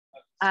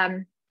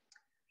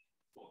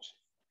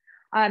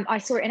I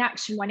saw it in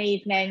action one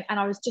evening and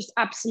I was just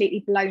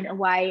absolutely blown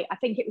away. I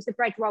think it was the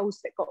bread rolls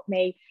that got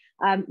me.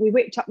 We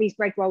whipped up these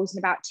bread rolls in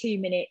about 2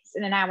 minutes,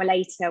 and an hour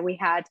later we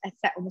had a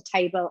set on the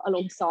table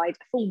alongside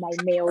a full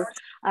main meal,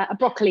 a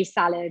broccoli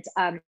salad,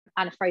 and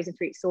a frozen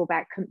fruit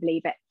sorbet. Couldn't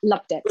believe it.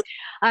 Loved it.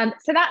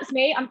 So that's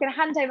me. I'm going to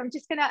hand over. I'm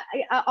just going to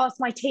ask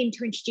my team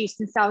to introduce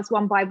themselves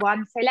one by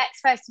one. So let's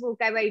first of all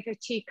go over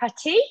to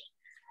Cutty.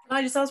 Can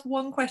I just ask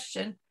one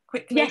question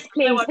quickly? Yes,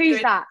 please.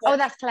 Who's that? Oh,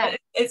 that's Claire.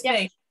 It's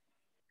me.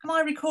 Am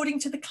I recording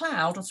to the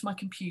cloud or to my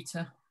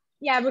computer?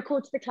 Yeah,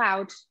 record to the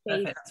cloud,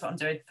 please. Perfect, that's what I'm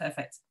doing.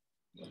 Perfect.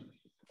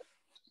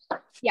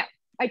 Yeah.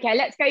 Okay,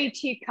 let's go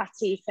to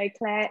Cutty. So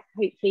Claire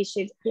hopefully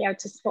should be able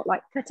to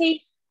spotlight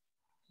Cutty.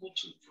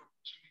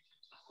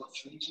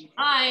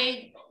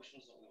 Hi.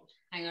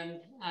 Hang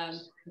on.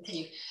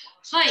 Continue.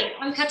 Hi,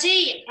 I'm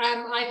Cutty.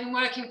 I've been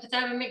working for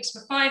Thermomix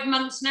for 5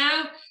 months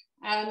now.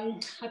 I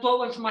bought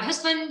one for my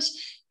husband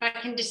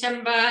back in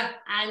December,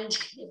 and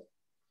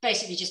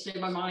basically just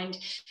blew my mind.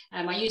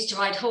 I used to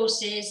ride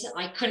horses.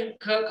 I couldn't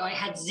cook. I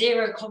had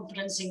zero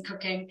confidence in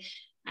cooking,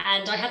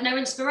 and I had no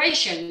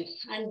inspiration.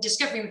 And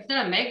discovering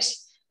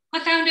Thermomix, I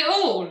found it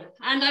all,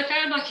 and I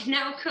found I can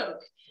now cook.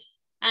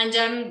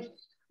 And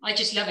I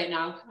just love it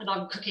now, and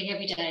I'm cooking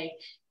every day.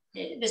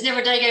 There's never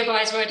a day go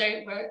by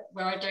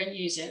where I don't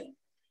use it.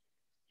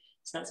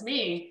 So that's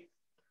me.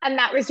 And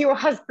that was your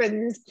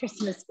husband's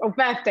Christmas or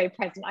birthday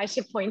present, I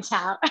should point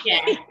out.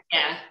 Yeah.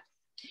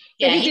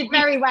 So he did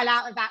very well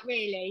out of that,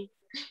 really.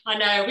 I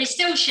know, we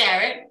still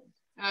share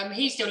it.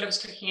 He still loves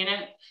cooking in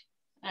it,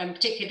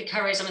 particularly the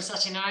curries on a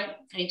Saturday night.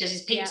 And he does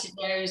his pizza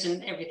doughs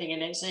and everything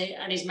in it. So,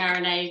 and his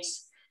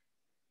marinades.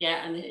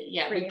 Yeah, and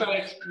we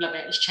both love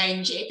it. It's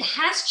changed. It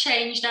has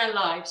changed our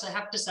lives, I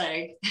have to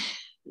say.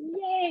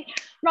 Yay.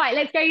 Right,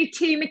 let's go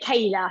to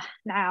Michaela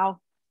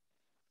now.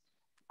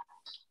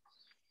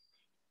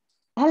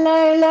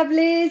 Hello,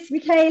 lovelies.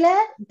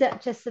 Michaela,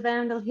 Duchess of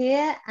Oundle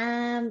here.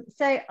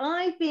 So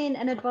I've been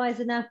an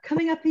advisor now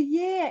coming up a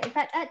year. In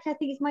fact, actually, I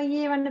think it's my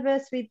year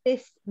anniversary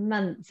this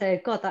month. So,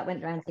 God, that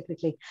went around so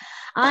quickly.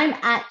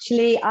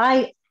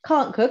 I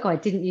can't cook. I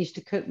didn't used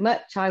to cook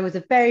much. I was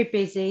a very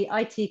busy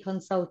IT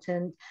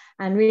consultant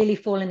and really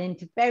fallen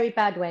into very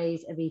bad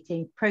ways of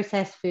eating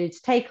processed foods,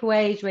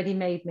 takeaways,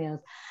 ready-made meals.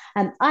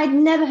 I'd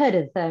never heard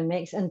of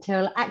Thermomix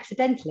until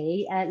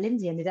accidentally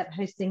Lindsay ended up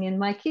hosting in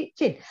my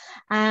kitchen,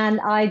 and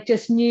I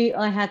just knew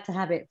I had to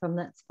have it from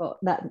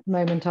that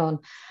moment on.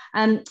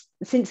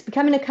 Since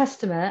becoming a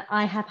customer,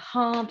 I have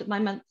halved my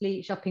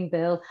monthly shopping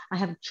bill. I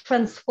have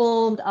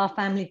transformed our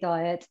family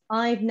diet.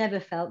 I've never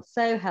felt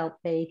so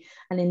healthy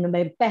and in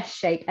the best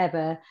shape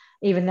ever,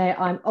 even though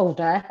I'm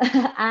older.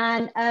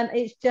 And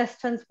it's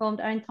just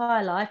transformed our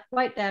entire life,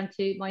 right down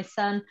to my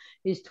son,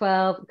 who's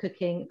 12,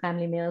 cooking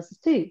family meals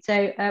too.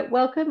 So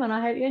welcome, and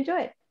I hope you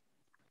enjoy it.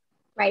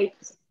 Great.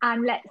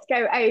 And let's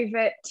go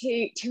over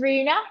to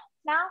Taruna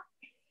now.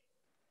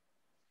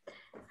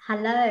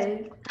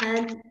 Hello.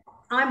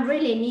 I'm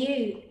really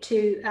new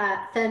to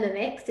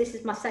Thermomix. This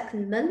is my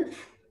 2nd month.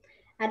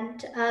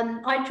 And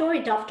I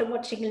enjoyed after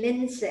watching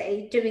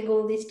Lindsay doing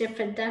all these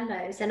different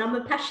demos. And I'm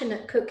a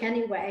passionate cook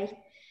anyway.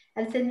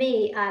 And for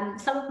me,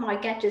 some of my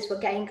gadgets were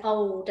getting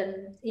old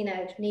and,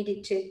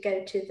 needed to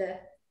go to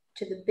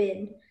the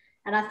bin.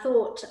 And I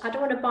thought, I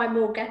don't want to buy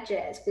more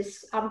gadgets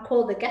because I'm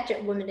called the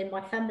gadget woman in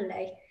my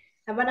family.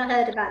 And when I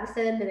heard about the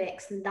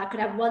Thermomix and I could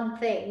have one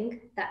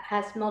thing that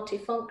has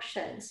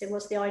multi-functions, it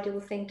was the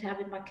ideal thing to have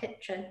in my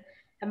kitchen.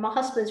 And my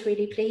husband's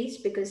really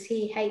pleased because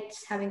he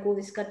hates having all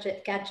these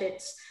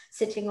gadgets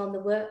sitting on the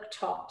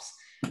worktops.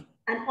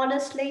 And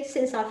honestly,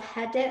 since I've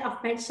had it,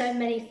 I've made so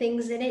many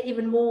things in it,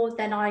 even more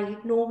than I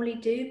normally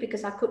do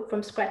because I cook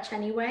from scratch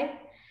anyway.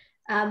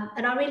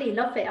 And I really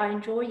love it. I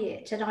enjoy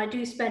it. And I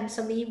do spend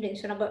some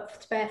evenings when I've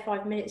got spare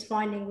 5 minutes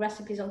finding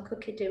recipes on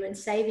Cookidoo and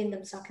saving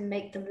them so I can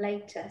make them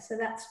later. So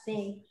that's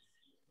me.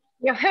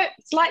 You're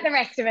hooked like the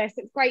rest of us.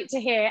 It's great to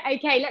hear.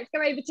 Okay, let's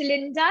go over to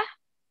Linda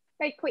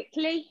very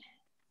quickly.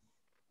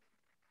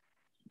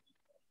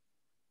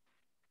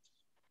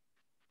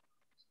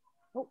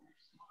 Oh,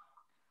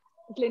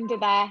 is Linda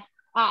there?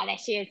 Ah, there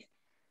she is.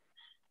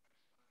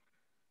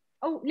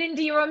 Oh,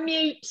 Linda, you're on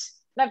mute.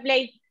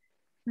 Lovely.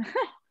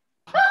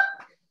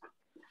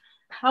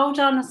 Hold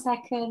on a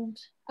second.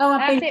 Oh,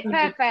 that's it.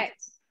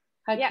 Perfect.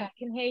 Okay. Yeah,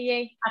 can hear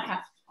you. Okay.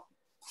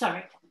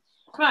 Sorry.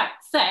 Right.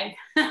 So,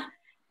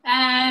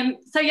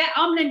 yeah,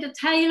 I'm Linda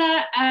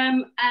Taylor,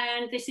 and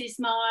this is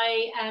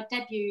my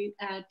debut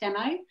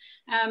demo.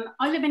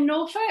 I live in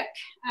Norfolk.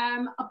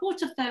 I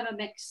bought a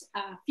Thermomix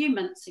a few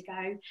months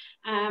ago,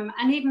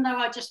 and even though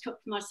I just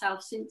cooked for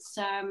myself since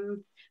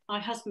my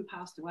husband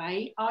passed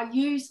away, I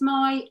use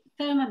my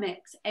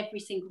Thermomix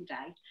every single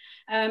day.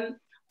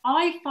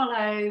 I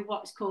follow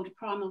what's called a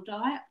primal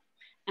diet,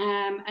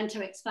 and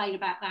to explain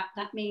about that,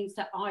 that means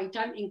that I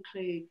don't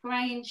include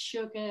grains,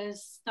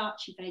 sugars,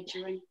 starchy veg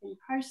or anything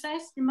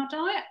processed in my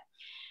diet.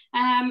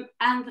 And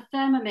the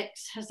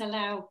Thermomix has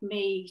allowed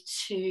me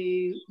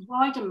to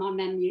widen my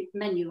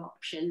menu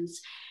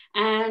options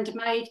and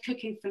made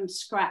cooking from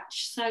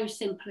scratch so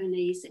simple and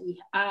easy.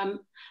 I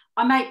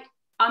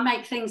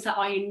make things that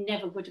I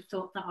never would have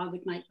thought that I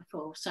would make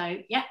before. So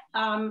yeah,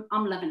 I'm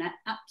loving it,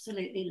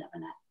 absolutely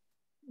loving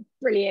it.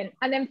 Brilliant.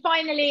 And then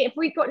finally, if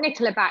we've got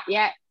Nicola back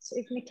yet,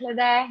 is Nicola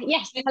there?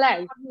 Yes,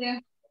 hello. Yeah.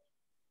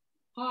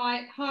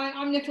 Hi,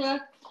 I'm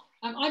Nicola.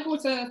 I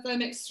bought a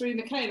Thermomix through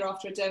Michaela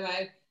after a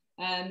demo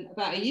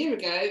about a year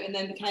ago, and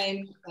then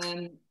became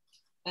an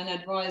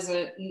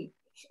advisor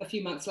a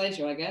few months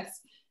later, I guess.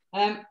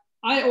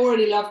 I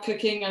already love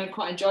cooking and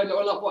quite enjoyed a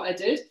lot of what I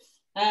did.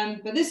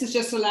 But this has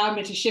just allowed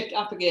me to shift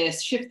up a gear,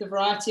 shift the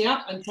variety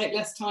up and take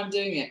less time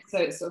doing it. So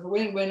it's sort of a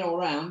win-win all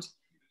round.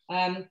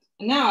 And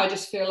now I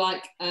just feel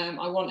like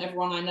I want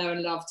everyone I know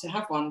and love to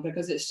have one,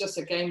 because it's just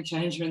a game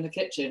changer in the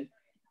kitchen.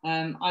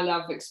 I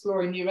love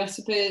exploring new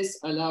recipes.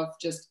 I love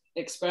just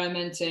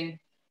experimenting,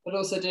 but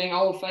also doing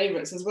old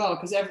favorites as well,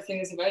 because everything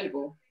is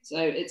available. So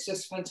it's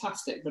just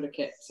fantastic for the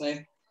kit. So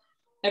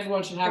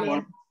everyone should have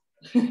one.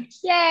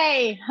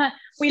 Yay,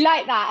 we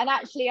like that. And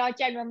actually our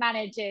general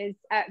manager's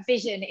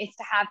vision is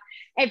to have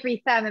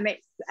every Thermomix,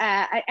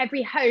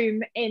 every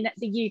home in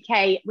the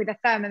UK with a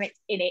Thermomix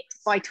in it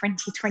by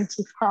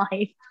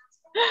 2025.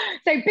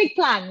 So big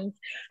plans.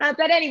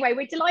 But anyway,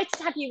 we're delighted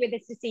to have you with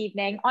us this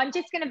evening. I'm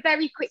just going to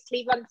very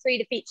quickly run through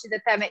the features of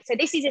the Thermomix. So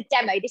this is a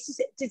demo. This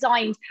is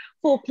designed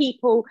for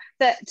people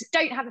that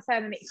don't have a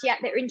Thermomix yet,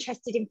 that are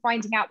interested in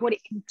finding out what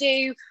it can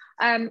do.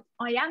 I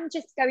am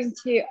just going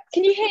to,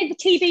 can you hear the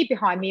TV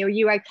behind me? Or are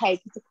you okay?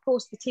 Because of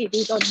course the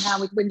TV's on now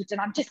with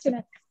Wimbledon. I'm just going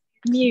to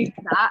mute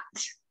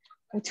that.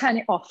 I'll turn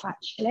it off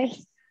actually.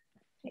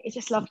 I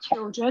just love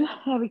children.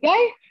 There we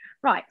go.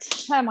 Right,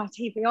 turn my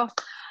TV off.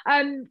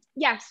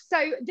 Yes, so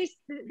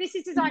this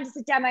is designed as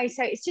a demo,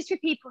 so it's just for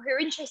people who are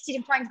interested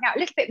in finding out a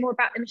little bit more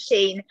about the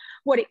machine,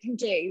 what it can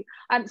do.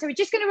 So we're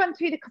just going to run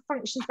through the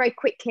functions very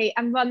quickly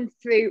and run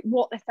through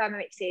what the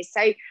Thermomix is,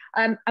 so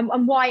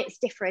and why it's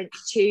different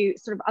to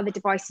sort of other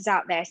devices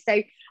out there.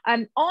 So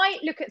I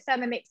look at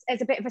Thermomix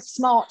as a bit of a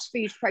smart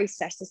food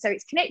processor. So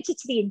it's connected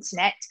to the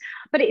internet,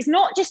 but it's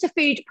not just a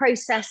food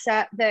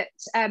processor that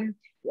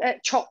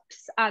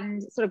chops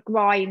and sort of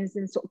grinds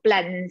and sort of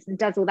blends and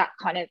does all that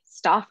kind of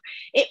stuff.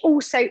 It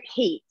also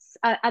heats,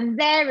 and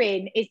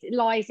therein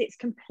lies its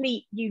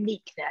complete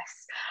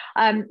uniqueness.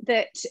 And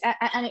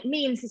it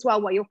means as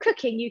well, while you're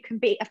cooking, you can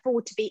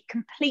afford to be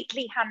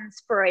completely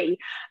hands-free,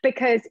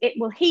 because it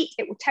will heat,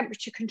 it will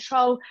temperature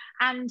control,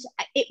 and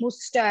it will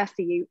stir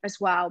for you as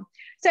well.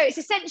 So it's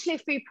essentially a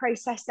food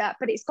processor,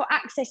 but it's got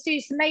access to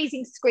this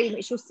amazing screen,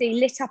 which you'll see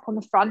lit up on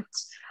the front,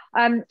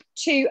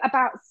 to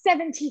about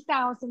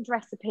 70,000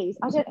 recipes.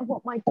 I don't know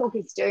what my dog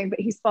is doing, but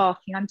he's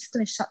barking. I'm just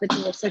going to shut the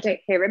door so I don't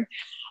hear him.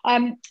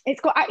 It's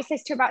got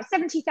access to about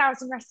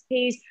 70,000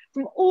 recipes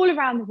from all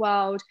around the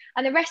world,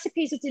 and the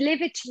recipes are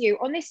delivered to you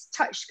on this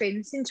touchscreen,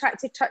 this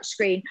interactive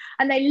touchscreen,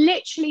 and they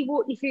literally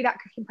walk you through that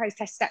cooking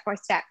process step by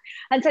step.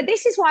 And so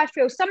this is why I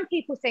feel some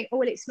people think, oh,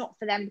 well, it's not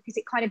for them because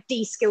it kind of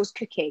de-skills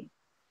cooking.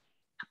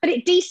 But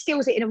it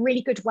de-skills it in a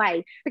really good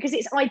way, because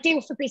it's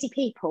ideal for busy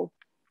people.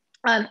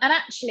 And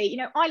actually, you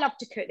know, I love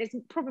to cook. There's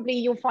probably,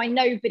 you'll find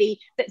nobody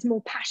that's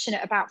more passionate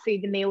about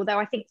food than me, although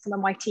I think some of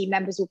my team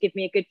members will give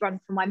me a good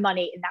run for my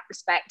money in that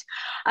respect.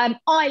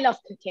 I love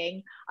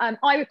cooking.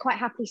 I would quite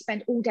happily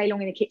spend all day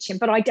long in the kitchen,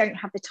 but I don't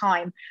have the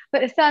time. But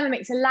the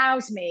Thermomix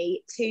allows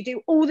me to do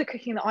all the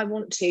cooking that I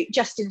want to,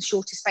 just in the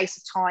shortest space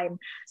of time.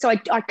 So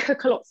I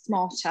cook a lot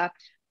smarter,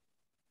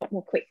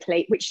 more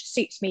quickly, which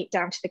suits me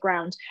down to the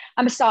ground.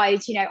 And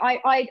besides, you know,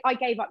 I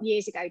gave up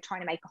years ago trying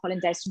to make a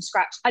hollandaise from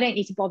scratch. I don't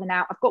need to bother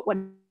now. I've got one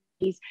of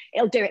these.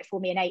 It'll do it for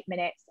me in 8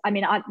 minutes. I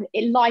mean,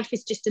 life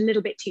is just a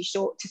little bit too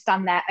short to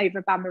stand there over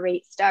a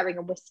bain-marie, stirring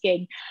and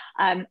whisking,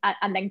 and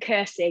then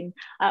cursing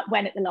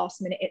when at the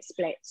last minute it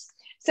splits.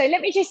 So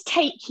let me just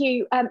take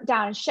you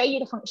down and show you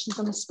the functions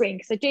on the screen,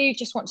 because I do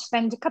just want to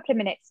spend a couple of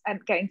minutes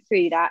going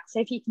through that. So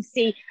if you can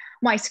see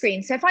my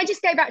screen. So if I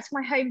just go back to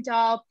my home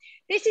dial,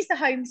 this is the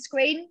home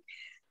screen.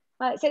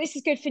 So this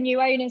is good for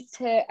new owners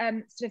to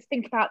sort of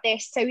think about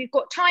this. So we've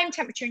got time,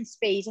 temperature, and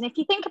speed. And if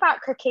you think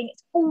about cooking,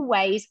 it's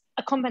always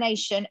a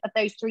combination of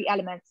those three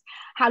elements: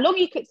 how long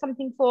you cook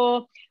something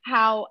for,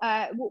 how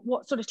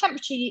what sort of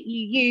temperature you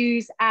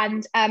use,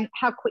 and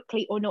how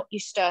quickly or not you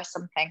stir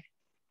something.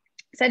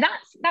 So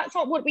that's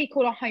what we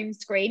call our home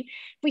screen.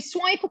 If we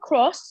swipe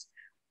across,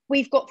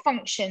 we've got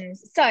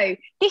functions. So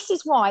this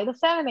is why the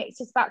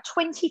Thermomix is about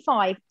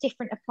 25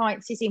 different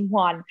appliances in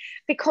one,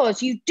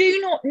 because you do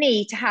not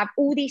need to have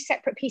all these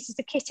separate pieces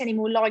of kit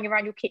anymore lying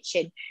around your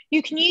kitchen.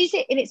 You can use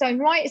it in its own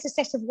right as a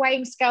set of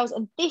weighing scales.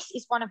 And this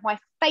is one of my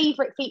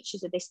favorite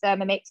features of this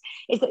Thermomix,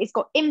 is that it's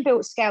got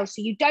inbuilt scales.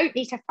 So you don't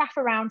need to faff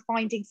around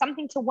finding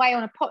something to weigh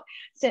on a pot,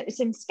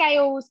 some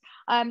scales,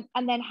 and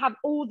then have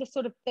all the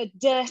sort of the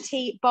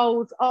dirty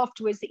bowls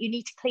afterwards that you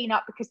need to clean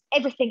up, because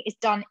everything is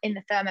done in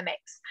the Thermomix.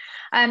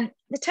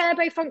 The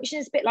turbo function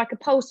is a bit like a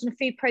pulse on a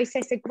food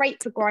processor,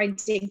 great for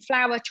grinding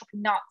flour,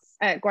 chopping nuts,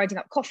 grinding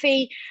up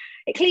coffee.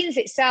 It cleans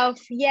itself,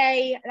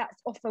 yay.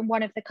 That's often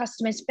one of the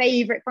customer's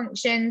favorite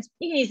functions.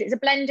 You can use it as a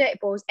blender, it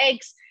boils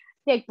eggs.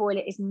 The egg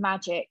boiler is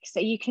magic.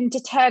 So you can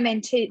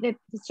determine to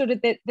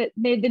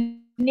the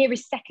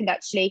nearest second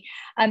actually,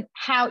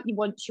 how you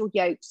want your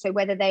yolks. So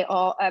whether they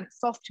are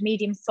soft,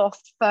 medium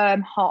soft,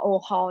 firm, hot,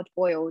 or hard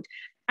boiled.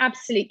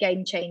 Absolute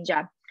game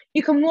changer.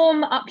 You can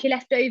warm up your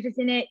leftovers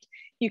in it.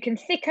 You can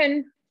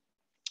thicken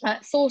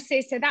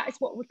sauces. So that is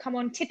what would come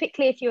on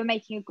typically if you were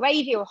making a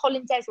gravy or a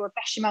hollandaise or a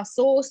bechamel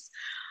sauce.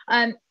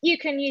 You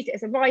can use it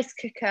as a rice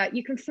cooker.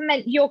 You can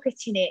ferment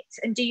yogurt in it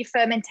and do your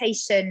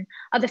fermentation,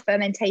 other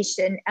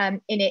fermentation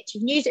in it.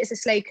 You can use it as a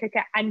slow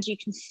cooker, and you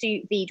can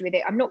sous vide with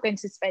it. I'm not going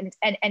to spend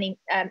any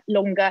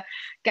longer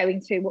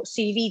going through what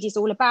sous vide is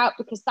all about,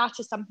 because that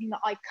is something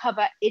that I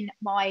cover in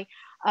my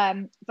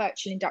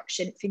virtual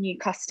induction for new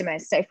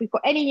customers. So if we've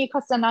got any new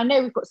customers, and I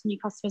know we've got some new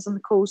customers on the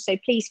call, so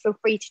please feel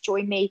free to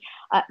join me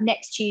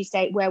next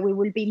Tuesday, where we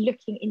will be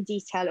looking in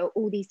detail at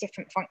all these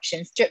different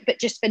functions. But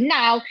just for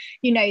now,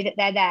 you know that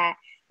they're there.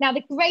 Now,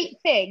 the great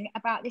thing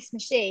about this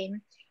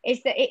machine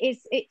is that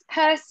it's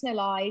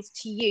personalized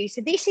to you.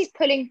 So this is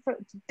pulling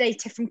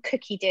data from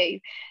Cookie Do.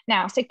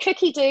 Now, so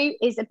Cookie Do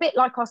is a bit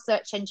like our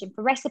search engine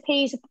for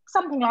recipes,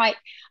 something like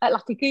a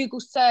Google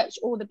search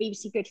or the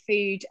BBC Good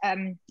Food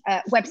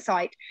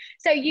website.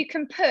 So you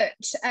can put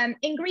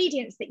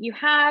ingredients that you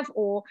have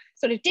or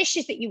sort of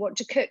dishes that you want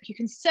to cook. You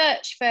can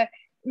search for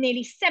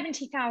nearly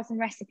 70,000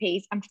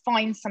 recipes and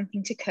find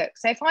something to cook.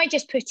 So if I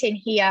just put in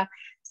here,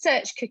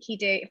 search Cookie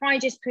Do, if I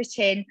just put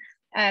in,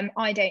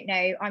 I don't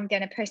know, I'm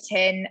going to put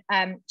in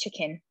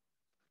chicken,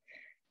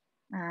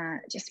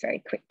 just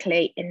very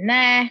quickly in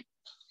there.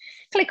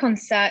 Click on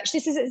search.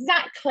 This is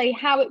exactly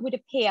how it would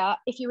appear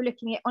if you were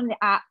looking at it on the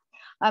app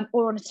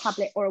or on a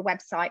tablet or a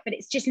website, but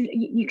it's just,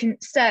 you can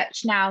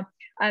search now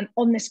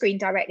on the screen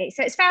directly.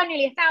 So it's found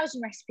nearly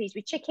 1,000 recipes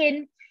with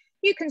chicken.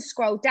 You can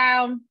scroll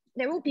down.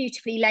 They're all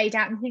beautifully laid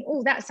out and think,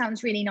 oh, that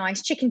sounds really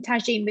nice. Chicken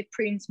tagine with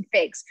prunes and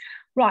figs.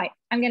 Right,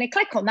 I'm going to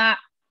click on that.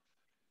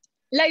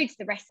 Loads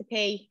the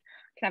recipe.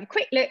 Can have a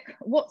quick look at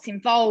what's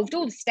involved,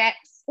 all the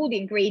steps, all the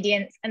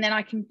ingredients, and then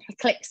I can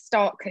click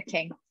start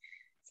cooking.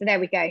 So there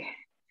we go.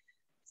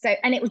 So,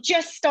 and it will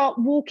just start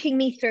walking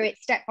me through it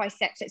step by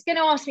step. So it's going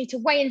to ask me to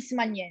weigh in some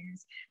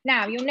onions.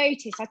 Now you'll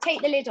notice I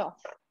take the lid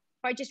off.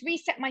 If I just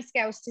reset my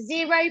scales to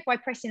 0 by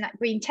pressing that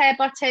green tare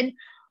button,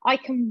 I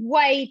can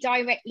weigh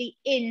directly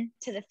into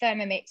the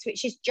Thermomix,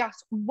 which is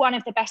just one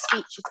of the best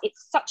features.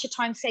 It's such a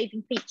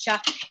time-saving feature.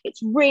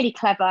 It's really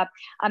clever,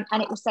 and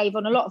it will save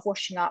on a lot of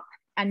washing up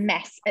and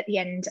mess at the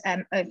end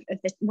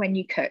when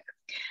you cook.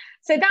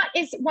 So that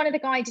is one of the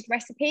guided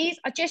recipes.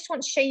 I just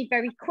want to show you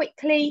very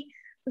quickly.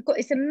 We've got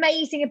this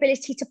amazing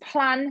ability to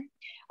plan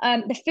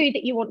the food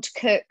that you want to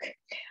cook.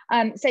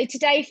 So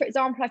today, for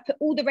example, I've put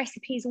all the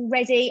recipes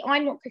already.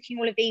 I'm not cooking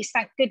all of these,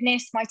 thank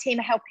goodness. My team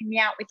are helping me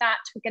out with that.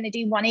 We're going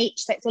to do one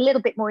each, so it's a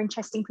little bit more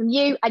interesting from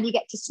you, and you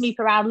get to snoop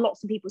around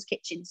lots of people's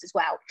kitchens as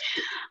well.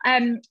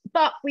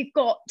 But we've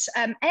got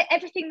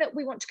everything that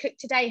we want to cook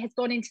today has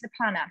gone into the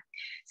planner.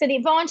 So the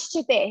advantage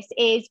of this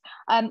is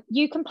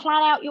you can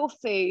plan out your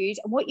food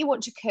and what you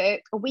want to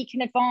cook a week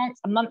in advance,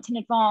 a month in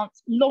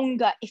advance,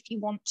 longer if you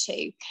want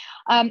to.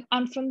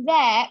 And from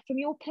there, from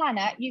your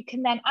planner, you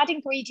can then add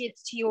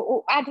ingredients to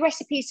or add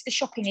recipes to the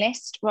shopping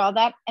list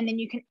rather, and then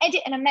you can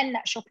edit and amend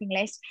that shopping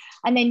list,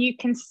 and then you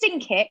can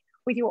sync it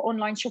with your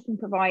online shopping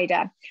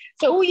provider.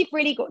 So all you've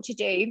really got to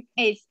do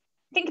is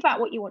think about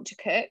what you want to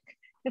cook.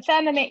 The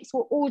Thermomix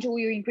will order all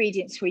your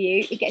ingredients for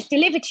you. It gets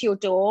delivered to your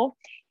door.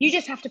 You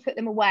just have to put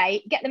them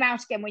away, get them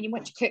out again when you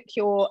want to cook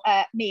your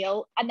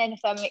meal, and then the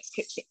Thermomix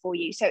cooks it for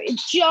you. So it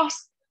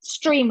just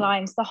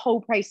streamlines the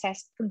whole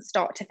process from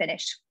start to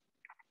finish.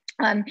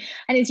 And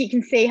as you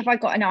can see, I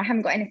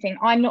haven't got anything.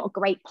 I'm not a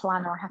great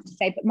planner, I have to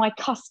say, but my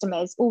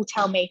customers all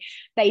tell me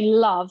they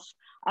love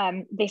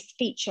this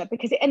feature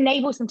because it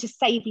enables them to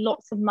save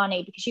lots of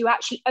money, because you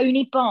actually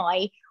only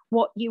buy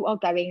what you are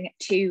going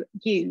to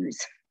use.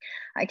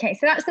 Okay,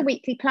 so that's the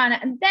weekly planner.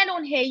 And then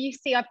on here, you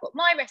see I've got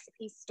my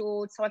recipes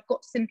stored. So I've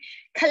got some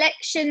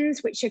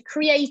collections which are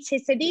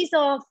created. So these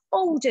are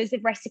folders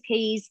of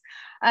recipes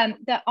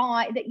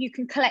that you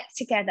can collect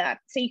together.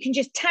 So you can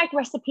just tag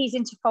recipes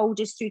into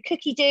folders through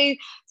Cookie Do.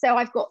 So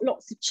I've got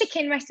lots of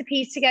chicken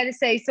recipes together.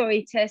 So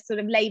sorry to sort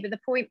of labour the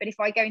point, but if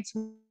I go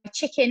into my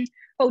chicken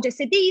folder,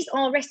 so these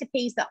are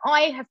recipes that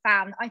I have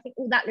found. I think,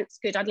 oh, that looks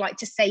good. I'd like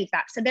to save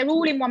that. So they're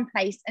all in one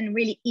place and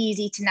really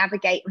easy to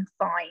navigate and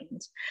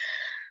find.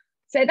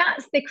 So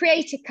that's the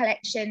created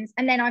collections.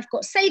 And then I've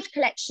got saved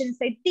collections.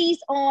 So these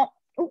are,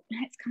 oh,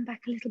 let's come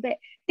back a little bit.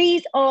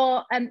 These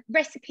are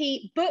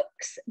recipe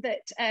books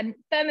that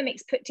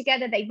Thermomix put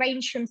together. They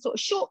range from sort of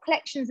short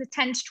collections of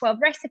 10 to 12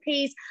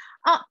 recipes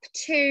up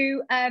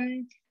to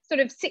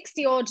sort of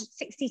 60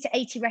 to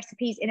 80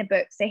 recipes in a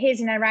book. So here's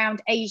an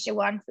around Asia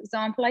one, for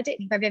example. I don't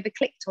think I've ever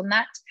clicked on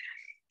that.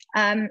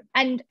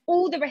 And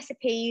all the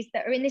recipes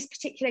that are in this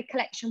particular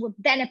collection will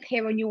then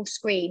appear on your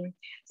screen.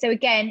 So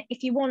again,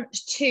 if you want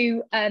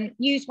to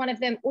use one of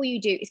them, all you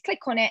do is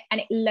click on it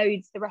and it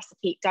loads the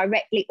recipe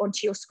directly onto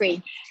your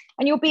screen.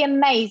 And you'll be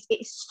amazed.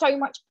 It's so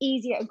much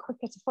easier and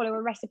quicker to follow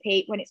a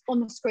recipe when it's on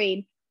the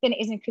screen than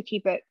it is in a cookie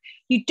book.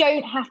 You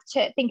don't have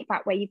to think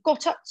about where you've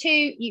got up to.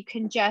 You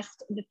can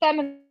just, the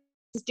Thermomix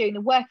is doing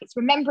the work. It's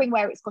remembering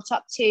where it's got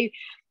up to.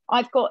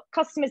 I've got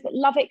customers that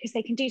love it because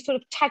they can do sort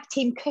of tag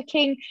team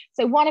cooking.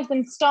 So one of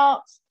them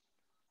starts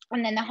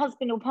and then the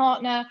husband or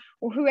partner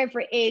or whoever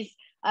it is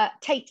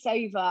takes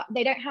over.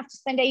 They don't have to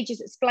spend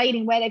ages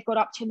explaining where they've got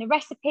up to in the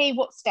recipe,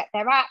 what step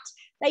they're at.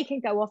 They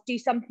can go off, do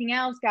something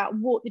else, go out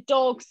and walk the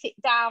dog, sit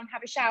down,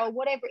 have a shower,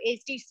 whatever it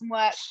is, do some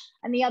work,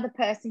 and the other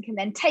person can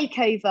then take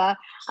over.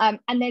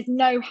 And there's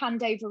no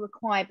handover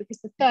required because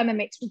the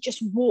Thermomix will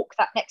just walk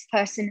that next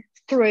person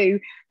through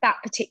that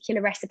particular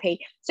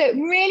recipe. So it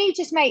really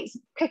just makes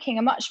cooking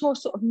a much more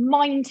sort of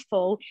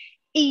mindful,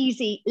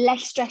 easy,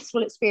 less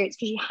stressful experience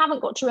because you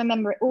haven't got to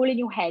remember it all in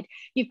your head.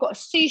 You've got a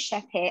sous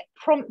chef here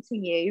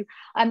prompting you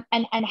and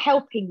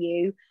helping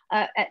you,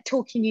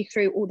 talking you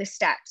through all the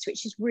steps,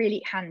 which is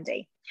really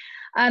handy.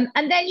 And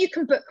then you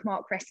can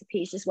bookmark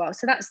recipes as well.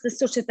 So that's the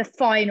sort of the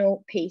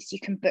final piece you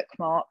can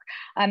bookmark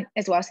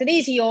as well. So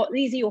these are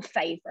your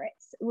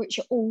favorites, which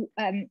are all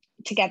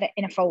together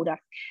in a folder.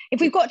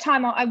 If we've got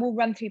time, I will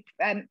run through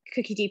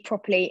Cookie Do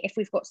properly if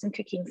we've got some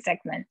cooking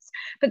segments.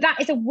 But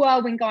that is a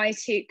whirlwind guide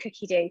to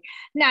Cookie Do.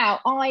 Now,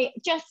 I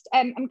just,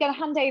 I'm going to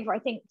hand over, I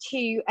think,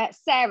 to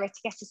Sarah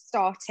to get us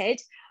started.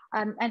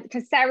 And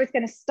because Sarah's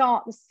going to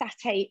start the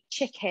satay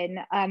chicken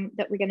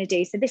that we're going to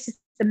do. So this is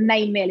the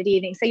main meal of the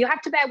evening. So you'll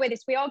have to bear with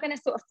us. We are going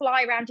to sort of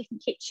fly around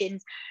different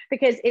kitchens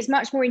because it's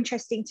much more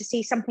interesting to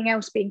see something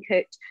else being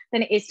cooked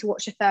than it is to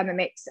watch a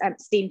Thermomix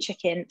steamed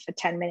chicken for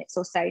 10 minutes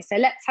or so. So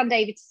let's hand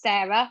over to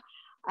Sarah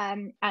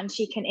and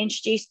she can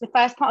introduce the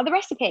first part of the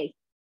recipe.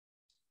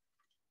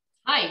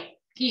 Hi,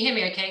 can you hear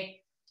me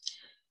okay?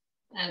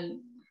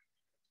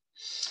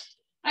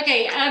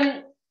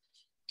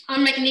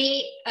 I'm making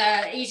the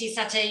easy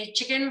satay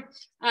chicken.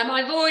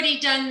 I've already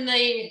done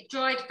the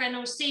dried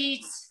fennel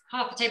seeds,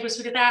 half a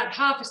tablespoon of that,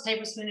 half a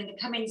tablespoon of the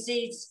cumin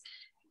seeds,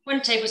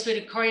 1 tablespoon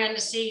of coriander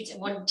seeds,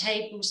 and 1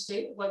 teaspoon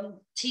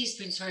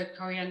of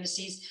coriander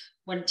seeds,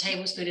 1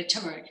 tablespoon of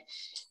turmeric.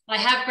 I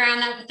have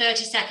browned that for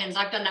 30 seconds.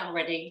 I've done that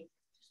already.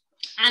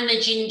 And the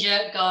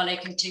ginger,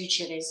 garlic, and 2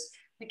 chilies.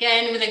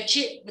 Again, with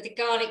the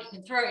garlic, you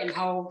can throw it in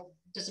whole,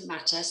 doesn't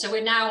matter. So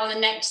we're now on the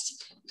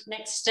next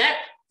step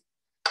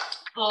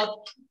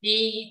of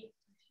the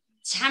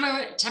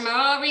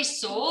tamari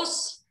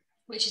sauce,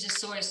 which is a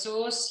soy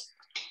sauce,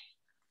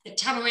 the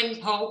tamarind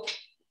pulp,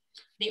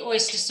 the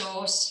oyster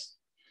sauce.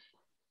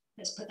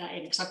 Let's put that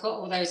in because I've got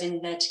all those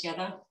in there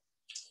together.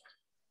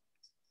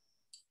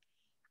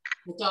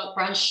 The dark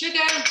brown sugar.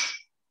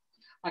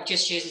 I've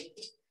just used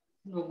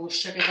normal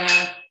sugar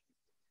there.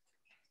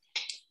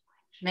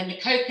 And then the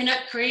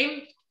coconut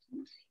cream.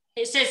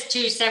 It says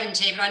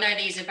 270, but I know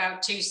these are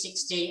about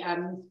 260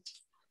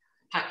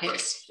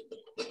 packets.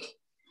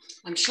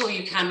 I'm sure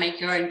you can make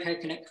your own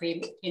coconut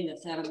cream in the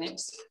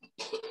Thermomix.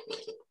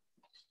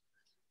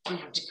 You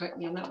have to correct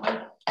me on that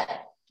one.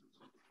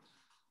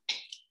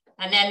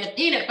 And then the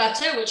peanut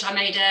butter, which I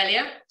made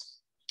earlier.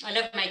 I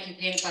love making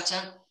peanut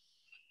butter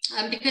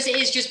because it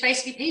is just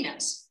basically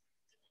peanuts.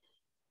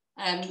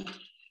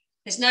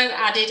 There's no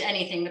added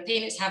anything. The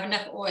peanuts have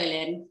enough oil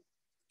in.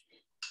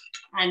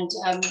 And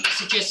so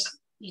just,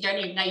 you don't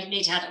even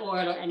need to add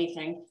oil or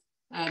anything.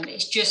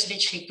 It's just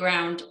literally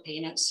ground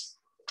peanuts.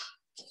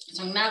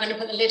 So I'm now going to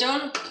put the lid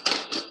on.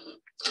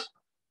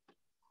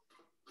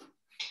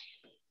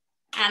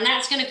 And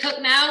that's going to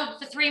cook now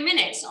for 3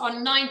 minutes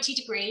on 90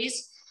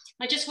 degrees.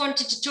 I just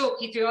wanted to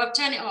talk you through, I've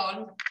turned it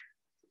on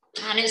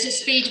and it's at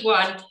speed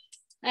 1.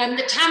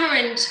 The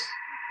tamarind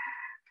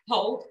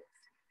pulp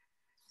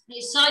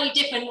is slightly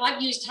different.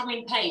 I've used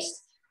tamarind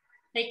paste.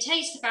 They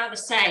taste about the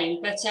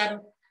same, but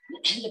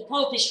the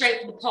pulp is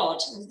straight from the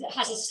pod and it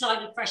has a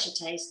slightly fresher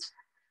taste.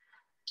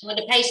 Well,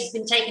 the paste has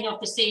been taken off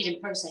the seed and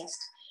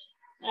processed.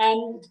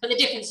 But the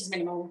difference is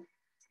minimal.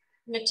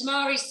 And the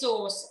tamari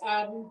sauce,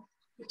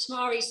 the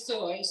tamari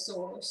soy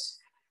sauce,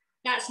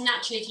 that's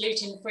naturally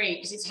gluten-free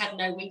because it's had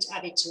no wheat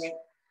added to it.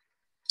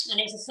 And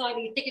it's a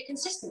slightly thicker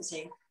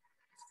consistency.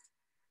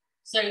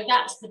 So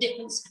that's the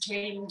difference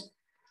between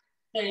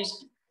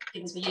those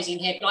things we're using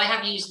here. But I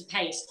have used the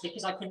paste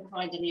because I couldn't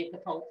find any of the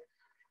pulp.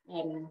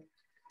 The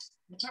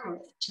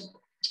tamarind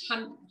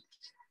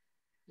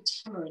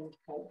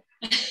pulp.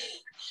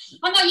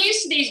 I'm not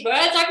used to these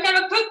words. I've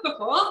never cooked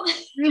before.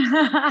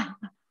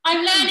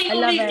 I'm learning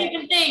all these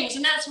different things,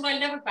 and that's what I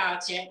love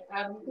about it.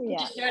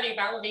 Just learning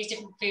about all these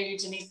different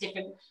foods and these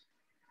different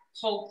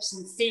pulps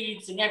and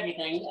seeds and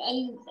everything,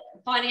 and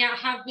finding out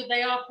how good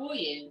they are for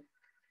you.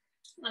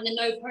 And the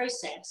no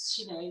process,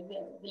 you know,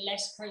 the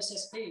less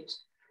processed food.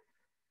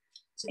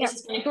 So this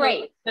is going to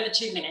cook for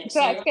 2 minutes. So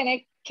that's going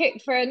to cook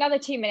for another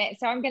 2 minutes,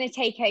 so I'm going to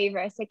take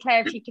over. So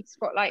Claire, if you could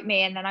spotlight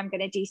me, and then I'm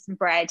going to do some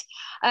bread.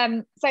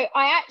 So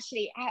I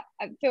actually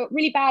feel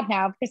really bad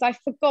now because I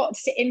forgot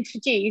to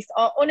introduce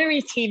our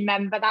honorary team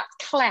member. That's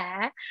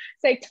Claire.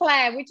 So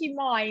Claire, would you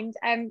mind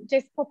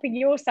just popping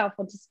yourself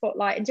onto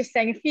spotlight and just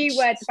saying a few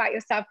words about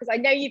yourself, because I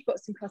know you've got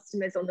some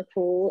customers on the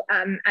call,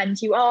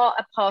 and you are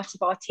a part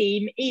of our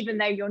team, even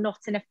though you're not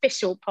an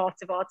official part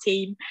of our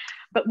team.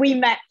 But we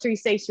met through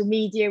social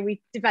media.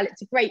 We've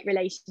developed a great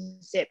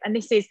relationship, and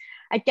this is,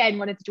 again,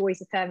 one of the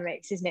joys of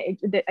Thermomix, isn't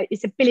it?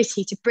 Its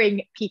ability to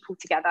bring people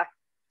together.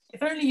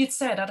 If only you'd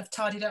said, I'd have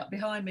tidied up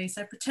behind me.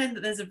 So pretend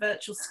that there's a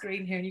virtual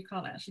screen here and you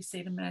can't actually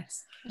see the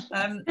mess.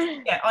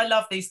 Yeah, I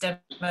love these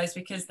demos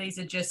because these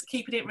are just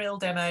keeping it real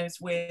demos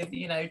with,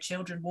 you know,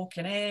 children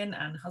walking in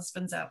and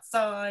husbands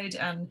outside,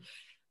 and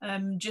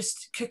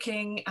just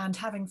cooking and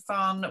having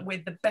fun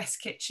with the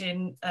best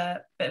kitchen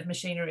bit of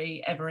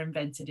machinery ever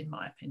invented, in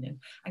my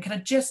opinion. And can I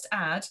just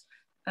add,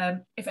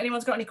 if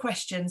anyone's got any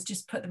questions,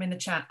 just put them in the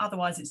chat.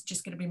 Otherwise, it's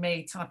just going to be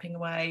me typing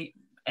away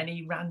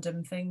any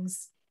random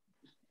things,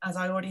 as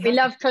I already have. We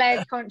love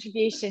Claire's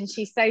contribution.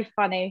 She's so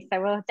funny.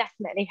 So we'll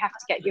definitely have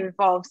to get you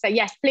involved. So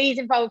yes, please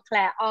involve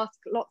Claire, ask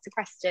lots of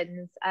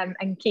questions,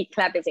 and keep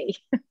Claire busy.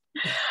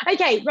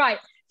 Okay, right.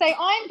 So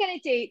I'm going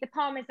to do the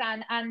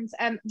Parmesan and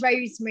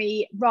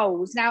rosemary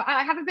rolls. Now,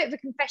 I have a bit of a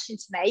confession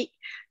to make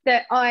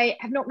that I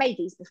have not made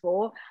these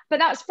before, but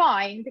that's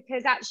fine,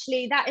 because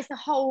actually that is the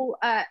whole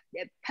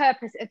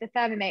purpose of the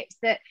Thermomix,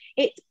 that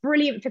it's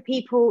brilliant for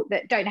people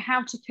that don't know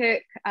how to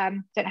cook,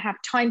 don't have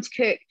time to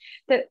cook.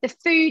 The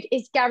food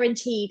is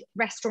guaranteed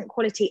restaurant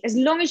quality as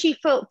long as you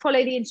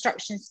follow the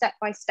instructions step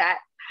by step.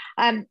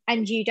 And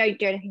you don't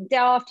do anything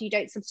daft, you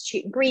don't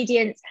substitute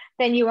ingredients,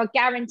 then you are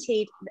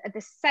guaranteed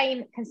the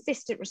same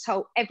consistent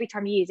result every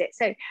time you use it.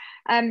 So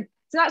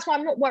that's why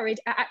I'm not worried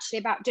actually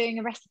about doing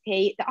a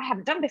recipe that I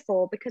haven't done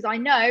before, because I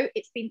know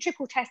it's been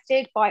triple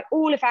tested by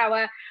all of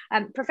our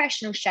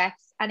professional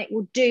chefs, and it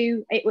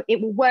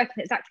will work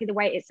in exactly the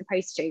way it's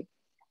supposed to.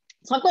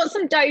 So I've got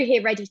some dough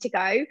here ready to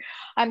go,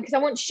 because I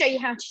want to show you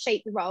how to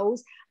shape the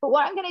rolls. But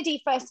what I'm going to do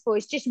first of all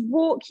is just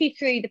walk you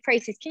through the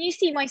process. Can you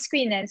see my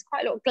screen there? There's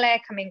quite a lot of glare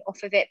coming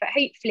off of it, but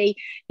hopefully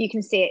you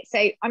can see it.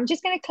 So I'm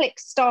just going to click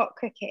start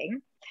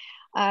cooking.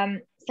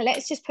 So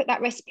let's just put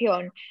that recipe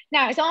on.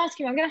 Now it's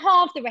asking me, I'm going to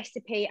halve the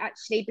recipe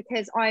actually,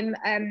 because I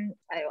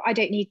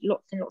don't need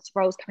lots and lots of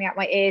rolls coming out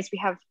my ears. We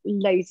have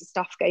loads of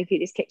stuff going through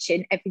this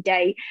kitchen every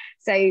day.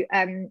 So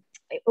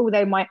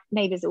although my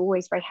neighbours are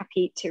always very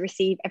happy to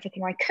receive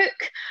everything I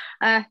cook,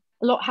 a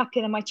lot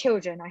happier than my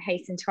children, I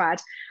hasten to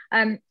add.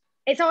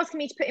 It's asking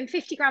me to put in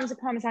 50 grams of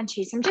Parmesan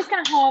cheese. So I'm just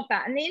going to halve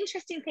that. And the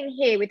interesting thing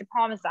here with the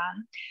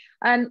Parmesan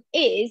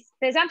is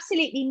there's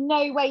absolutely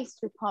no waste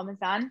with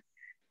Parmesan.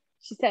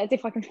 She says,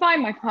 if I can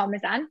find my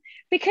Parmesan,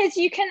 because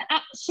you can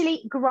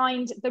actually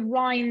grind the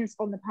rinds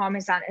on the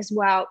Parmesan as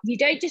well. You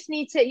don't just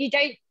need to,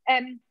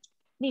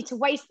 need to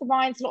waste the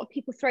rinds. A lot of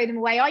people throw them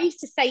away. I used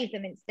to save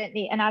them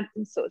instantly and add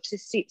them sort of to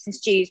soups and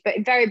stews, but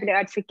invariably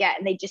I'd forget,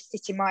 and they just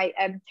sit in my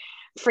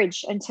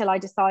fridge until I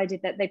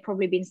decided that they'd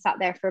probably been sat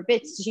there for a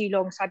bit too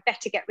long, so I'd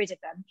better get rid of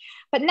them.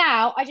 But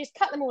now I just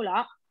cut them all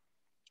up,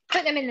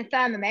 put them in the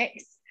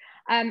Thermomix.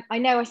 I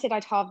know I said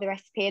I'd halve the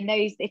recipe, and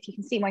those, if you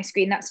can see my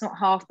screen, that's not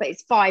half, but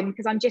it's fine,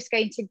 because I'm just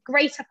going to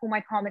grate up all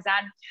my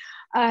Parmesan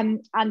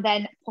and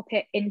then pop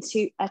it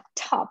into a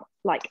tub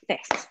like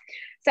this.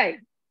 So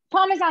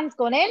Parmesan's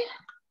gone in.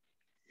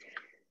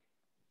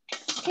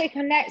 Click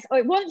on next. Oh,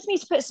 it wants me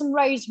to put some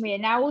rosemary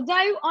in. Now, although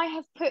I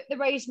have put the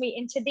rosemary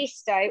into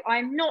this dough,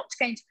 I'm not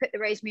going to put the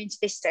rosemary into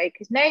this dough,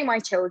 because knowing my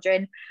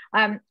children,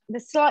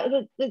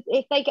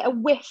 if they get a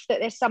whiff that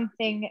there's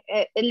something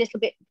a little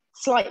bit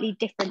slightly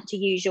different to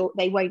usual,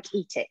 they won't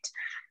eat it.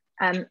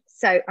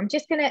 So I'm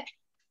just going to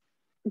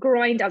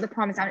grind up the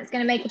Parmesan. It's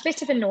going to make a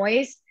bit of a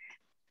noise.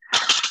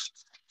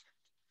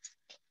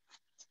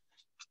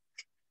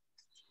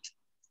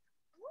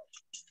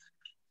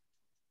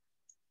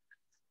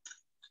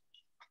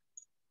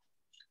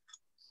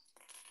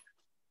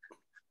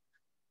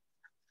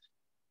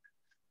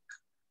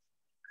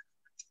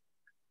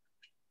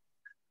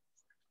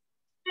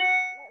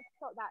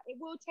 That it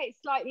will take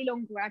slightly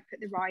longer when I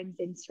put the rinds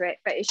into it,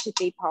 but it should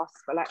be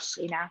passable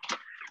actually now. So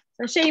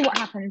I'll show you what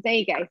happens. There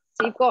you go.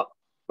 So you've got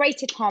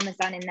grated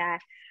Parmesan in there,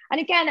 and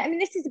again, I mean,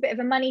 this is a bit of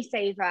a money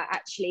saver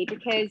actually,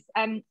 because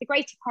the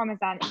grated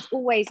Parmesan is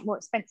always more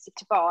expensive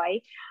to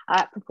buy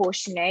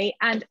proportionally,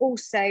 and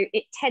also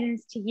it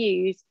tends to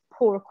use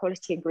poorer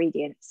quality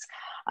ingredients.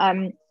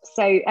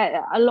 So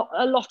a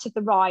lot of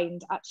the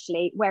rind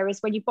actually, whereas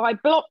when you buy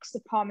blocks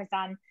of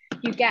Parmesan,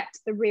 you get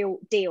the real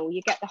deal,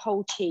 you get the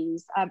whole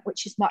cheese,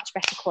 which is much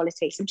better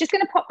quality. So I'm just going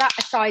to pop that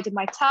aside in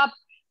my tub.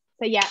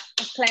 So yeah,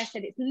 as Claire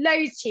said, it's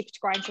loads cheaper to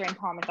grind your own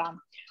Parmesan.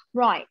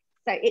 Right,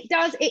 so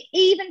it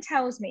even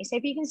tells me, so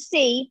if you can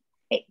see,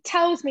 it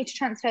tells me to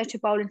transfer to a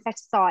bowl and set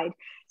aside.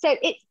 So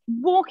it's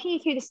walking you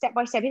through the step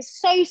by step. It's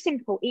so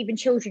simple, even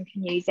children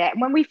can use it.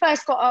 And when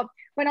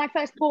I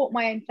first bought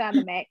my own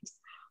Thermomix,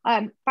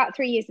 about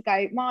 3 years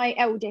ago. My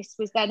eldest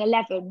was then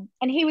 11,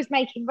 and he was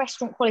making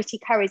restaurant quality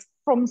curries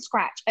from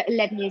scratch at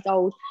 11 years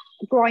old,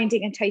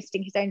 grinding and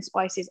toasting his own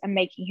spices and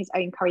making his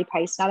own curry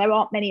paste. Now, there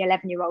aren't many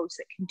 11-year-olds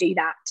that can do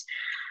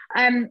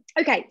that.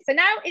 Okay, so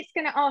now it's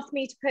going to ask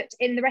me to put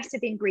in the rest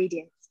of the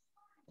ingredients.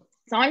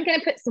 So I'm going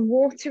to put some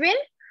water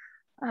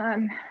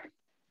in.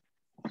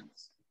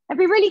 It'd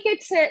be really good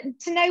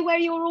to know where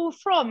you're all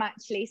from,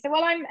 actually. So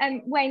while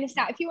I'm weighing this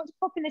out, if you want to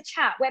pop in the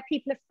chat where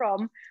people are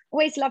from,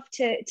 always love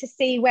to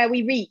see where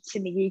we reach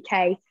in the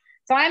UK.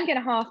 So I am going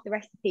to half the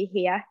recipe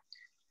here.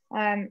 So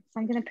I'm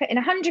going to put in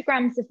 100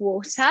 grams of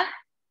water.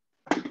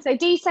 So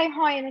do say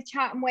hi in the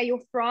chat and where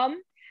you're from. So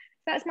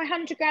that's my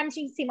 100 grams.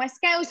 You can see my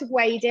scales have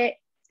weighed it.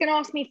 It's going to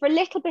ask me for a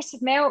little bit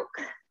of milk.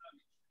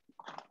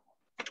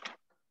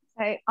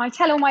 So I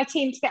tell all my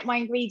team to get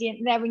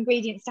their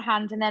ingredients to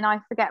hand, and then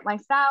I forget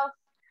myself.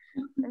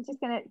 I'm just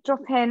going to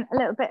drop in a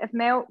little bit of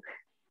milk,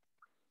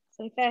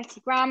 so 30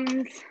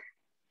 grams.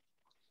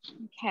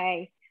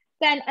 Okay,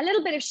 then a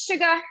little bit of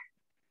sugar,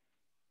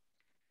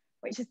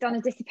 which has done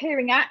a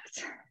disappearing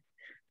act.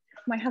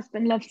 My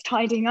husband loves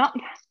tidying up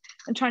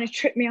and trying to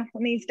trip me up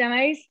on these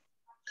demos.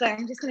 So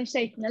I'm just going to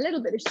shake in a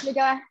little bit of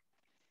sugar.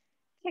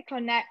 Click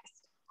on next,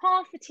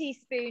 half a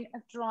teaspoon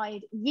of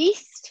dried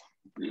yeast.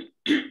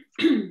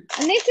 And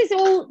this is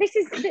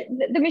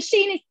the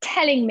machine is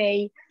telling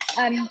me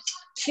Daniel,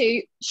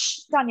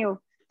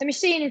 the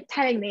machine is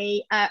telling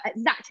me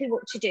exactly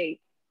what to do.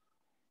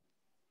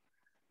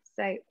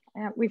 So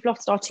we've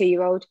lost our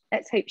 2-year-old.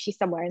 Let's hope she's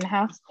somewhere in the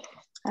house.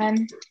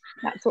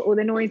 That's what all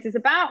the noise is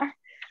about.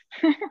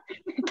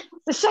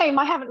 It's a shame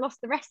I haven't lost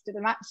the rest of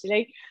them,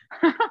 actually.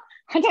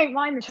 I don't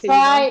mind the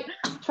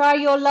 2-year-old. Try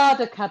your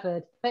larder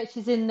cupboard. Bet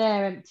she's in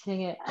there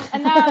emptying it.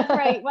 And now,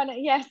 great.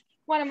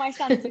 One of my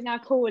sons is now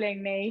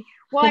calling me.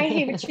 Why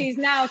he would choose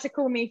now to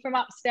call me from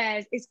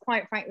upstairs is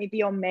quite frankly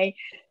beyond me.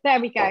 There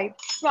we go.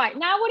 Right,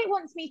 now what it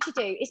wants me to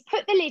do is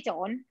put the lid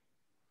on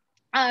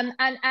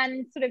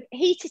and sort of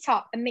heat it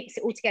up and mix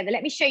it all together.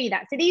 Let me show you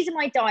that. So these are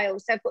my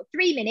dials. So I've got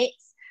 3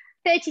 minutes,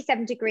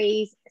 37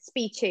 degrees,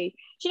 speed 2. Do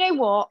you know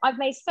what? I've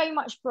made so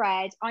much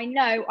bread. I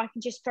know I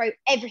can just throw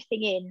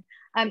everything in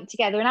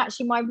together. And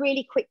actually my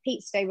really quick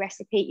pizza dough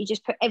recipe, you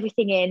just put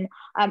everything in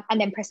and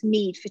then press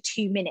knead for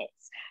 2 minutes.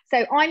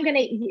 So I'm going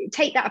to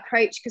take that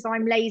approach because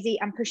I'm lazy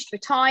and pushed for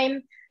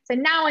time. So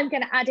now I'm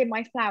going to add in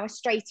my flour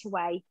straight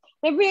away.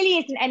 There really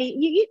isn't any,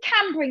 you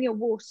can bring your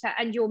water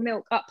and your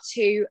milk up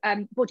to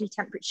body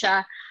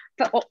temperature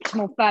for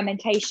optimal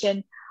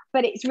fermentation,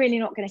 but it's really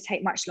not going to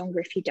take much longer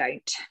if you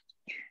don't.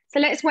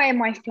 So let's weigh in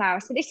my flour.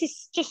 So this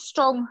is just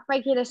strong,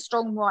 regular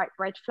strong white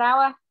bread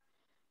flour.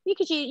 You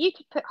could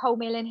put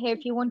wholemeal in here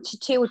if you wanted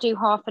to, or do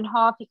half and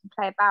half. You can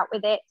play about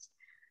with it.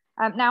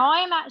 Now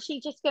I am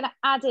actually just going to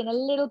add in a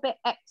little bit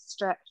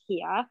extra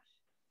here.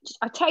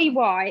 I'll tell you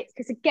why. It's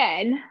because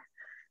again,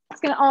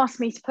 it's going to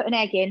ask me to put an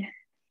egg in.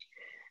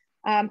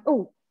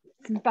 Oh,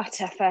 some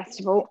butter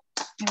first of all.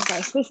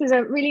 Okay, so this is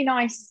a really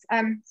nice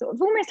sort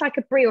of almost like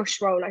a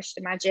brioche roll, I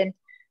should imagine,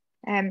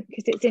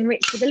 because it's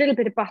enriched with a little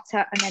bit of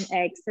butter and then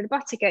eggs. So the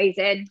butter goes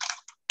in. Is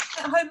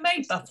that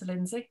homemade butter,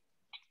 Lindsay?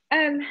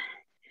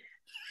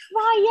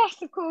 Why,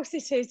 yes, of course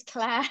it is,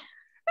 Claire.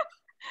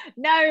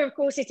 No, of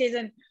course it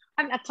isn't.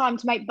 I haven't had time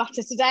to make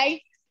butter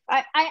today.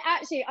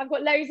 I've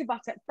got loads of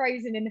butter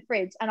frozen in the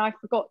fridge, and I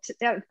forgot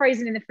to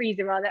frozen in the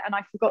freezer rather, and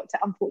I forgot to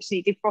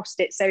unfortunately defrost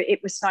it, so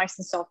it was nice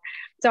and soft.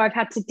 So I've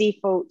had to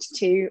default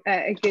to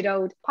a good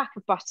old pack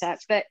of butter.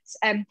 But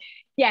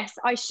yes,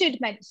 I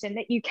should mention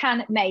that you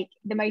can make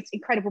the most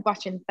incredible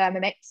butter in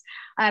Thermomix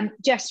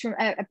just from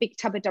a big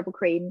tub of double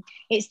cream.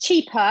 It's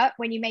cheaper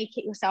when you make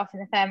it yourself in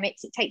the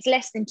Thermomix. It takes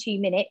less than 2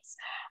 minutes,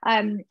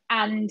 and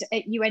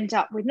you end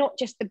up with not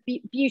just the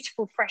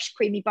beautiful fresh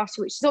creamy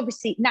butter, which is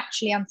obviously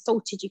naturally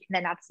unsalted. You can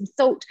then add some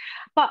salt,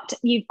 but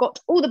you've got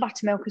all the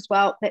buttermilk as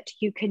well that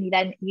you can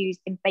then use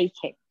in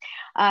baking.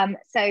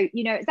 So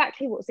you know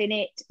exactly what's in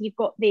it. You've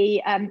got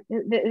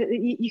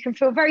you can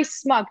feel very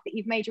smug that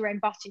you've made your own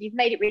butter. You've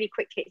made it really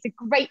quickly. It's a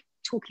great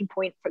talking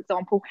point, for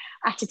example,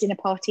 at a dinner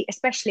party,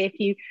 especially if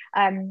you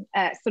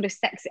sort of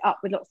sex it up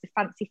with lots of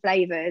fancy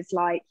flavors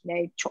like, you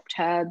know, chopped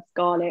herbs,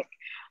 garlic,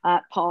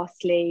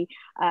 parsley,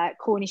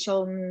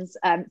 cornichons,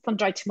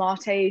 sun-dried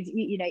tomatoes,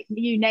 you know,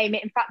 you name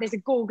it. In fact, there's a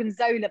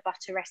gorgonzola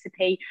butter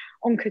recipe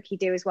on Cookie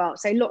Dough as well.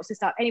 So lots of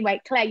stuff.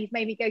 Anyway, Claire, you've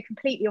made me go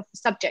completely off the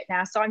subject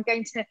now, so I'm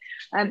going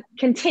to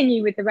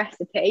continue with the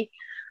recipe.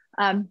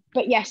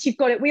 But yes, you've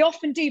got it. We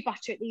often do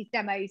butter at these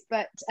demos,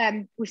 but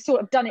we've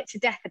sort of done it to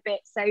death a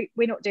bit, so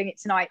we're not doing it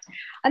tonight.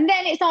 And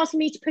then it's asking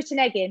me to put an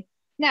egg in.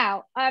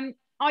 Now,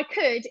 I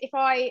could, if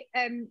I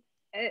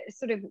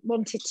sort of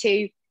wanted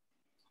to,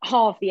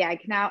 halve the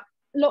egg. Now,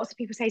 lots of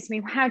people say to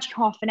me, well, how do you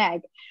half an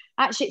egg?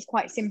 Actually, it's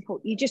quite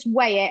simple. You just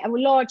weigh it. A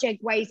large egg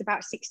weighs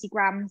about 60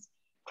 grams.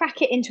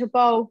 Crack it into a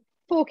bowl,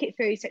 fork it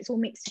through so it's all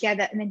mixed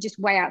together, and then just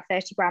weigh out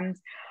 30 grams.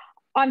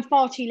 I'm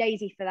far too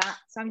lazy for that,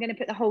 so I'm going to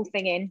put the whole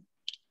thing in.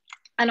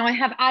 And I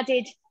have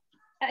added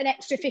an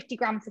extra 50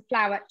 grams of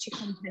flour to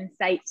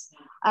compensate.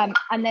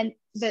 And then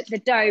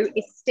the dough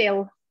is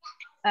still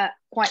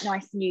quite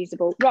nice and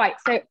usable. Right,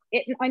 so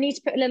I need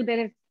to put a little bit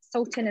of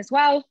salt in as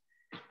well.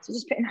 So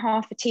just put in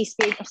half a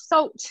teaspoon of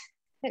salt.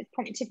 That's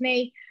prompted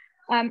me.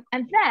 And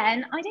then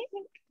I don't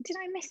think, did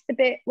I miss the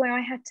bit where I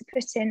had to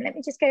put in, let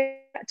me just go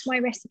back to my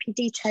recipe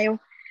detail,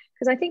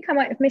 because I think I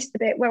might have missed the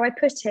bit where I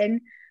put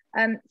in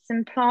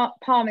some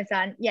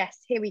Parmesan. Yes,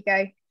 here we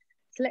go.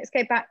 So let's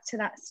go back to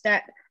that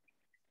step.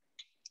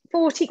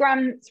 40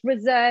 grams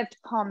reserved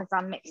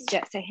Parmesan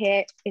mixture. So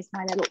here is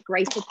my little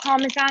grated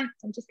Parmesan.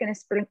 I'm just going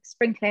to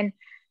sprinkle in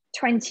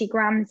 20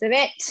 grams of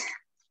it.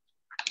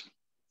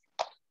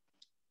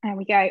 There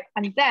we go.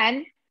 And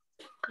then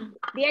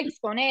the egg's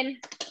gone in,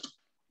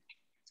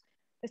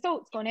 the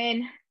salt's gone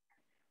in,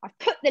 I've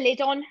put the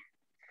lid on,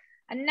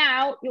 and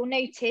now you'll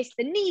notice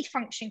the knead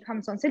function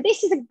comes on. So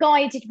this is a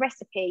guided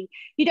recipe.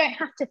 You don't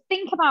have to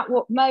think about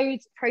what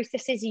modes,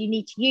 processes you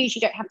need to use.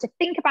 You don't have to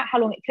think about how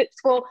long it cooks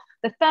for.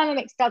 The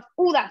Thermomix does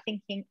all that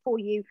thinking for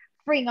you,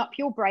 freeing up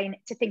your brain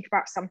to think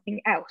about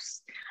something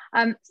else.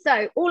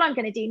 So all I'm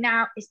going to do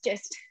now is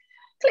just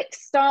click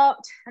start,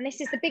 and this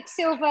is the big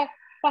silver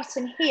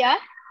button here.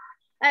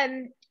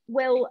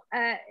 Will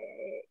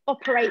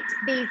operate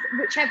these,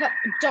 whichever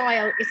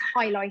dial is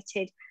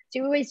highlighted. So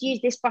you always use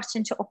this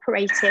button to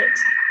operate it.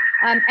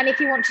 And if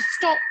you want to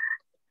stop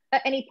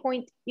at any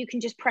point, you can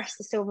just press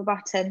the silver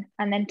button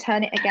and then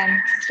turn it again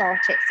to start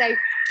it. So,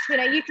 you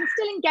know, you can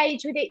still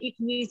engage with it. You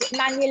can use it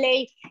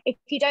manually. If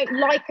you don't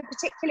like a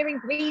particular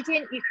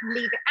ingredient, you can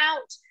leave it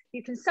out.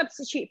 You can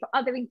substitute for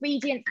other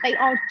ingredients. They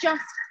are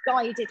just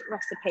guided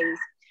recipes.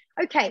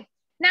 Okay.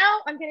 Now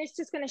I'm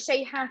just going to show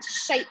you how to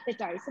shape the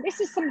dough. So this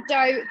is some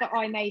dough that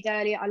I made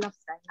earlier. I love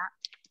saying that.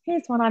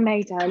 Here's one I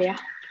made earlier.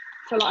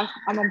 I feel like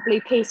I'm on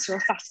Blue Peter or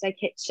Saturday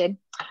Kitchen.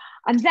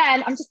 And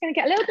then I'm just going to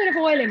get a little bit of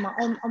oil in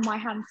on my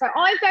hand. So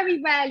I very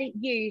rarely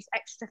use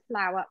extra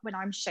flour when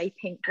I'm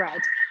shaping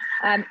bread.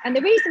 And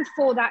the reason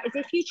for that is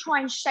if you try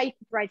and shape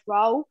a bread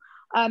roll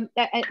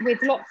with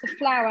lots of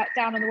flour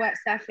down on the work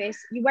surface,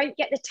 you won't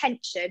get the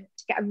tension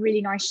to get a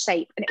really nice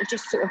shape, and it will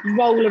just sort of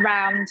roll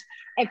around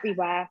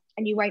everywhere,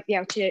 and you won't be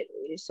able to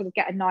sort of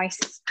get a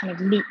nice kind of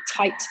neat,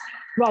 tight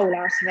roll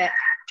out of it.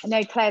 I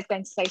know Claire's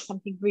going to say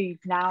something rude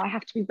now. I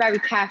have to be very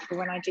careful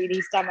when I do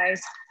these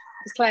demos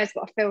because Claire's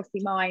got a filthy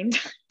mind.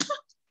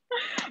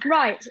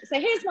 Right, so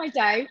here's my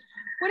dough.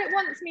 What it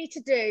wants me to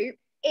do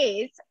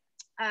is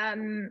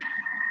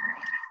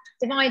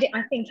divide it,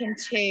 I think,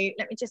 into,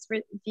 let me just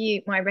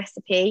review my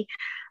recipe.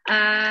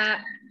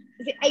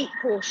 Is it 8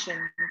 portions?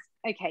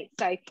 Okay,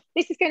 so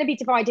this is going to be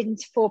divided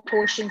into 4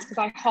 portions because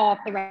I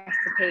halved the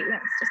recipe.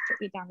 Let's just put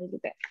you down a little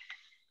bit.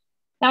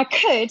 Now I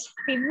could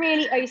be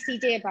really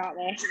OCD about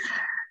this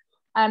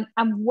and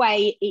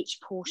weigh each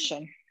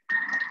portion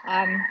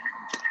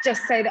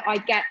just so that I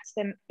get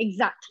them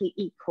exactly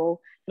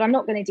equal, but I'm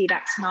not going to do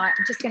that tonight.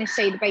 I'm just going to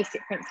show you the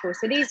basic principles.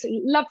 So these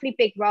lovely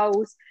big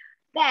rolls,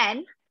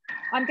 then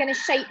I'm going to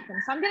shape them.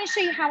 So I'm going to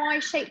show you how I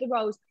shape the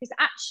rolls, because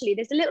actually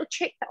there's a little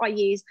trick that I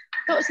use.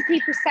 Lots of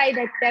people say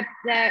they're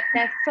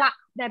flat,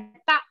 their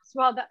bats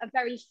rather are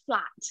very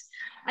flat.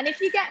 And if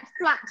you get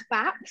flat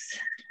bats,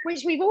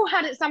 which we've all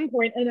had at some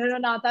point or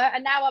another,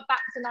 and now our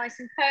bats are nice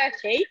and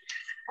perky,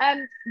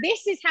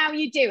 this is how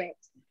you do it.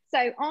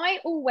 So I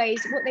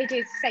always, what they do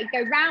is say,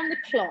 go round the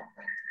clock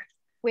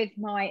with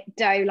my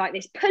dough like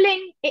this,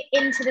 pulling it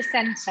into the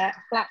center,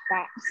 flat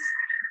bats.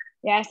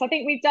 Yes, I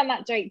think we've done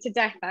that joke to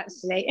death,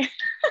 actually.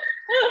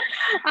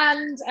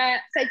 And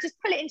so just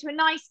pull it into a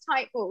nice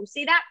tight ball.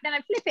 See that? Then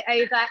I flip it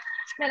over.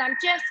 Then I'm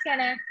just going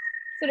to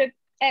sort of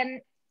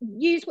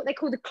use what they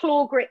call the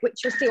claw grip,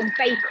 which you'll see on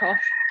Bake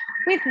Off,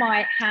 with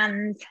my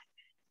hands,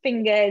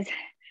 fingers,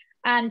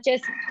 and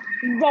just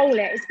roll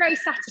it. It's very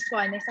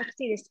satisfying, this. I could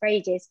do this for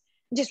ages.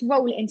 Just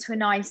roll it into a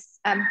nice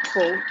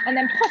ball, and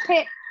then pop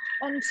it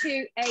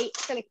onto a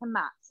silicone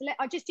mat. So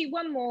I'll just do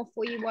one more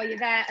for you while you're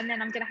there, and then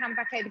I'm going to hand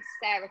back over to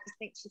Sarah because I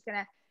think she's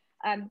going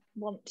to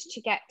want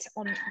to get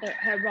on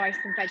her rice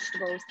and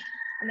vegetables,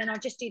 and then I'll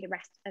just do the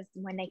rest as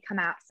when they come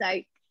out. So,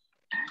 and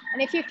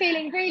if you're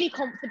feeling really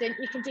confident,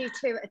 you can do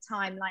 2 at a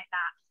time like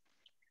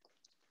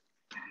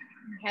that.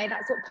 Okay,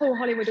 that's what Paul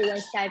Hollywood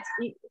always said.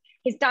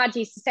 His dad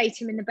used to say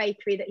to him in the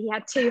bakery that he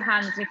had 2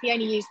 hands, and if he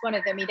only used one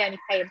of them, he'd only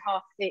pay him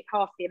half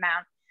the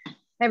amount.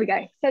 There we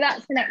go. So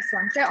that's the next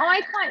one. So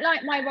I quite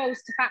like my rolls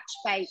to batch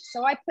bake.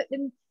 So I put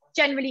them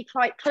generally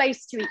quite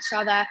close to each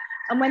other.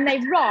 And when they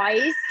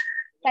rise,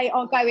 they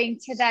are going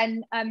to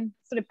then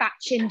sort of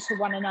batch into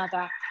one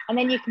another. And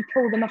then you can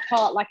pull them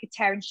apart like a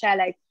tear and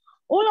shell egg.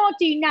 All I'll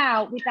do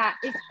now with that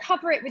is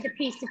cover it with a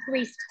piece of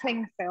greased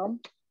cling film.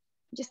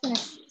 I'm just going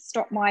to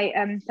stop my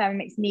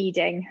Thermomix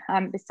kneading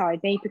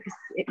beside me because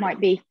it might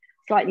be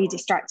slightly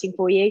distracting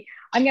for you.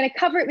 I'm going to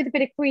cover it with a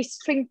bit of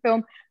greased cling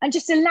film and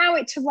just allow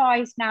it to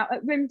rise now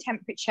at room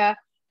temperature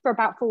for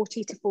about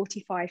 40 to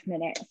 45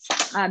 minutes.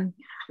 And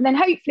then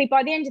hopefully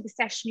by the end of the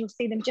session, you'll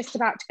see them just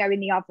about to go in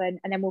the oven,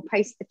 and then we'll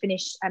post the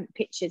finished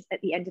pictures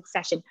at the end of the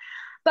session.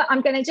 But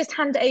I'm going to just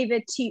hand over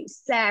to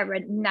Sarah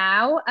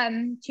now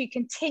to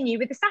continue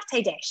with the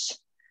satay dish.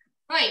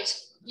 Right,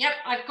 yep,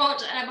 I've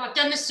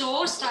done the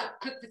sauce that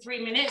cooked for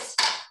 3 minutes.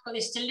 Got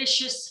this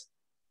delicious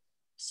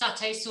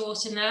satay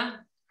sauce in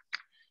there.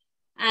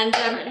 And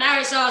now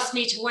it's asked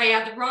me to weigh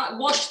out the rice,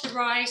 wash the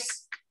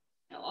rice,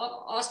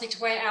 asked me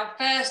to weigh it out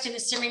first in a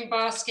simmering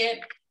basket,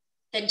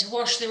 then to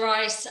wash the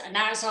rice, and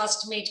now it's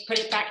asked me to put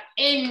it back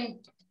in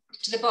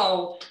to the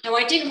bowl. Now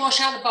I didn't wash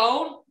out the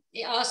bowl.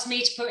 It asked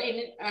me to put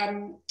in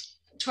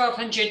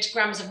 1,200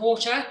 grams of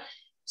water.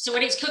 So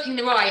when it's cooking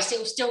the rice, it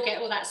will still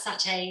get all that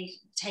satay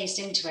taste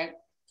into it.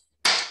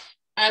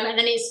 And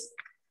then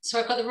so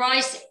I've got the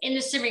rice in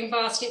the simmering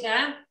basket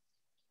there.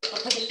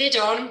 I'll put the lid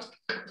on.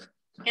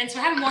 Again, so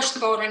I haven't washed the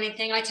bowl or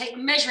anything. I take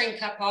the measuring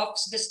cup off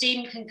so the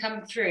steam can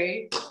come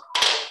through.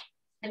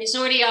 And it's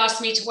already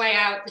asked me to weigh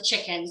out the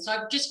chicken. So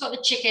I've just got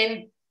the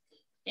chicken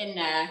in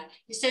there.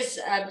 It says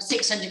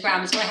 600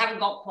 grams, but I haven't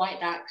got quite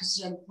that because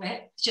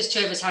it's just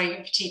 2 of us having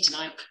it for tea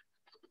tonight.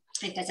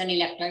 If there's any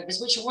leftovers,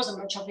 which there wasn't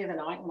much of the other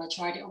night when I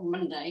tried it on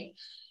Monday.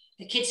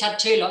 The kids had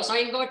 2 lots. I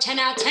even got a 10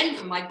 out of 10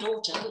 from my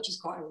daughter, which is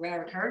quite a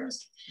rare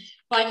occurrence.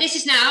 But this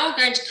is now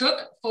going to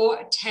cook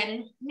for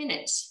 10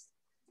 minutes.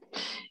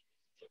 And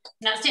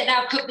that's it.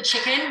 That'll cook the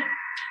chicken.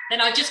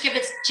 Then I'll just give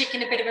the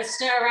chicken a bit of a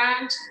stir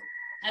around,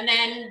 and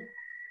then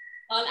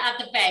I'll add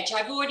the veg.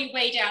 I've already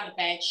weighed out the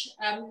veg.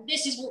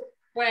 This is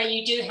where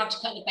you do have to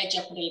cut the veg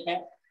up a little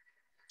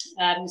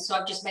bit. So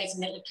I've just made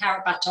some little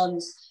carrot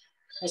batons.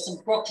 There's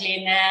some broccoli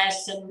in there,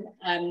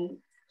 some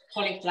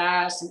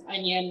cauliflower, some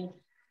onion,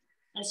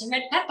 and some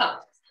red pepper.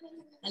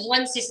 And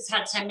once this has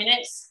had 10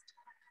 minutes,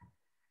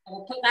 I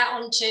will put that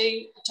onto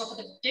the top of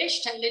the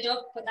dish, take the lid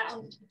off, put that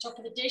on the top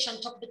of the dish, on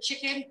top of the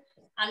chicken,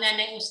 and then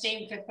it will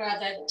steam for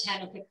further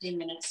 10 or 15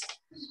 minutes.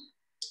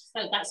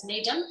 So that's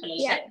me done for a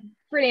little bit.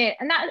 Brilliant.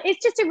 And that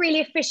it's just a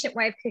really efficient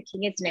way of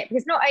cooking, isn't it?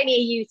 Because not only are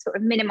you sort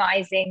of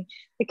minimizing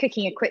the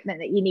cooking equipment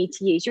that you need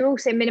to use, you're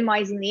also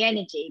minimizing the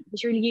energy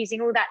because you're using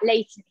all that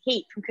latent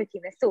heat from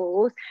cooking the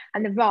sauce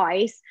and the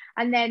rice,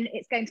 and then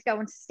it's going to go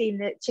on to steam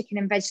the chicken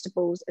and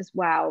vegetables as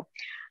well.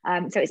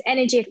 So it's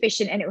energy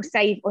efficient and it will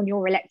save on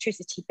your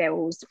electricity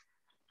bills.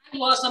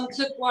 While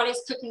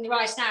it's cooking the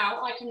rice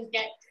now, I can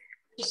get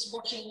just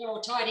washing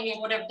or tidying it,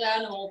 whateve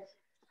done, or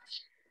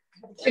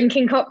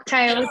drinking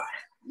cocktails.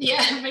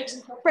 Yeah, make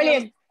some cocktails.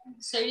 Brilliant.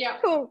 So yeah.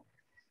 Cool.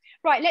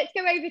 Right, let's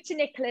go over to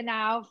Nicola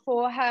now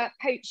for her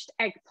poached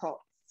egg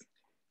pots.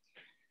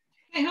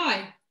 Hey,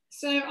 hi.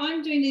 So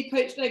I'm doing the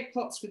poached egg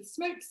pots with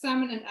smoked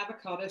salmon and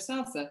avocado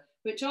salsa,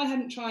 which I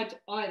hadn't tried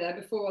either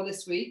before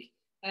this week.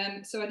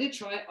 So I did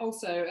try it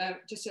also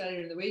just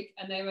earlier in the week,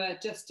 and they were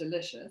just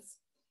delicious.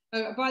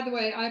 Oh, by the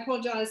way, I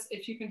apologise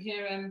if you can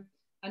hear,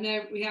 I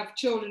know we have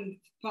children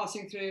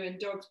passing through and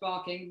dogs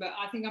barking, but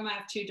I think I might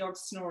have 2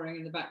 dogs snoring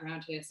in the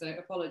background here, so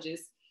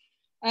apologies.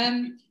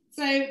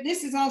 So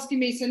this is asking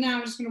me, so now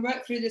I'm just going to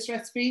work through this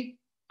recipe.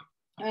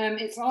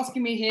 It's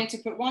asking me here to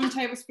put 1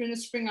 tablespoon of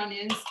spring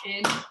onions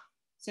in.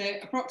 So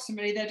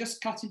approximately, they're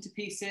just cut into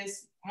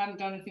pieces. I haven't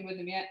done anything with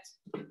them yet.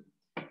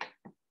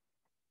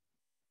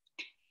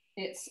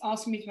 It's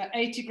asking me to put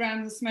 80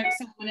 grams of smoked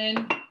salmon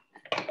in.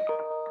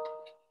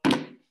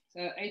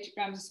 So 80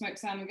 grams of smoked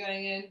salmon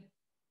going in.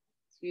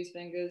 Excuse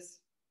fingers.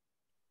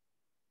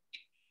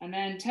 And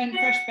then 10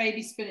 fresh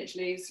baby spinach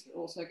leaves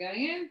also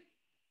going in.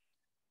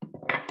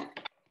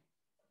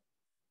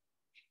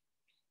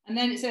 And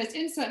then it says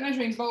insert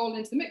measuring bowl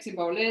into the mixing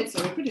bowl lid.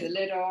 So we're putting the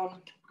lid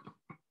on.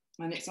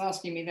 And it's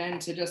asking me then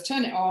to just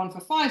turn it on for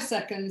 5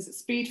 seconds at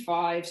speed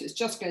 5. So it's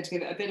just going to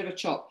give it a bit of a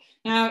chop.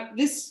 Now,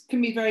 this can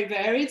be very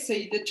varied. So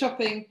the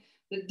chopping,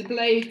 the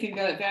blade can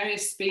go at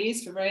various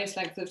speeds for various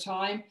lengths of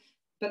time.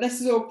 But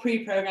this is all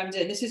pre-programmed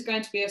in. This is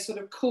going to be a sort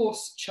of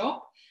coarse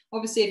chop.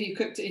 Obviously,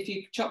 if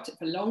you chopped it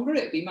for longer,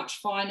 it would be much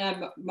finer,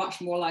 but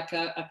much more like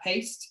a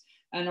paste.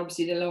 And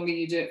obviously, the longer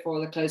you do it for,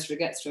 the closer it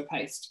gets to a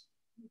paste.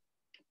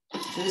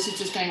 So this is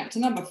just going up to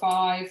number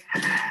 5.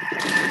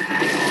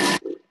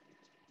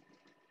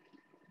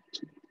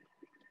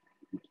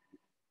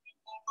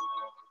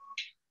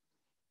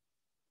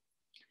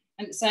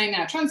 And it's saying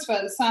now, transfer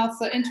the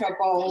salsa into a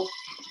bowl.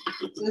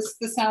 So this is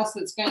the salsa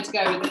that's going to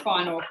go with the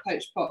final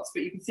poached pots.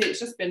 But you can see it's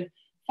just been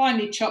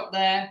finely chopped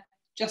there,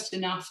 just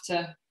enough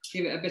to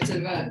give it a bit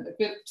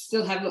of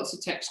still have lots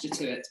of texture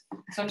to it.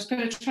 So I'm just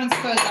going to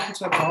transfer that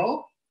into a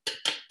bowl.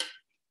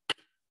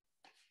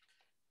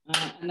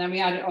 And then we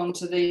add it on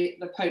to the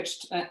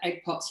poached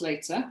egg pots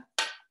later.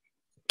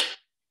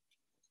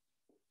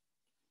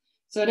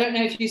 So I don't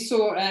know if you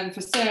saw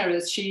for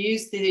Sarah's, she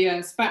used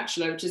the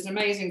spatula, which is an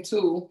amazing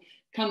tool,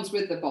 comes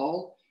with the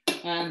bowl,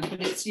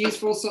 but it's used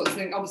for all sorts of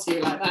things,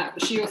 obviously like that,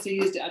 but she also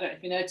used it, I don't know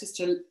if you noticed,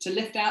 to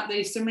lift out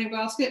the simmering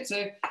basket.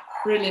 So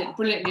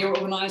brilliantly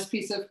organised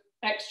piece of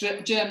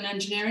extra German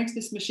engineering to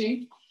this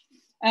machine.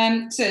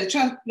 So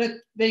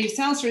the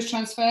salsa is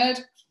transferred,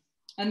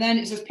 and then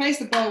it says place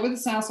the bowl with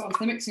the salsa onto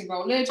the mixing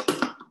bowl lid.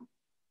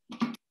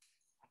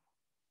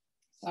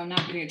 So I'm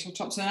now putting it to the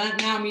top. So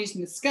now I'm using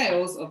the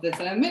scales of the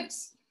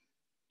Thermomix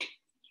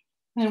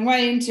and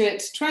weigh into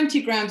it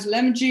 20 grams of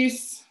lemon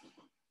juice,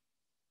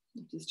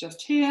 which is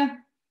just here.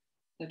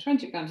 So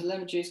 20 grams of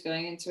lemon juice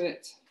going into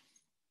it.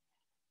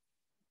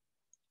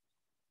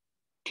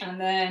 And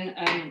then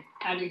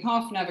adding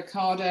half an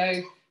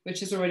avocado,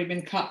 which has already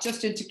been cut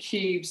just into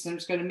cubes. And I'm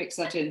just going to mix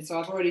that in. So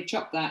I've already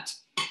chopped that,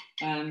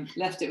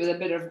 left it with a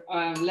bit of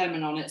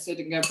lemon on it so it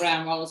didn't go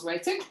brown while I was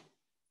waiting.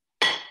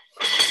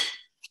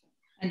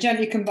 And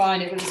gently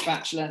combine it with a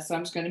spatula. So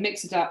I'm just going to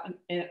mix it up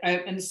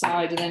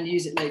inside and then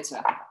use it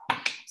later.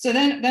 So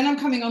then I'm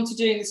coming on to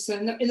doing this. So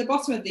in the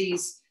bottom of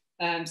these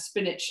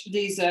spinach,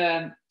 these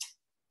egg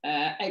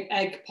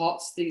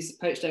pots, these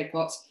poached egg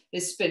pots,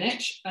 is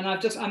spinach. And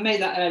I made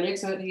that earlier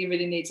because I don't think you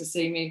really need to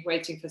see me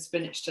waiting for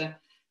spinach to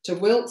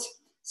wilt.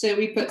 So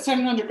we put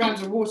 700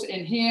 grams of water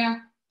in here.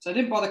 So I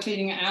didn't bother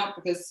cleaning it out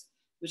because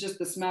it was just,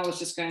 the smell was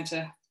just going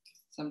to,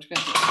 so I'm just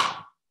going to,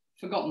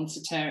 forgotten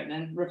to tear it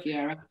then, rookie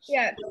error.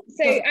 Yeah,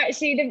 so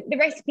actually the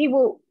recipe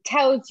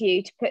tells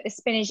you to put the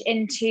spinach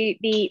into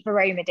the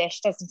Varoma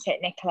dish, doesn't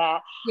it,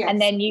 Nicola? Yes. And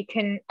then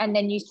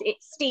it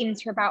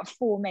steams for about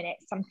 4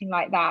 minutes, something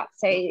like that.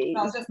 So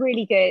it's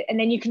really good. And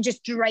then you can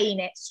just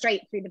drain it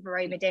straight through the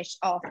Varoma dish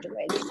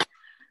afterwards.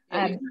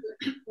 I'm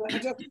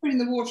just putting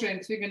the water in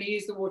because we're going to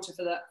use the water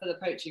for the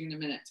poaching in a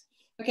minute.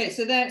 Okay,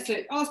 so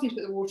it asked me to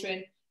put the water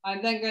in.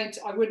 I'm then going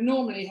to, I would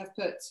normally have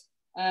put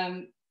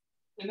a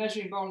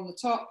measuring bowl on the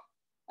top.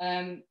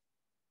 Have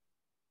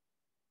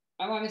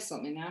I missed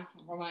something now?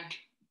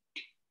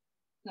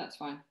 That's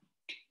fine.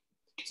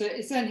 So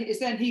it's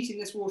then heating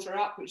this water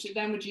up, which it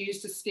then would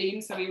use to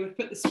steam. So we would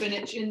put the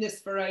spinach in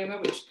this Varoma,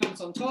 which comes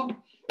on top.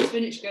 The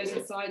spinach goes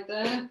inside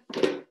there.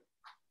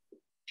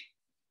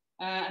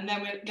 And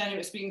then it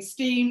was being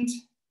steamed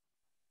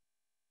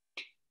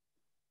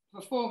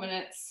for 4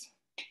 minutes.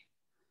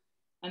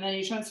 And then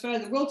you transfer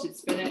the wilted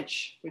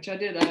spinach, which I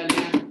did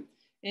earlier,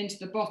 into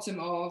the bottom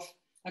of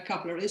a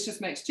couple of, this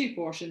just makes 2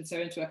 portions, so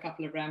into a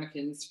couple of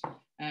ramekins,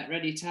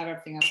 ready to have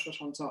everything else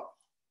put on top.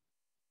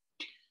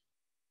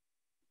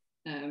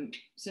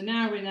 So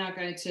now we're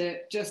going to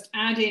just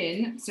add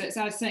in, so it's,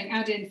 I was saying,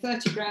 add in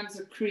 30 grams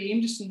of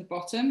cream just in the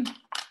bottom.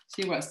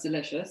 See what's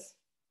delicious.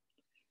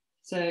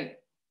 So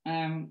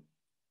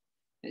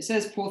it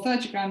says pour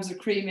 30 grams of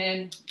cream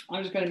in.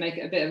 I'm just going to make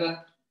it a bit of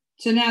a,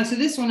 so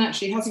this one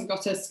actually hasn't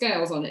got her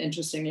scales on it,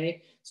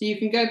 interestingly. So you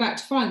can go back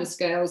to find the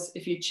scales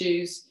if you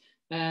choose.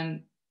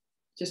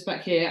 Just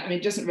back here, I mean,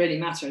 it doesn't really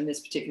matter in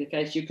this particular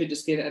case. You could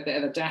just give it a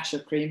bit of a dash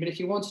of cream, but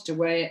if you wanted to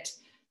weigh it,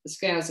 the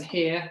scales are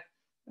here.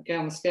 Okay,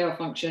 on the scale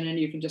function, and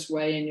you can just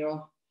weigh in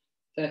your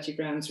 30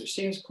 grams, which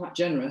seems quite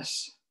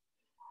generous.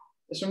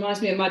 This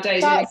reminds me of my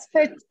days. That's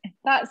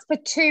for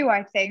 2,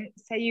 I think.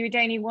 So you would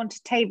only want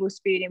a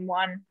tablespoon in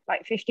one,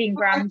 like 15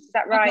 grams. Is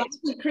that right?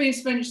 The cream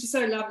spinach is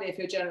so lovely if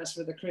you're generous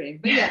with the cream.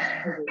 But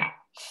yeah.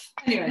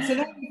 Anyway, so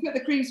then we put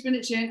the cream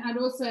spinach in, and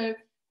also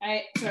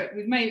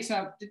we've made,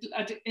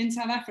 in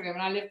South Africa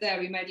when I lived there,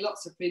 we made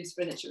lots of cream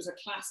spinach. It was a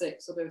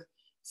classic sort of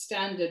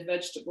standard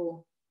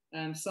vegetable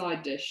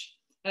side dish.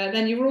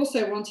 Then you were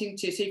also wanting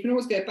to, so you can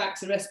always go back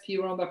to the recipe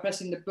you were on by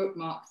pressing the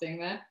bookmark thing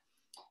there.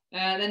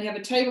 Then you have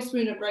a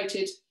tablespoon of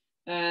grated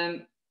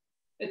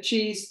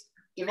cheese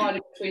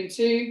divided between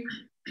 2.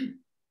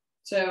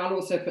 So I'll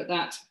also put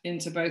that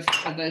into both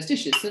of those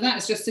dishes. So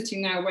that's just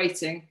sitting now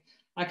waiting.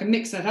 I can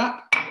mix that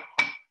up.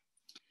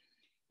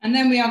 And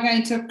then we are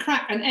going to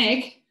crack an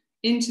egg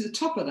into the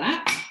top of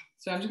that.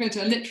 So I'm just going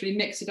to literally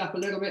mix it up a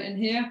little bit in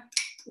here.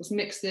 Just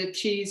mix the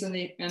cheese and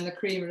the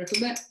cream a little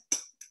bit.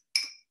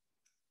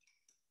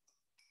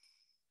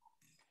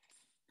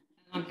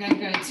 I'm going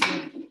to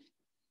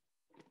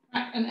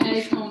crack an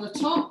egg on the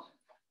top.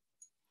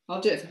 I'll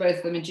do it for both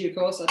of them in due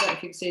course. I don't know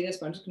if you can see this,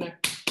 but I'm just going to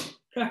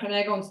crack an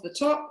egg onto the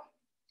top.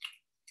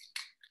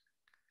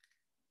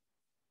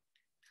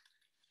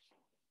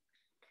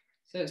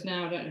 So it's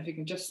now, I don't know if you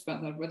can just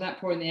spot that without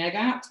pouring the egg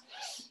out.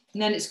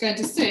 And then it's going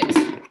to sit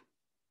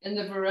in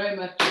the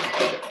Varoma.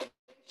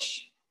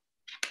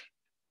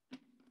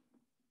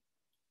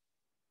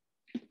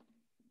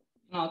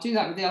 And I'll do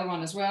that with the other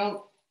one as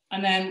well.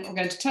 And then I'm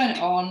going to turn it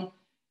on,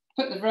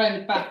 put the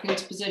Varoma back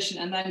into position,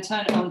 and then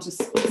turn it on to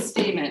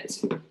steam it.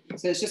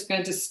 So it's just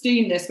going to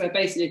steam this by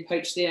basically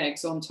poach the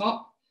eggs on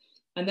top.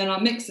 And then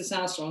I'll mix the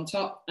salsa on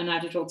top and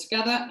add it all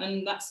together.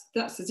 And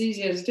that's as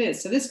easy as it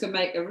is. So this could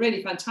make a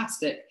really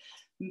fantastic,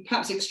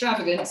 perhaps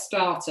extravagant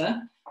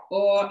starter,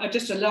 or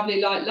just a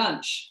lovely light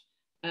lunch.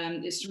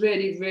 It's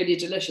really, really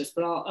delicious,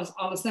 but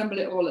I'll assemble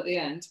it all at the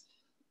end.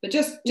 But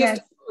just yes.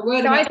 a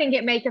word so about, I think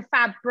it make a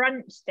fab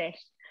brunch dish.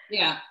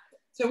 Yeah.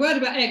 So a word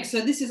about eggs.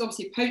 So this is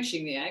obviously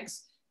poaching the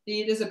eggs.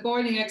 There's a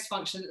boiling eggs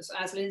function,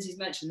 as Lindsay's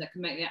mentioned, that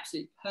can make the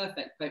absolute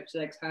perfect poached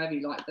eggs, however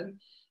you like them.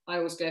 I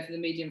always go for the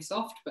medium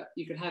soft, but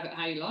you can have it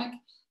how you like.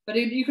 But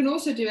you can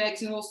also do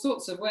eggs in all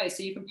sorts of ways.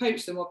 So you can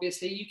poach them,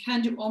 obviously. You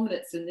can do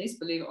omelettes in these,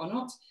 believe it or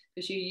not,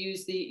 because you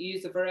use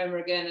the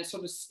Varoma again and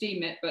sort of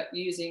steam it, but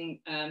using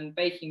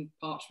baking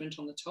parchment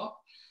on the top.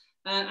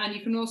 And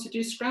you can also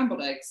do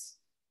scrambled eggs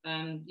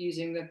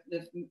using the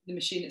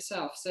machine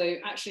itself. So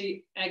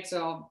actually, eggs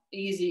are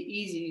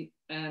easy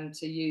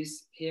to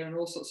use here in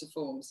all sorts of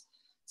forms.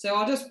 So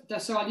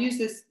I'll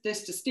use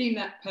this to steam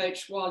that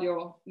poach while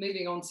you're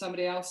moving on to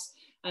somebody else,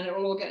 and it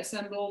will all get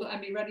assembled and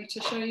be ready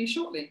to show you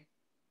shortly.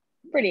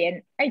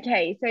 Brilliant.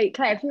 Okay, so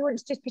Claire, if you want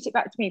to just put it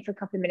back to me for a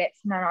couple of minutes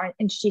and then I'll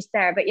introduce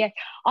Sarah. But yeah,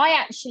 I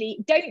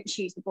actually don't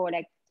choose the boil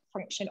egg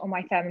function on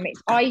my Thermomix.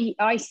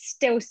 I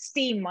still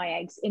steam my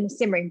eggs in a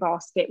simmering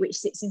basket which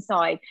sits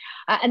inside,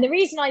 and the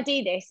reason I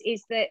do this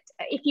is that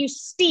if you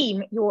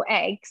steam your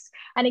eggs,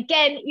 and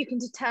again you can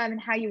determine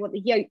how you want the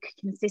yolk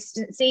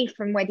consistency,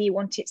 from whether you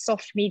want it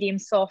soft, medium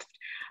soft,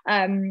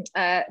 firm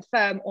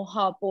or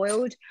hard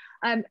boiled.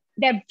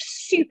 They're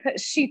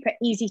super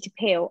easy to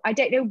peel. I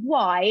don't know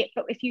why,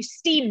 but if you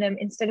steam them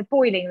instead of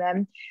boiling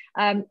them,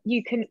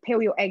 you can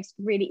peel your eggs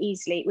really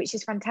easily, which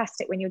is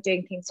fantastic when you're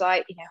doing things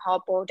like, you know,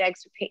 hard boiled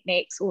eggs for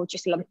picnics or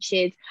just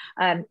lunches,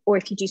 or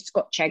if you do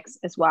Scotch eggs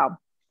as well.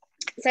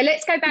 So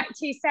let's go back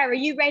to Sarah. Are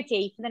you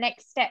ready for the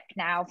next step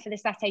now for the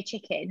satay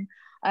chicken,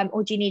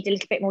 or do you need a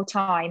little bit more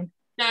time?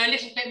 No, a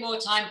little bit more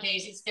time,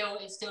 please. It's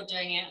still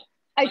doing it.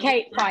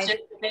 Okay, fine.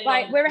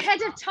 Right, we're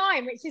ahead of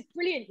time, which is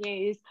brilliant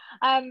news.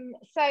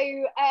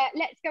 So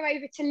let's go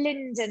over to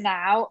Linda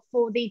now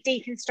for the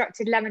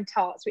deconstructed lemon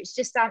tarts, which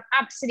just sound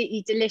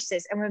absolutely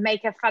delicious and would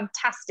make a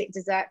fantastic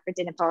dessert for a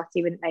dinner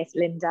party, wouldn't they,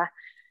 Linda?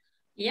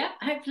 Yeah,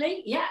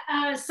 hopefully.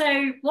 Yeah.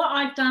 So what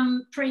I've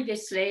done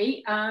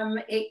previously,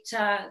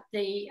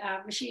 the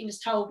machine has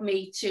told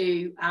me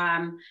to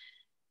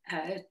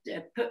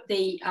put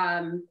the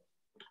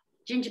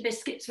ginger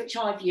biscuits, which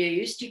I've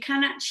used. You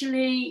can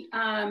actually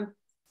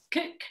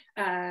cook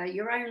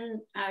your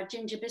own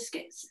ginger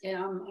biscuits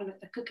on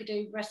a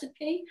cookadoo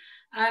recipe.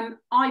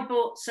 I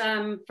bought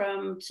some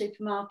from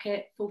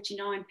supermarket,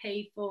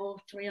 49p for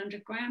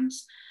 300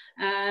 grams,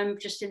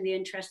 just in the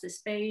interest of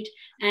speed.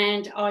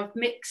 And I've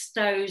mixed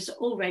those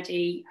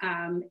already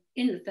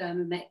in the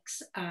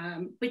Thermomix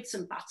with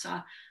some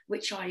butter,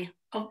 which I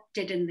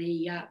did in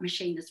the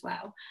machine as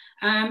well.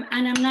 And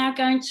I'm now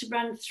going to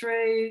run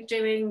through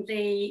doing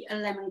the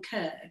lemon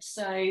curd.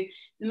 So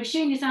the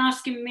machine is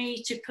asking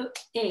me to put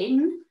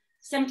in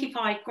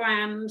 75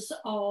 grams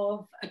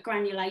of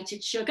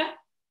granulated sugar.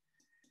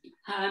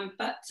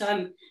 But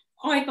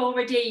I've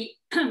already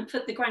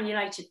put the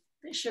granulated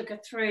sugar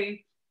through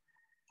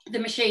the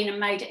machine and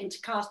made it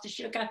into caster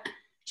sugar,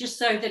 just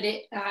so that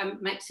it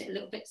makes it a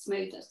little bit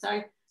smoother. So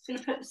I'm going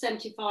to put the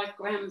 75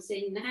 grams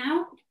in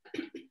now.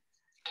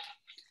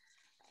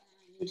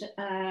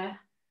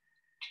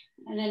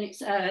 And then it's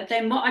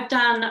then what I've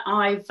done,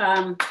 I've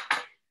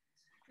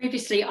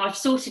previously I've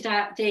sorted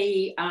out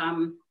the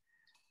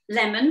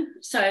lemon.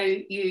 So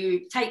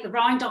you take the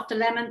rind off the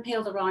lemon,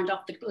 peel the rind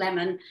off the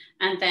lemon,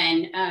 and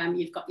then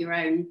you've got your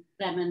own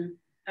lemon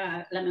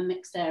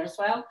mix there as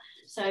well.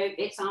 So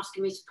it's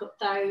asking me to put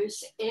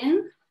those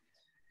in.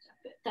 So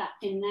put that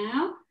in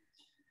now,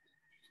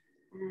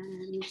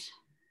 and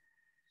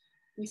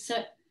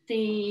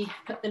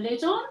put the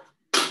lid on,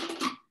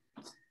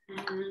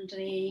 and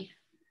the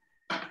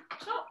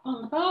top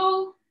on the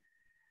bowl.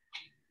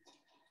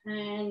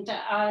 And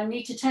I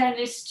need to turn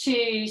this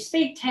to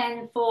speed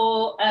 10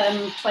 for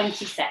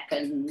 20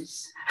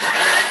 seconds.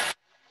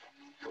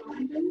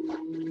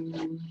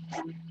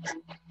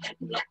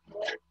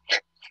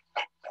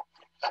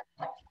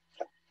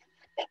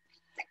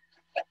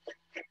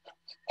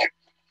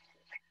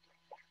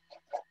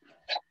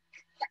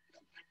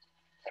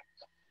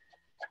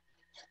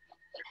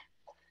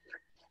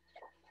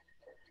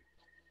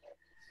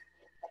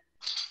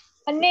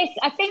 And this,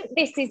 I think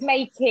this is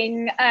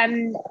making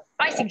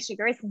icing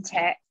sugar, isn't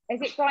it?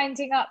 Is it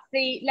grinding up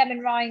the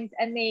lemon rind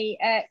and the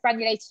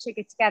granulated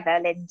sugar together,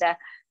 Linda?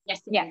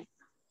 Yes. Yeah.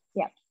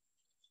 Yeah.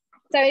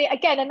 So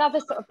again, another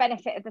sort of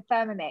benefit of the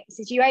Thermomix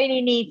is you only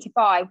need to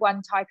buy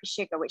one type of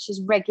sugar, which is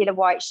regular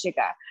white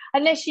sugar,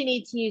 unless you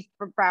need to use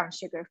brown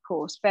sugar, of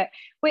course. But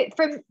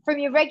from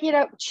your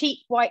regular cheap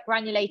white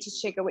granulated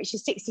sugar, which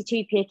is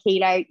 62p a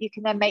kilo, you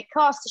can then make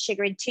caster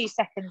sugar in 2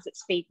 seconds at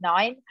speed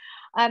 9.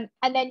 And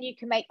then you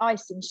can make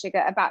icing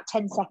sugar about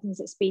 10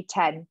 seconds at speed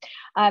 10.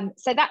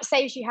 So that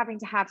saves you having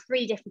to have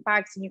 3 different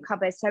bags in your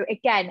cupboard. So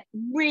again,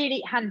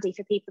 really handy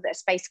for people that are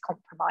space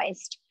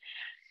compromised.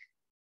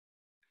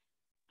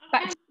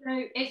 Okay,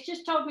 so it's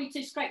just told me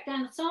to scrape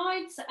down the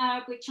sides,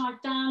 which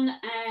I've done,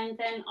 and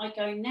then I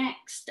go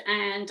next,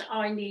 and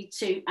I need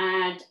to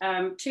add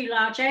 2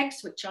 large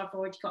eggs, which I've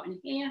already got in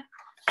here.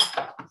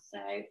 So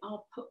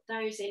I'll put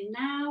those in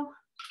now.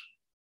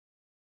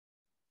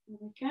 There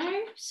we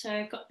go. So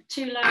I've got the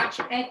 2 large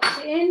eggs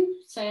in.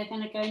 So I'm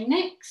going to go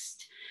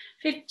next.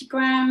 50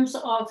 grams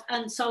of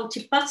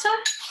unsalted butter,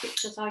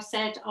 which, as I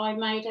said, I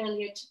made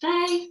earlier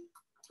today.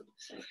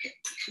 So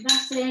put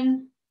that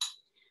in.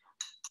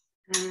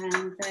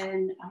 And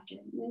then I do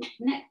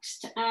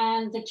next,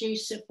 and the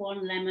juice of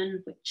 1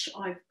 lemon, which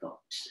I've got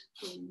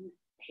in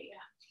here.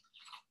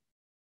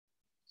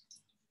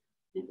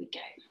 There we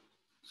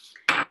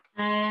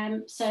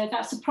go. So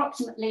that's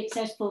approximately, it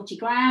says 40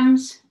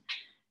 grams.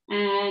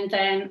 And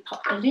then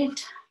pop the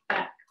lid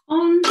back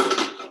on.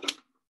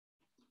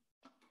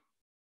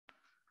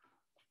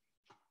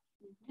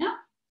 Yeah,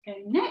 go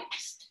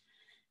next.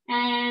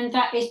 And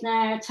that is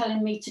now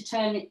telling me to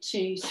turn it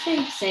to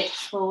speed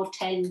 6 for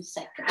 10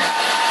 seconds.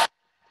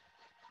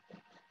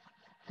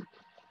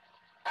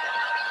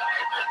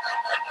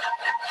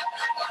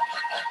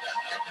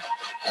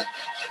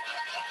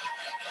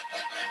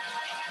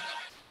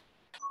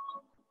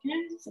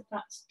 Okay, so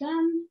that's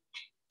done.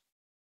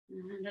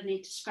 And I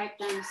need to scrape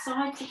down the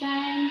sides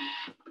again,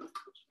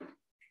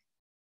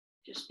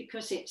 just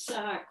because it's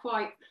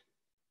quite,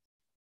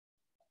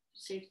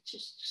 see,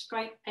 just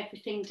scrape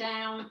everything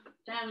down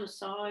the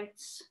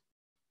sides.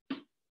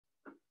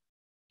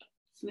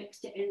 Just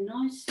mixed it in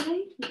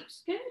nicely,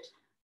 looks good.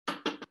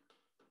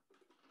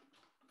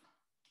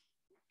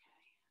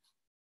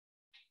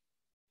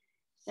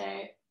 So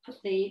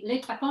put the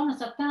lid back on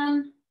as I've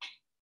done.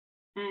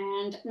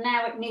 And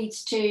now it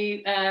needs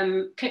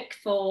to cook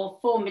for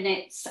 4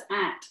 minutes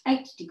at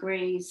 80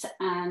 degrees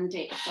and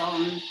it's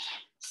on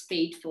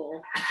speed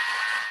 4.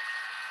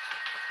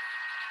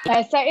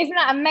 Yeah, so isn't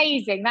that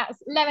amazing? That's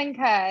lemon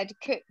curd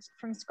cooked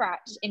from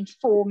scratch in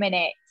 4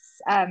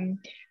 minutes,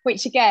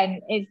 which again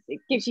it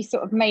gives you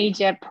sort of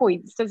major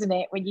points, doesn't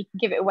it? When you can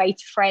give it away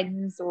to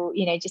friends or,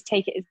 you know, just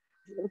take it as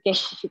a little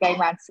gift if you're going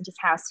around to somebody's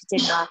house for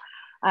dinner.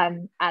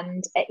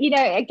 And you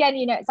know, again,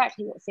 you know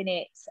exactly what's in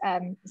it.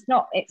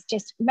 It's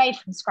just made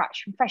from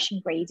scratch, from fresh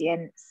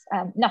ingredients,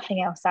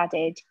 nothing else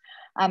added,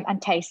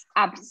 and tastes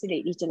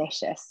absolutely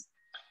delicious.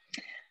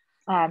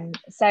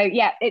 So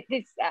yeah,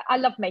 I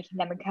love making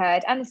lemon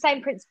curd, and the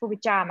same principle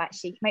with jam.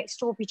 Actually, you can make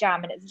strawberry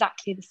jam in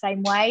exactly the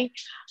same way.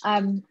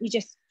 You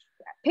just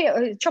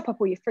chop up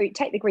all your fruit,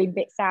 take the green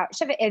bits out,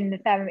 shove it in the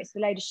Thermomix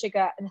with a load of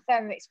sugar, and the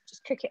Thermomix will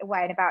just cook it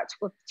away in about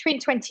between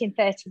 20 and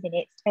 30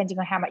 minutes, depending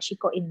on how much you've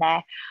got in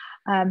there.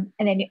 And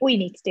then all you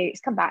need to do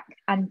is come back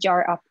and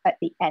jar it up at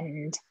the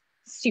end.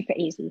 Super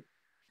easy.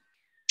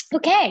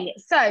 Okay,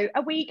 so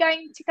are we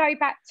going to go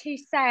back to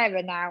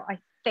Sarah now, I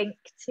think,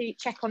 to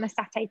check on the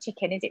satay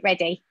chicken? Is it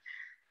ready?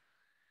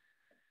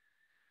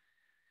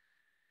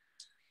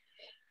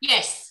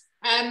 Yes.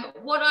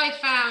 What I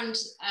found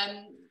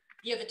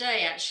the other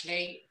day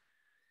actually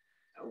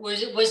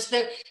was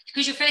that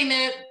because you're filling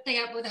the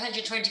thing up with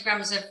 120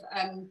 grams of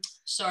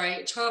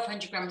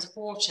 1200 grams of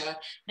water,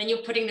 then you're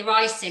putting the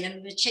rice in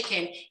and the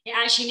chicken, it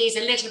actually needs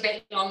a little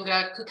bit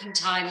longer cooking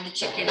time in the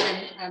chicken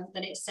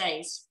than it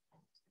says.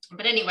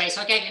 But anyway,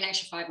 so I gave it an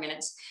extra 5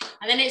 minutes,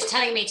 and then it's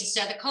telling me to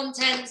stir the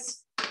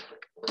contents,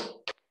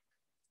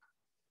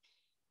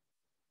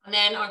 and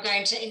then I'm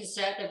going to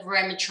insert the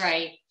vermi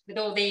tray with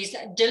all these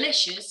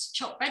delicious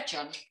chopped veg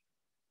on,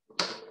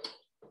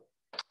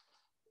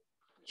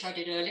 which I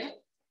did earlier.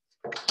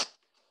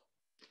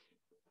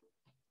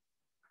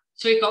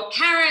 So we've got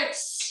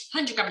carrots,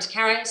 100 grams of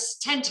carrots,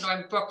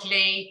 tenderloin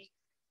broccoli,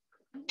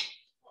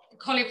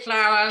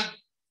 cauliflower,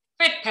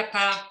 red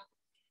pepper,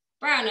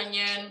 brown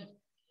onion.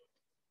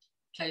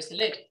 Close the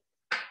lid.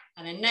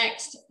 And then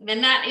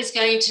then that is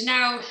going to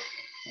now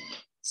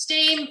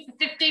steam for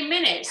 15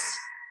 minutes.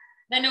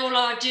 Then all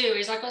I'll do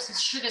is I've got some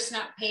sugar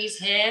snap peas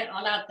here.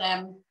 I'll add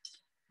them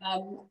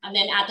and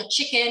then add the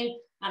chicken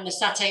and the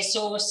satay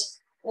sauce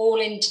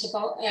all into the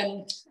bowl.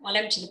 I'll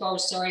empty the bowl,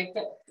 sorry,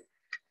 but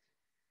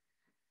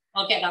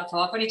I'll get that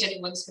far. I've only done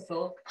it once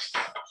before.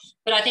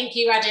 But I think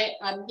you add it,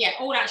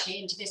 all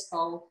actually into this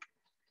bowl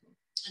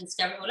and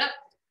stir it all up.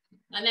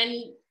 And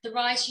then the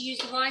rice, you use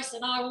the rice,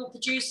 and I will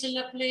produce a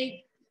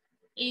lovely,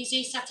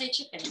 easy satay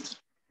chicken.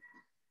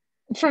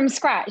 From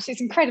scratch. It's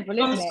incredible,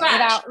 isn't it?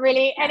 Without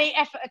really any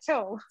effort at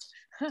all.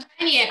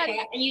 Any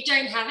effort, and you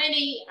don't have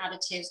any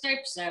additives, no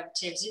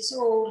preservatives. It's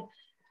all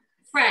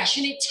fresh,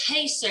 and it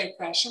tastes so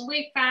fresh. And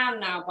we've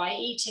found now by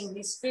eating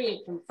this food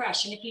from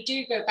fresh, and if you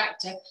do go back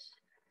to,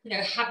 you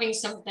know, having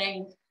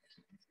something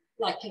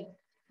like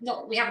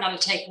we haven't had a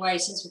takeaway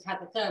since we've had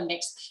the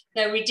Thermomix,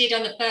 though we did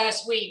on the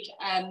first week,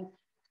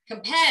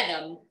 compare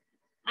them,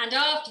 and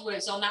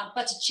afterwards on that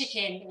butter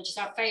chicken, which is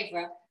our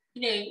favourite,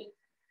 you know,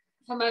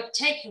 from a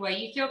takeaway,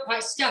 you feel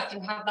quite stuffed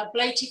and have that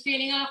bloaty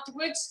feeling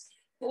afterwards.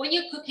 But when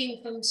you're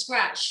cooking from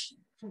scratch,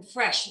 from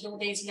fresh, with all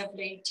these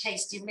lovely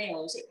tasty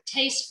meals, it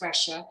tastes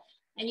fresher,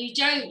 and you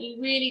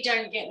really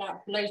don't get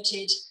that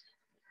bloated,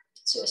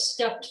 sort of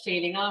stuffed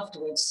feeling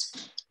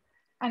afterwards.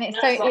 And it's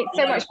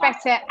so much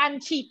better and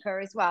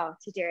cheaper as well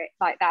to do it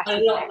like that. A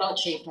lot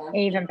cheaper.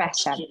 Even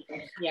better.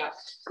 Yeah.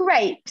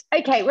 Great.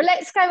 Okay, well,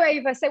 let's go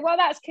over. So while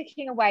that's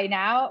cooking away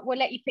now, we'll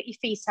let you put your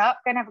feet up,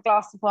 go and have a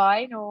glass of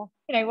wine, or,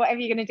 you know, whatever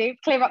you're going to do,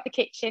 clear up the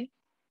kitchen.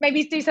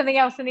 Maybe do something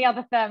else in the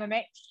other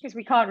Thermomix because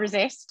we can't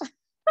resist.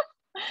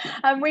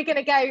 And we're going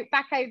to go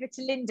back over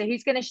to Linda,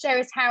 who's going to show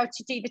us how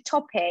to do the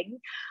topping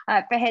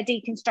for her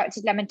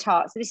deconstructed lemon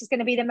tart. So this is going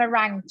to be the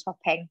meringue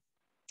topping.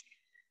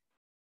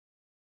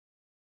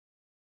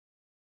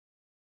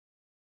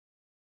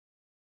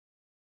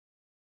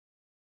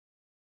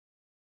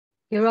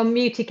 You're on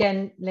mute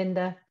again,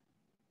 Linda.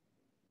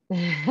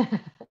 Because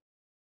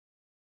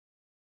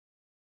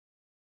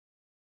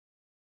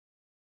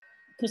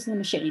of the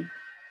machine.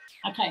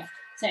 Okay,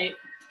 so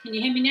can you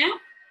hear me now?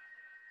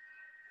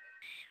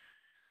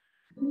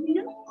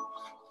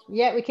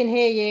 Yeah, we can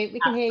hear you. We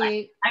can hear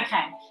you.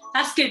 Okay,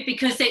 that's good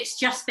because it's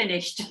just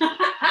finished.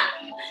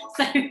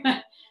 So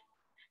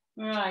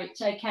Right,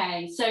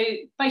 okay. So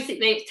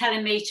basically it's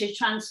telling me to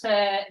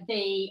transfer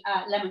the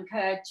lemon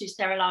curd to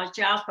sterilised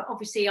jars, but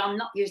obviously I'm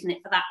not using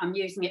it for that, I'm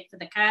using it for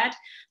the curd.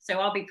 So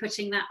I'll be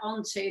putting that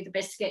onto the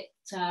biscuit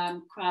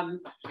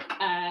crumb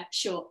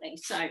shortly.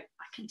 So I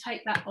can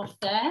take that off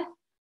there.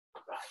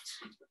 Right.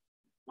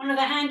 One of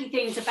the handy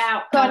things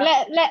about... Go on,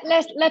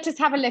 let us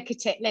have a look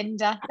at it,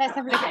 Linda. Let's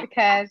have a look at the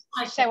curd.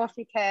 Show off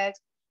your curd.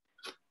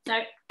 So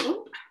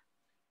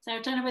I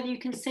don't know whether you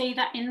can see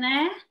that in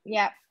there.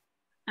 Yeah.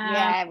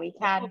 Yeah, we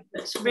can.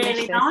 It's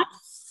really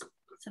nice.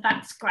 So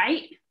that's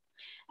great.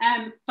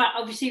 But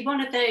obviously one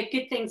of the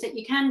good things that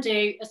you can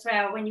do as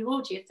well when you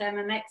order your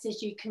Thermomix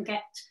is you can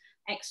get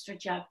extra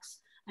jugs.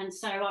 And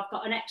so I've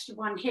got an extra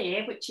one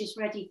here, which is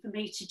ready for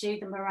me to do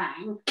the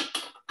meringue.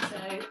 So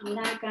I'm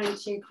now going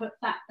to put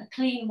a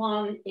clean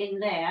one in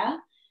there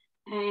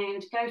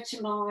and go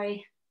to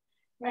my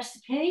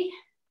recipe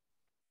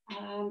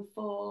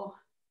for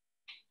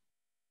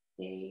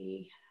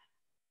the,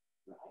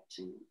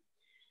 right.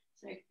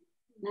 So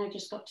now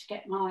just got to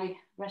get my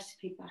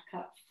recipe back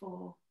up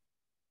for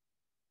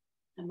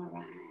the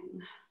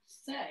meringue.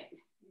 So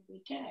here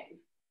we go,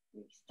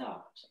 we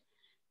start.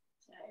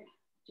 So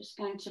just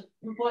going to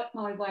work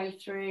my way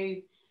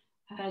through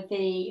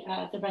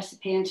the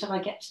recipe until I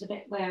get to the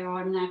bit where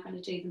I'm now going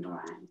to do the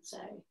meringue. So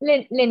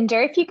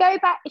Linda, if you go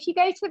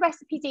to the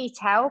recipe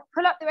detail,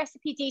 pull up the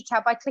recipe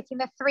detail by clicking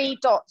the 3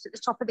 dots at the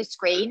top of the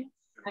screen.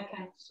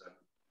 Okay.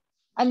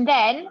 And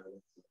then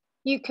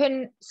you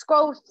can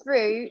scroll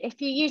through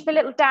if you use the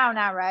little down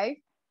arrow.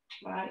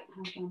 Right,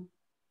 hold on.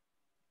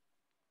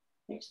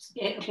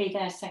 It'll be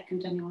there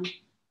second anyway.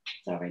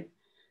 Sorry.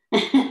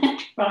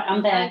 Right,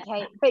 I'm there.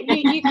 Okay, but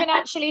you can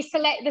actually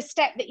select the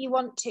step that you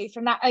want to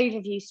from that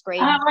overview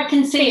screen. Oh, I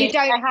can see so you it.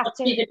 don't have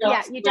to.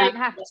 Yeah, you don't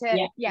have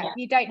to. Yeah.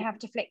 You don't have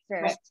to flick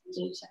through it.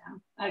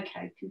 Detail.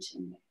 Okay,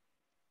 continue.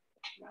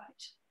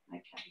 Right.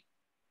 Okay.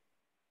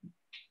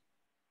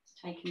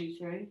 It's taking me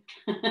through.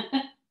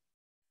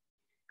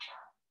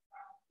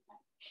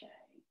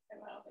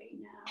 Where are we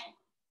now?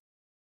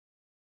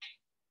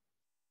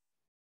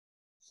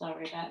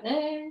 Sorry about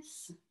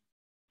this.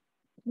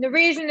 The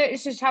reason that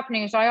this is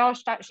happening is I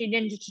asked actually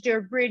Linda to do a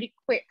really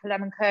quick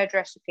lemon curd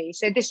recipe.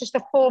 So this is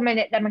the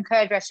 4-minute lemon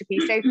curd recipe.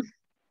 So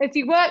if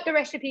you work the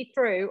recipe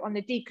through on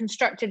the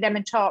deconstructed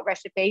lemon tart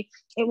recipe,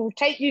 it will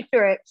take you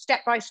through it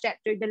step by step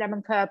through the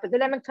lemon curd. But the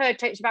lemon curd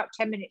takes about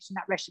 10 minutes in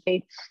that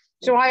recipe.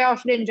 So I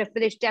asked Linda for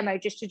this demo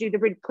just to do the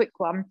really quick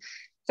one.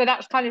 So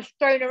that's kind of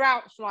thrown her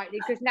out slightly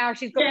because now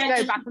she's got to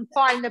go back and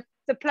find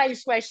the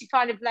place where she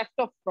kind of left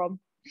off from.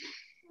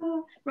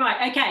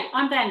 Right, okay,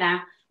 I'm there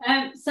now.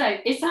 So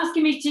it's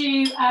asking me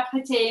to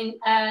put in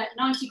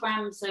 90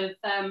 grams of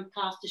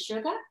caster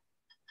sugar,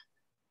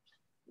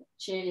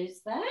 which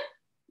is there.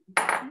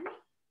 Okay.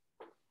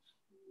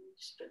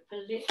 Just put the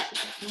lid a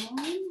bit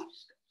more,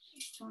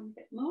 just a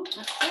bit more,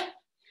 that's it.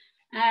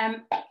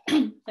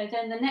 So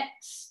then the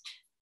next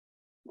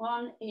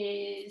one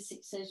is,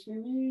 it says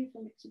remove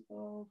the mixing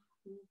bowl.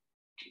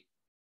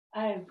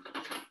 Oh,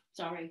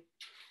 sorry.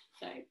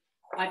 So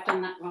I've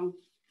done that wrong.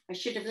 I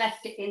should have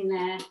left it in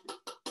there,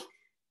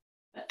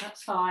 but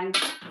that's fine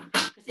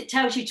because it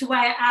tells you to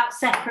weigh it out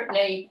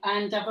separately,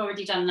 and I've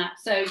already done that,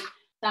 so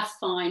that's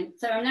fine.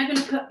 So I'm now going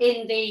to put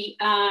in the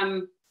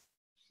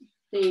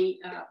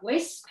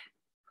whisk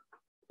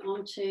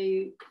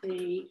onto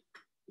the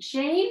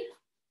machine,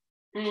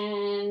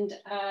 and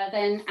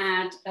then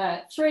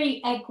add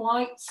 3 egg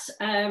whites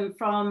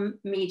from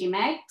medium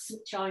eggs,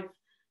 which I've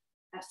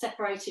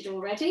separated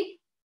already.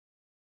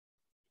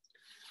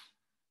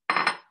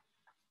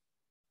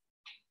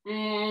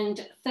 And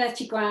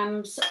 30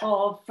 grams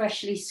of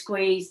freshly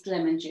squeezed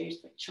lemon juice,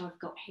 which I've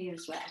got here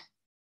as well.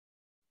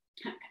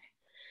 Okay.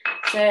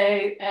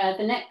 So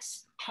the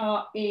next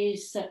part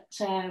is that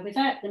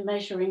without the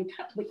measuring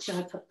cup, which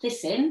I put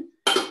this in.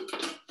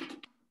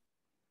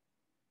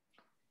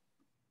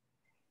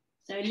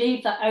 So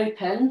leave that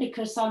open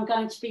because I'm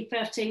going to be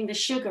putting the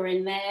sugar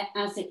in there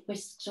as it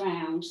whisks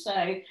around.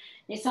 So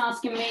it's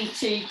asking me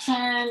to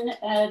turn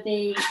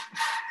the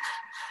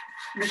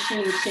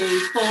machine to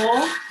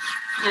 4.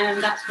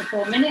 And that's for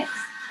 4 minutes,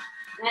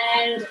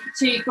 and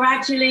to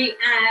gradually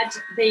add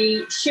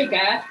the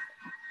sugar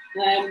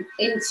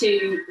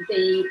into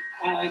the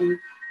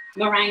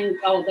meringue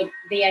or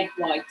the egg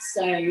whites.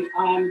 So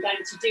I'm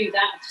going to do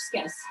that, just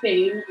get a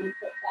spoon and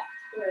put that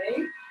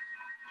through.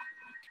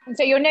 And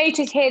so you'll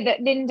notice here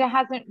that Linda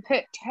hasn't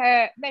put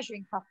her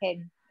measuring cup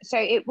in. So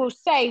it will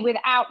say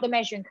without the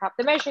measuring cup.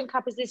 The measuring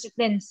cup is this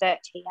little insert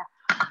here.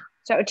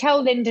 So it will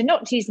tell Linda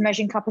not to use the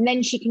measuring cup, and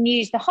then she can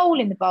use the hole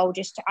in the bowl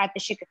just to add the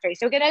sugar through.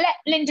 So we're going to let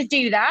Linda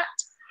do that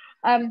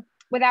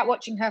without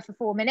watching her for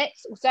 4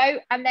 minutes or so.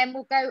 And then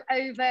we'll go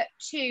over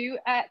to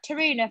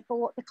Taruna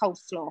for the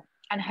coleslaw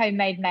and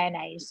homemade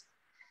mayonnaise.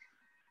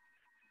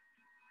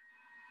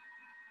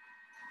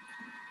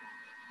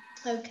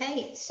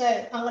 Okay, so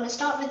I'm going to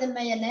start with the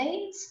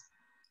mayonnaise.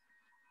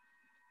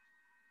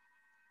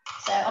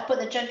 So I'll put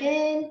the jug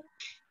in.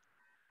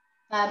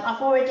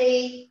 I've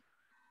already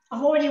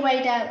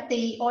weighed out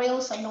the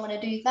oil, so I'm not going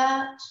to do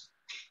that.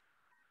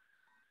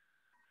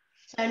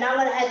 So now I'm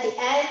going to add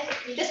the egg.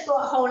 You just put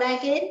a whole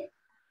egg in.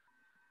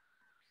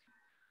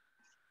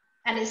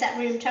 And it's at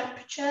room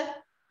temperature.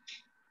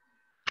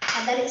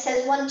 And then it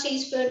says 1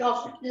 teaspoon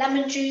of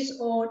lemon juice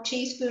or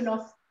teaspoon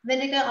of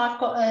vinegar. I've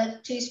got a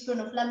teaspoon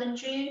of lemon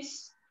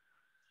juice.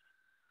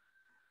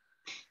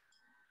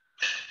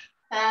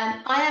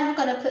 And I am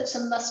going to put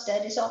some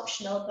mustard. It's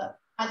optional, but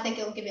I think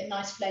it will give it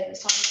nice flavour.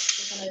 So I'm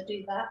just going to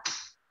do that.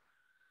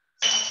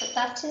 So I'll put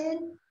that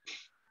in.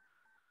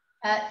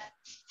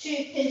 2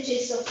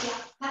 pinches of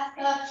black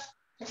pepper.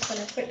 Just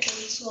going to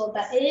quickly swirl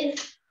that in.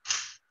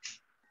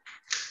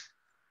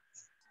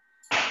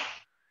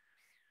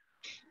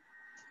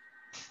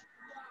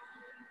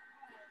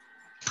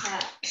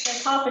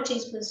 So half a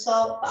teaspoon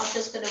salt, but I'm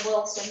just going to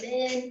whirl some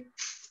in.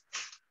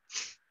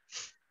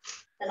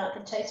 Then I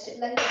can taste it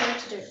later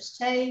to do its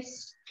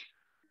taste.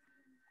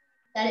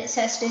 Then it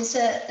says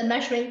insert the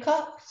measuring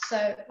cup,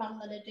 so I'm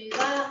going to do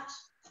that.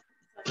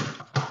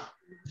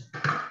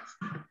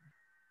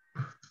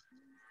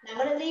 Now I'm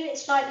going to leave it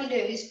slightly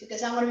loose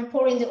because I'm going to be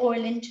pouring the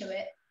oil into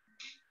it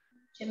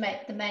to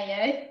make the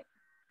mayo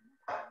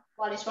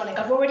while it's running.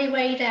 I've already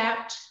weighed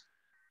out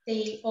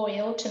the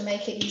oil to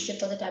make it easier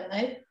for the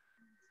demo.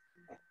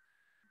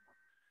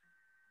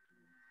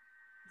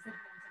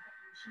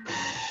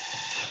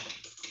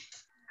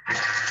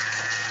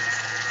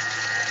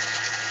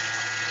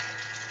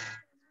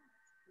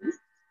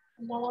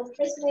 And then I'm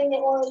drizzling the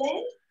oil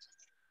in,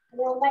 and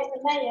we'll make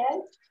the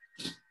mayo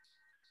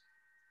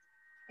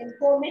in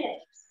 4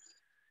 minutes.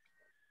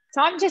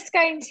 So I'm just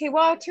going to,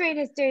 while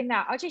Tarina's doing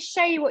that, I'll just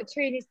show you what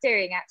Tarina's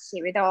doing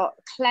actually with our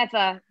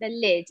the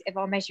lid of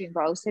our measuring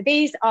bowl. So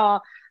these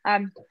are,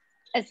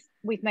 as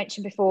we've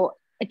mentioned before,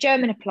 a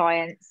German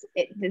appliance.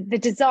 The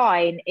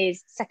design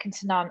is second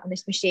to none on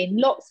this machine.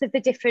 Lots of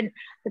the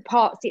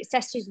parts, the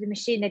accessories of the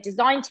machine, they're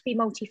designed to be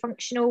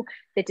multifunctional.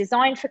 They're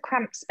designed for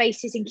cramped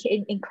spaces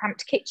in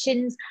cramped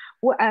kitchens.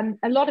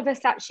 A lot of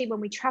us actually, when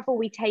we travel,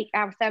 we take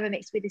our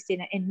Thermomix with us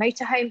in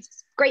motorhomes.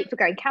 It's great for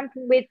going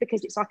camping with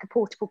because it's like a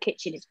portable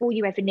kitchen. It's all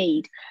you ever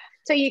need.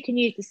 So you can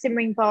use the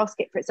simmering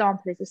basket, for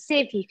example, as a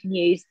sieve. You can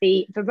use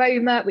the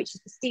varoma, which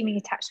is the steaming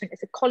attachment,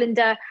 as a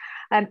colander.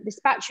 The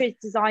spatula is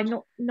designed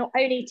not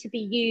only to be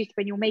used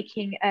when you're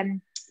making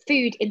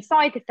food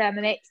inside the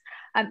Thermomix,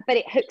 but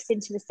it hooks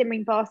into the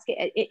simmering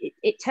basket.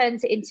 It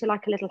turns it into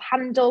like a little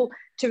handle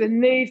to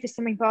remove the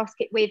simmering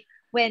basket with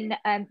when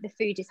the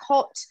food is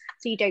hot,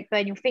 so you don't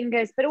burn your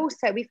fingers. But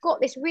also we've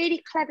got this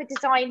really clever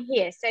design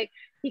here. So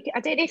I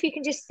don't know if you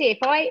can just see, if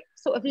I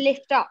sort of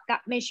lift up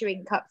that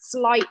measuring cup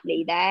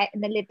slightly there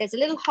in the lid, there's a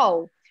little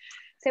hole.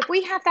 So if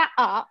we have that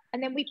up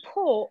and then we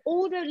pour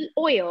all the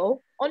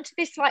oil onto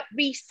this like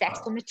recess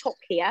on the top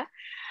here,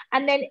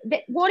 and then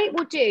what it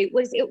will do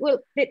was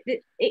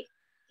it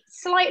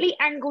slightly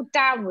angled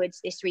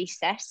downwards, this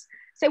recess.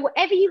 So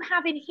whatever you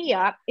have in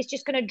here is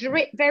just going to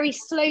drip very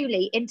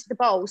slowly into the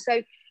bowl.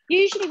 So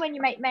usually when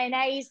you make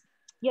mayonnaise,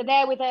 you're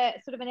there with a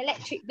sort of an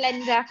electric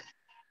blender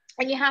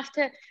and you have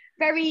to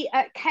very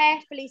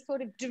carefully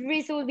sort of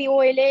drizzle the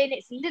oil in.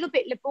 It's a little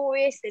bit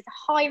laborious. There's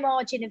a high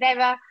margin of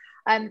error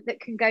that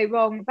can go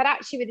wrong. But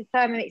actually with the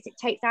Thermomix, it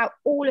takes out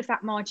all of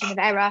that margin of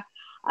error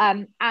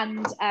and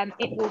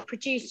it will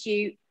produce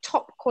you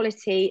top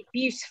quality,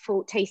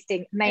 beautiful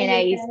tasting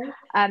mayonnaise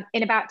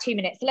in about 2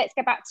 minutes. So let's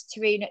go back to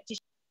Tarina.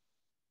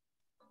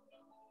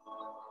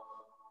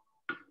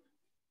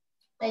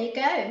 There you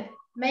go.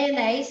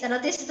 Mayonnaise,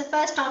 and this is the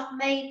first time I've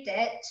made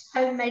it,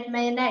 homemade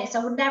mayonnaise.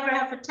 I would never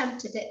have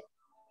attempted it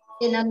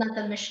in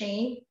another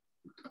machine.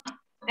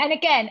 And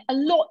again, a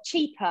lot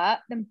cheaper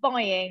than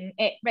buying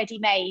it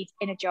ready-made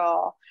in a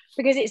jar,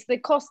 because it's the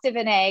cost of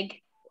an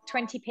egg,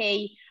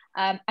 20p,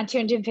 and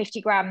 250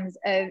 grams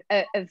of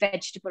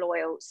vegetable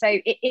oil. So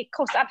it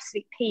costs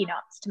absolute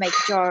peanuts to make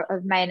a jar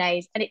of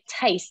mayonnaise, and it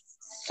tastes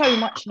so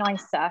much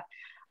nicer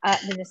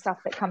than the stuff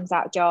that comes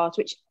out of jars,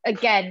 which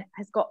again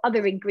has got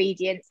other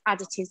ingredients,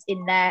 additives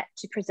in there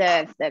to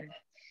preserve them.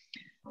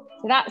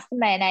 So that's the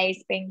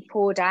mayonnaise being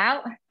poured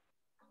out.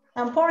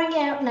 I'm pouring it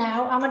out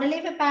now. I'm going to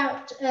leave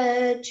about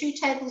 2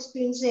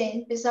 tablespoons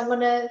in because I'm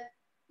going to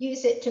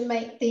use it to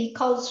make the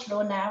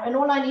coleslaw now. And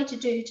all I need to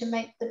do to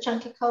make the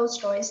chunky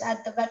coleslaw is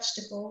add the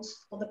vegetables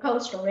or the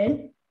coleslaw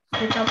in,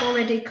 which I've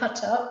already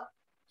cut up.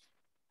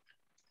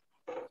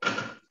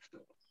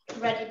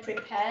 Ready,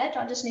 prepared.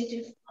 I just need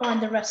to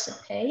find the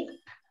recipe.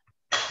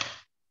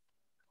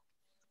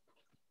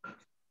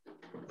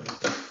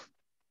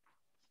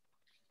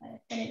 I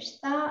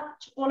finished that.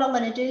 All I'm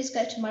going to do is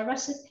go to my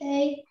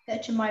recipe, go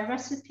to my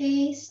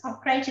recipes. I've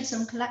created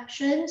some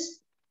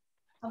collections.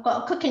 I've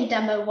got a cooking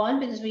demo one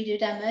because we do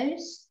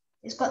demos.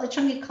 It's got the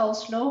chunky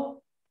coleslaw.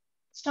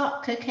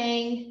 Start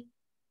cooking.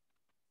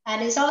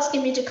 And it's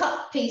asking me to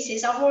cut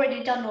pieces. I've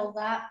already done all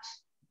that.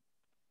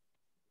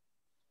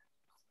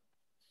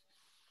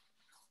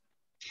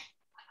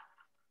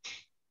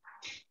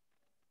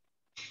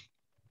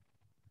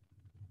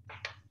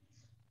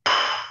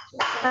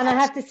 Just And I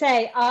have to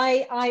say,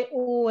 I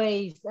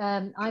always,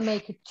 I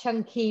make a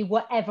chunky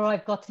whatever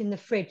I've got in the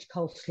fridge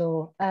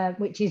coleslaw,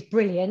 which is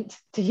brilliant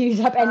to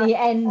use up any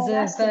ends of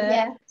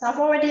yeah, so I've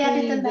already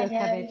added the mayo,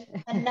 cabbage.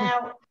 and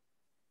now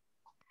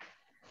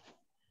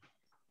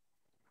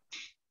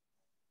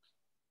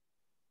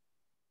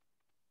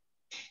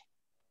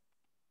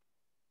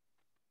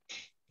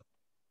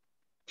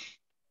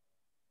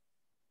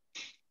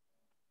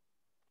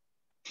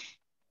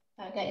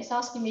okay, it's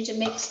asking me to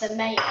mix the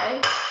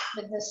mayo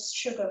with the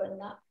sugar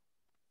and that.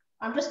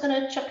 I'm just going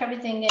to chuck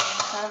everything in.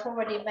 So I've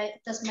already made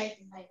the mayo,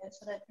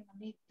 so I don't think I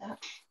need that.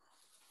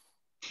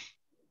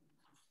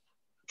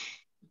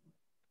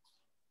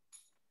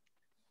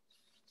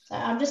 So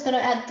I'm just going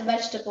to add the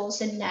vegetables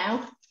in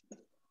now.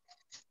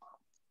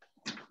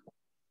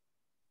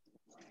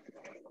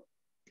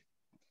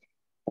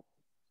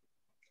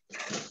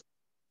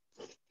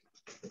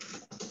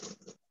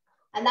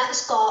 And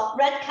that's got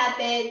red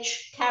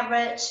cabbage,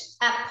 carrot,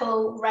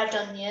 apple, red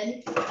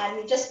onion, and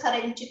you just cut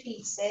it into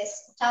pieces.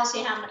 It tells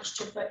you how much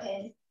to put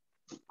in.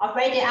 I've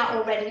read it out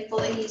already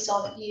for ease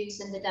of use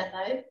in the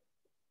demo.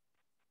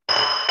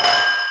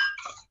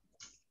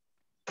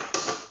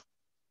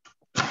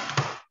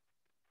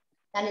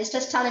 And it's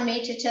just telling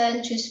me to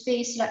turn to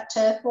speed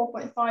selector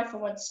 4.5 for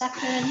 1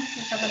 second,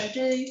 which I'm going to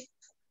do.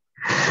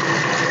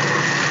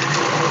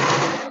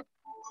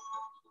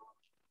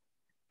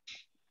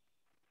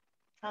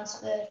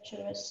 Transfer to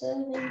a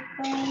serving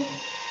bowl.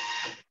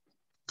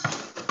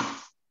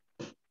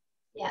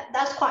 Yeah,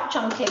 that's quite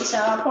chunky, so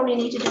I'll probably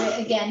need to do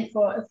it again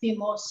for a few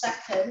more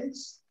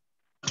seconds.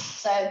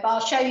 So, but I'll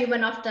show you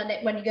when I've done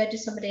it, when you go to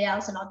somebody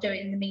else, and I'll do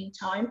it in the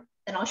meantime.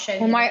 Then I'll show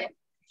you.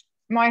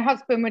 My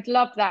husband would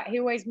love that. He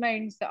always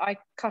moans that I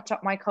cut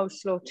up my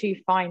coleslaw too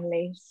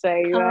finely. So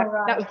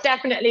right. That was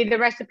definitely the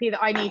recipe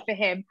that I need for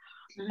him.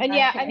 And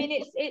yeah, I mean,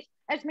 it's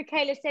as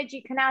Michaela said,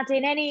 you can add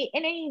in any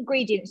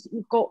ingredients that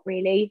you've got,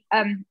 really.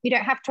 You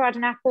don't have to add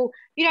an apple.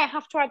 You don't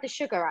have to add the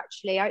sugar,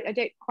 actually. I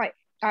don't quite,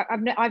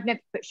 I've never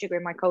put sugar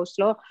in my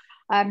coleslaw,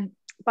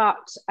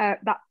 but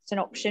that's an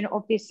option,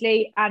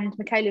 obviously. And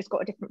Michaela's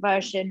got a different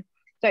version.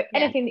 So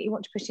anything that you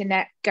want to put in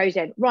there goes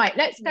in. Right,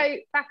 let's go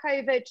back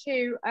over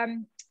to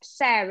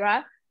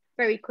Sarah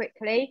very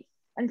quickly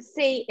and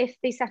see if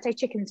the satay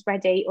chicken's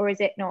ready, or is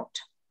it not?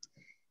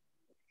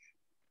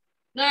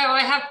 No,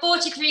 I have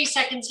 43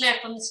 seconds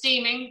left on the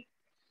steaming.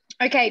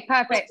 Okay,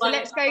 perfect. So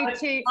let's go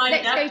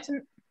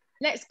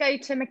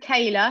to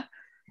Michaela,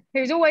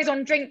 who's always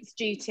on drinks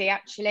duty,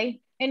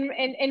 actually,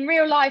 in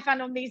real life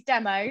and on these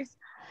demos.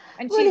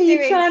 And what are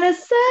you trying to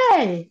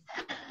say?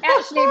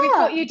 Actually, we've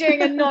got you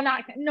doing a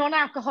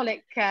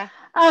non-alcoholic.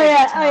 Oh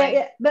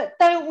yeah. But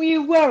don't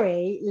you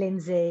worry,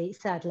 Lindsay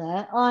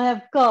Sadler. I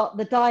have got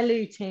the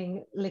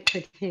diluting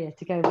liquid here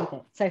to go with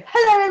it. So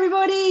hello,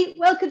 everybody.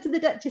 Welcome to the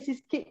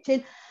Duchess's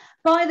Kitchen.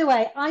 By the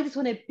way, I just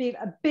want to give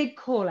a big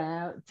call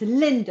out to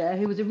Linda,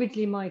 who was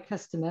originally my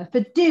customer,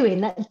 for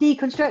doing that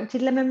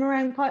deconstructed lemon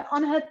meringue pie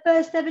on her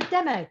first ever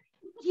demo.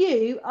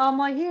 You are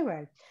my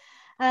hero.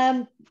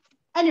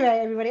 Anyway,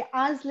 everybody,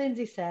 as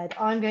Lindsay said,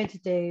 I'm going to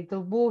do the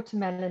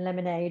watermelon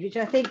lemonade, which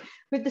I think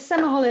with the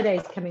summer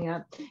holidays coming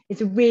up,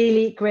 is a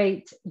really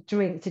great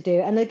drink to do.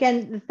 And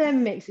again, the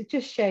Thermomix, it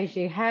just shows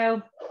you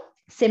how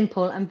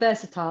simple and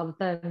versatile the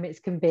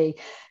Thermomix can be.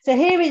 So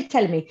here it's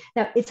telling me,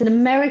 now it's an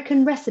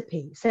American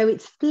recipe, so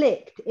it's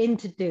flicked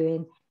into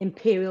doing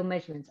imperial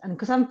measurements. And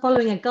because I'm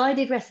following a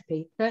guided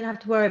recipe, don't have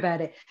to worry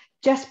about it.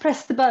 Just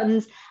press the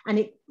buttons and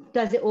it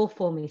does it all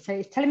for me. So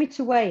it's telling me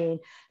to weigh in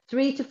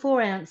 3 to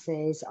 4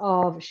 ounces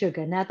of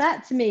sugar. Now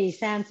that to me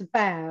sounds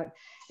about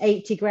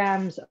 80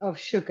 grams of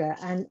sugar,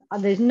 and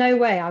there's no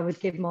way I would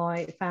give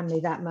my family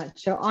that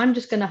much. So I'm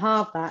just going to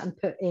halve that and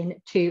put in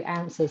 2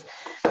 ounces.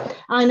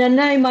 And I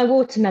know my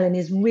watermelon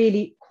is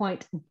really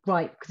quite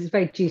ripe because it's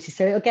very juicy,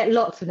 so it'll get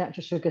lots of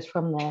natural sugars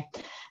from there.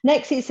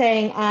 Next, it's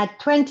saying add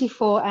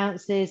 24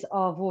 ounces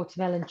of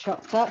watermelon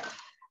chopped up.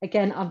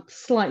 Again, I'm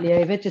slightly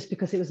over just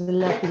because it was a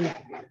lovely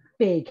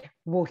big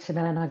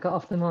watermelon I got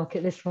off the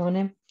market this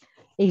morning.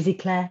 Easy,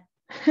 Claire.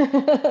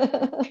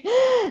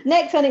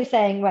 Next one, it's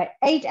saying, right,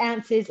 8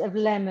 ounces of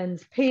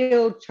lemons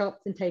peeled,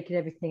 chopped and taken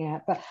everything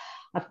out. But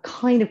I've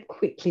kind of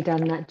quickly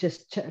done that,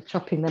 just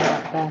chopping them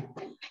up there.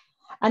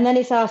 And then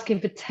it's asking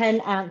for 10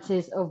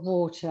 ounces of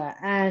water.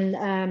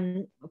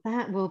 And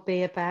that will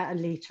be about a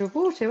litre of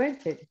water,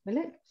 won't it? Will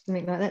it?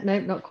 Something like that. No,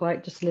 not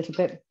quite, just a little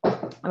bit.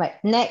 All right,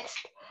 next,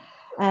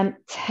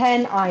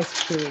 10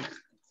 ice cubes.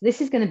 This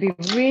is going to be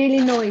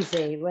really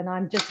noisy when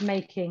I'm just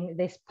making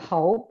this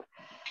pulp.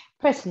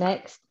 Press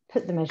next,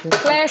 put the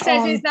measurement. Claire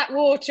says, is that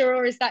water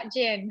or is that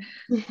gin?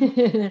 No,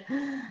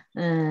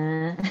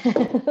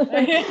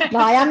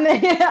 I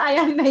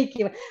am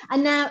making it.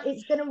 And now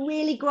it's going to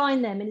really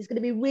grind them and it's going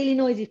to be really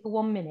noisy for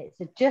 1 minute.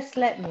 So just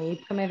let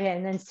me come over here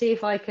and then see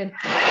if I can.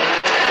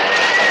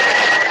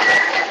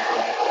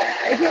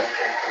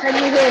 Can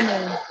you hear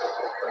me?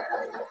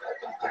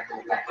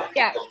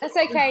 Yeah, that's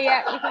okay.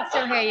 Yeah, we can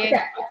still hear you.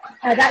 Yeah.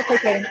 Oh, that's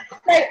okay.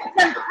 So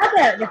some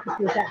other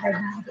recipes that they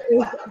have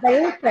is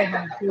they also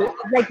have the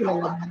regular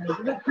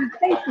lemonade, which is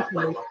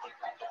basically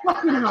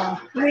cut in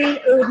half 3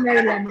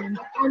 ordinary lemons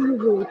and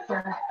the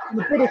water and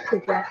a bit of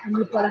sugar, and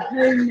you've got a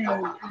homemade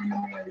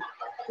lemonade.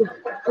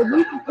 So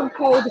you can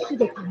control the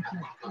sugar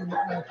content on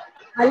it.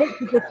 I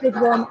literally just did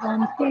one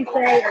on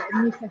Tuesday at the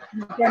New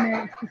Testament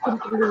demo. I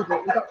couldn't believe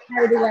it. We got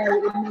carried away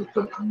in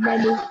making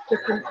many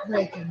different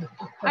versions.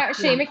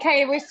 Actually,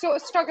 Michaela, we're sort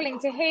of struggling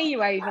to hear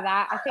you over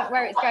that. I think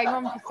where it's going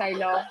on for so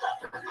long.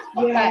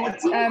 Yeah,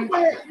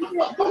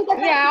 but,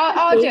 yeah,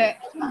 I'll do it.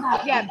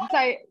 Yeah,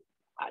 so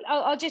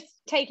I'll just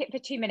take it for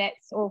 2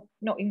 minutes, or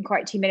not even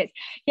quite 2 minutes.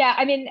 Yeah,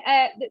 I mean,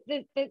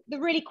 the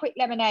really quick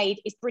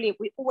lemonade is brilliant.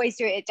 We always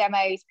do it at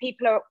demos.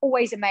 People are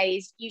always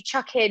amazed. You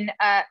chuck in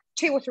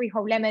 2 or 3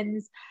 whole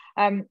lemons,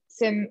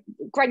 some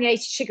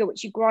granulated sugar,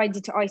 which you grind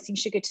into icing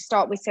sugar to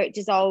start with so it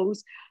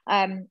dissolves,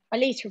 a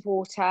litre of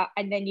water,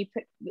 and then you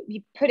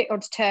put it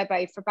onto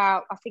turbo for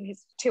about, I think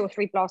it's 2 or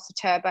 3 blasts of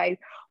turbo,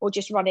 or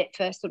just run it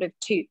for sort of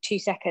two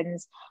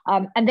seconds,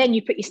 and then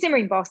you put your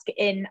simmering basket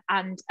in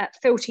and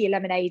filter your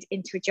lemonade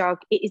into a jug.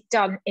 It is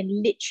done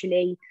in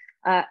literally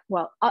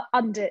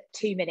under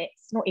 2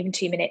 minutes, not even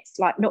 2 minutes,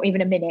 like not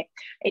even a minute.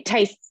 It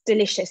tastes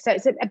delicious. So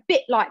it's a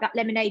bit like that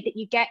lemonade that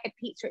you get at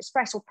Pizza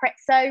Express or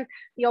Prezzo,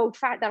 the old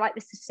fat, they're like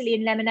the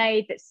Sicilian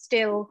lemonade that's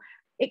still,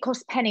 it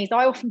costs pennies.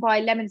 I often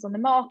buy lemons on the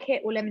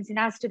market or lemons in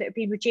Asda that have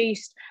been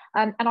reduced,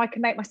 and I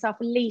can make myself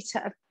a litre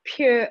of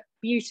pure,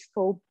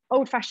 beautiful,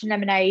 old-fashioned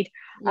lemonade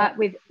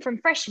from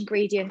fresh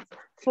ingredients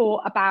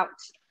for about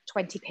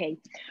 20p.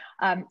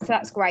 So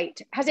that's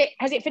great. Has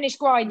it finished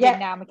grinding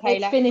now,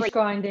 Michaela? It's finished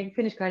grinding.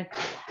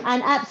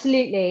 And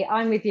absolutely,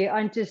 I'm with you.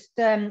 I'm just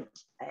the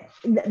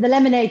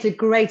lemonades are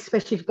great,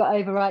 especially if you've got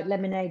overripe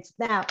lemonades.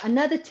 Now,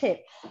 another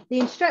tip: the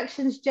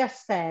instructions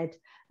just said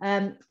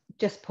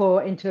just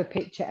pour into a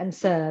pitcher and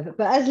serve.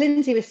 But as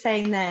Lindsay was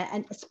saying there,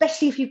 and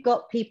especially if you've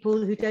got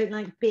people who don't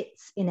like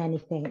bits in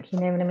anything, you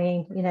know what I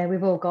mean? You know,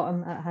 we've all got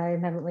them at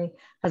home, haven't we?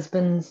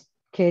 Husbands,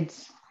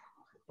 kids,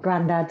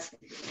 granddads.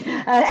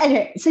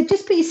 Anyway, so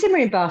just put your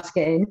simmering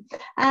basket in,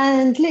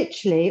 and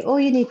literally all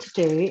you need to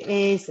do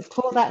is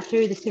pour that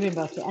through the simmering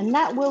basket, and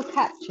that will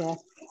capture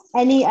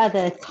any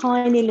other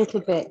tiny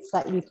little bits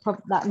that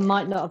that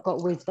might not have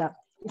got whizzed up.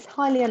 It's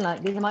highly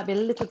unlikely. There might be a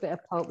little bit of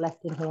pulp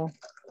left in here,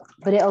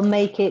 but it'll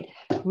make it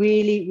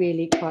really,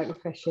 really quite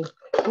refreshing.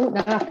 Oh,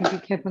 no, I can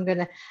be careful. I'm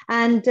gonna.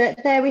 And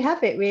there we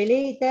have it,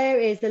 really. There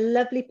is a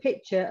lovely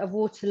picture of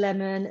water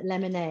lemon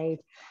lemonade,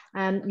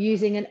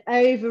 using an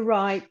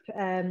overripe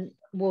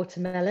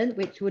watermelon,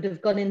 which would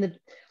have gone in the,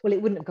 well,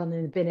 it wouldn't have gone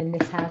in the bin in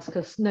this house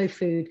because no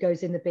food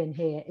goes in the bin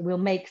here. We'll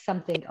make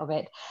something of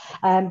it.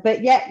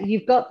 But yeah,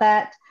 you've got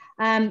that.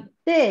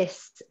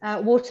 This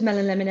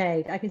watermelon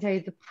lemonade, I can tell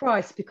you the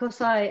price,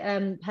 because I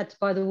had to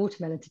buy the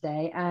watermelon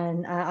today,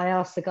 and I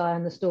asked the guy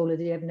on the stall, did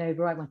he have an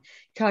overripe one?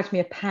 He charged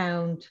me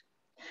 £1.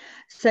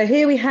 So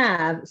here we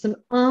have some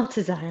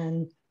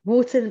artisan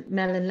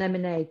watermelon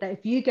lemonade that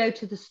if you go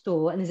to the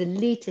store, and there's a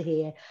litre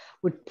here,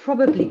 would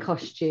probably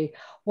cost you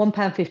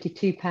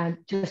 £1.50, £2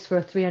 just for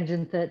a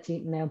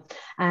 330 ml.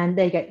 And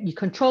there you go. You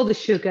control the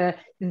sugar,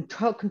 you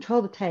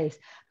control the taste,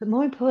 but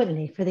more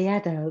importantly for the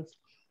adults,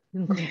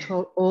 you can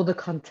control all the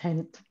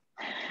content.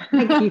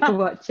 Thank you for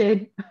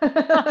watching.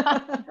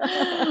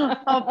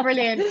 Oh,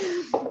 brilliant.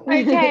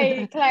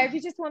 Okay, Claire, if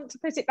you just want to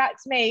put it back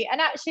to me.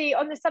 And actually,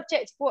 on the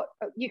subject of what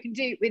you can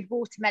do with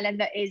watermelon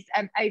that is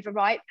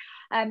overripe,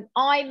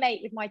 I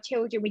make with my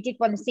children, we did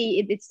one this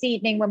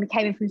evening when we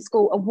came in from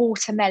school, a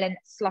watermelon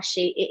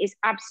slushy. It is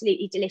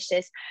absolutely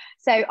delicious.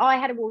 So I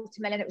had a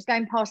watermelon that was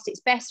going past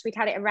its best. We'd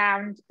had it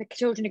around. The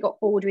children had got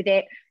bored with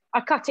it. I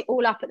cut it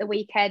all up at the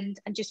weekend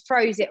and just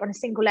froze it on a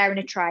single layer in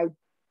a tray,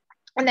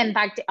 and then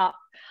bagged it up.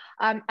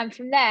 And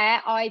from there,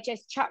 I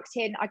just chucked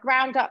in, I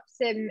ground up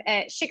some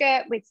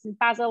sugar with some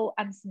basil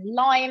and some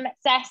lime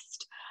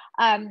zest.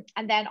 And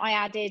then I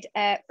added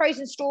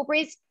frozen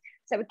strawberries.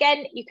 So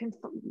again, you can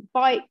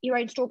buy your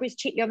own strawberries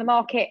cheaply on the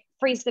market,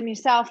 freeze them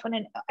yourself, and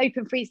then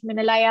open freeze them in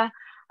a layer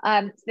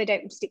so they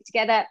don't stick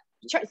together.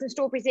 Chuck some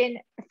strawberries in,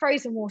 a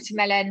frozen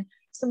watermelon,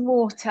 some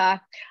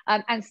water,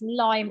 and some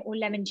lime or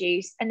lemon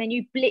juice. And then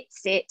you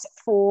blitz it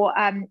for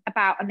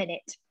about a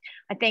minute,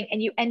 I think,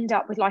 and you end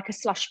up with like a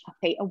slush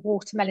puppy, a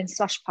watermelon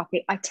slush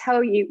puppy. I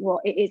tell you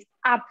what, it is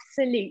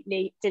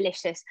absolutely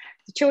delicious.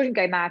 The children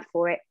go mad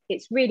for it.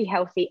 It's really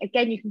healthy.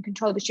 Again, you can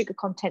control the sugar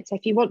content. So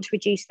if you want to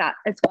reduce that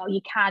as well,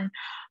 you can.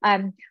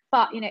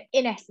 But, you know,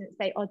 in essence,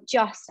 they are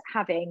just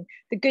having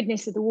the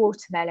goodness of the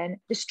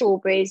watermelon, the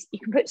strawberries. You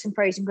can put some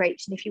frozen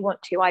grapes in if you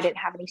want to. I didn't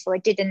have any, so I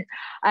didn't.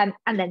 And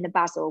then the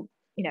basil,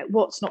 you know,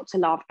 what's not to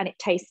love? And it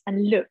tastes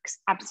and looks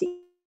absolutely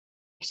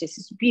delicious.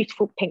 It's a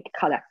beautiful pink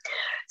colour.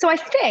 So I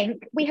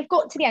think we have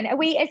got to the end.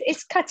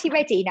 Is Cutty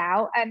ready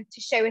now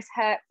to show us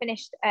her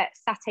finished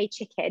satay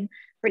chicken?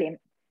 Brilliant.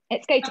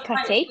 Let's go to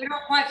Cutty. We're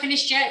not quite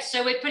finished yet,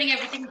 so we're putting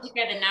everything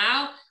together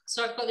now.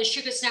 So I've got the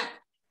sugar snap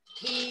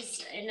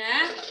peas in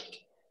there,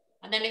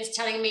 and then it's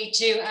telling me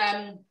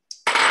to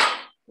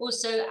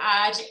also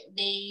add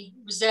the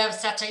reserve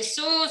satay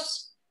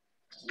sauce,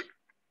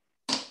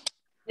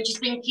 which has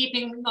been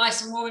keeping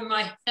nice and warm in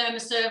my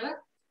thermoserver.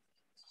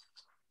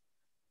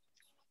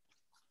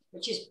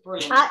 which is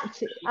brilliant.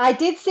 Actually, I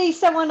did see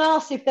someone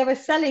ask if they were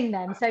selling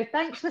them, so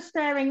thanks for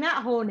stirring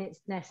that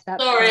hornet's nest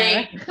up.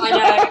 Sorry,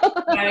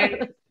 I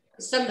know.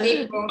 Some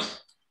people,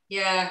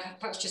 yeah,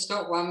 perhaps just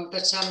got one,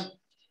 but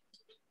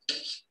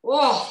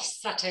oh,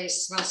 satay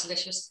smells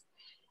delicious.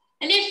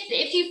 And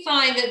if you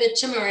find that the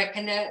turmeric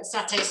and the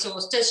satay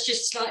sauce does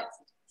just like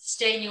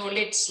stain your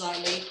lid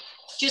slightly,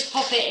 just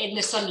pop it in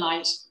the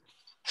sunlight,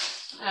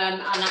 and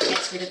that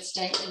gets rid of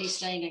any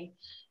staining.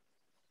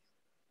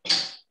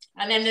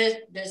 And then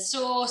the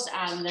sauce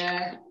and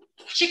the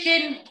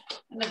chicken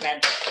and the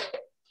veg.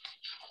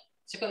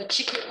 So I've got the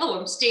chicken. Oh,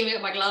 I'm steaming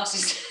up my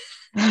glasses.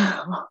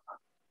 I've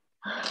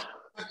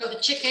got the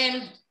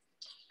chicken.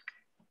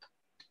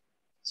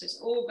 So it's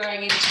all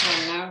going into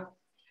one now.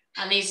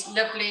 And these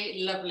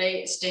lovely,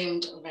 lovely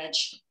steamed veg.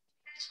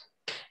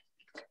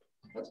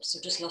 Oops,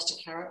 I've just lost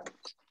a carrot.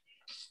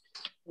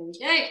 There we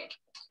go.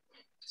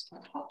 It's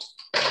quite hot.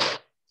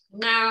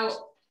 Now,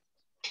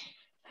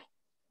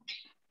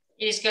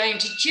 it is going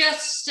to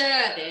just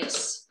stir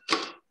this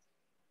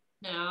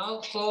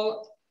now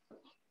for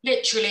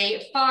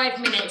literally 5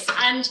 minutes.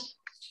 And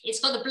it's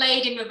got the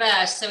blade in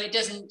reverse, so it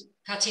doesn't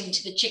cut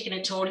into the chicken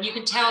at all. And you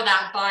can tell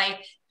that by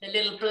the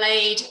little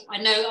blade. I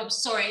know, I'm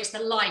sorry, it's the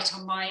light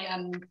on my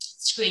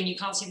screen. You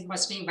can't see my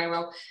screen very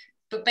well.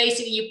 But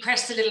basically you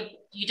press the little,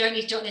 you don't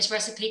need to do it on this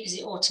recipe because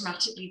it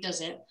automatically does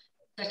it.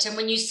 But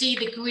when you see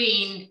the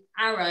green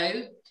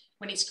arrow,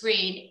 when it's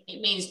green,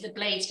 it means the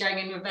blade's going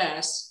in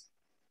reverse.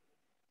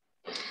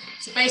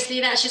 So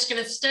basically that's just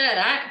going to stir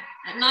that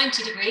at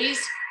 90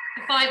 degrees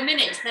for 5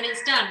 minutes, then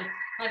it's done.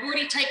 I've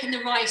already taken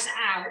the rice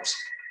out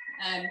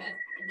in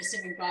the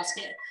simmering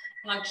basket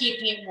and I'm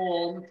keeping it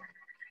warm.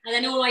 And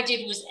then all I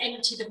did was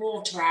empty the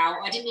water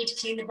out. I didn't need to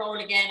clean the bowl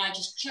again. I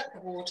just chucked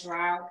the water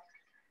out.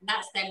 And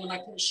that's then when I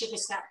put the sugar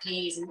snap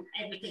peas and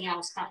everything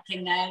else back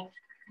in there.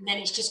 And then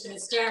it's just going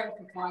to stir it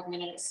for 5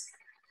 minutes.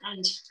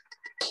 And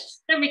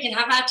then we can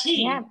have our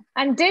tea. Yeah,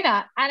 and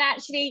dinner. And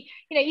actually,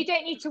 you know, you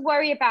don't need to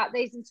worry about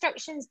those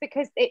instructions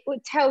because it will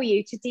tell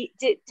you to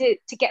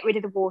get rid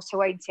of the water,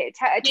 won't it?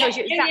 It tells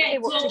you exactly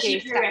what to do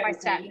step by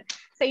step.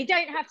 So you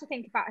don't have to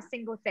think about a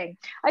single thing.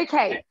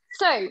 Okay,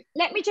 so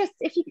let me just,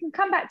 if you can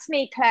come back to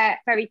me, Claire,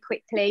 very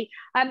quickly.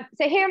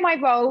 So here are my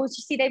rolls.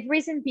 You see they've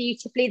risen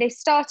beautifully. They've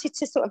started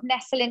to sort of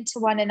nestle into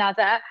one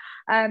another.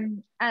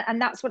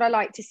 And that's what I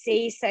like to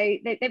see. So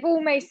they've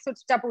almost sort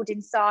of doubled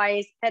in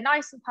size. They're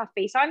nice and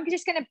puffy. So I'm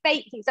just going to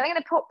bake these. I'm going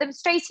to pop them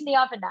straight in the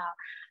oven now.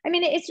 I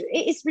mean,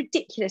 it is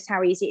ridiculous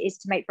how easy it is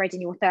to make bread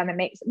in your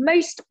Thermomix.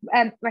 Most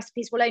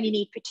recipes will only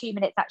need for 2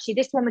 minutes, actually.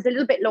 This one was a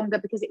little bit longer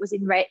because it was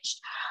enriched.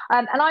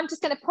 And I'm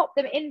just going to pop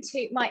them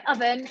into my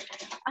oven,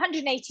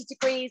 180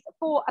 degrees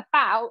for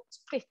about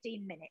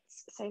 15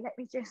 minutes. So let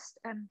me just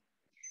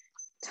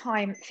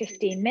time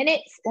 15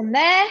 minutes on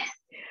there.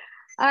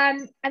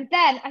 And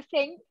then I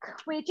think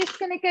we're just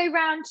going to go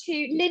round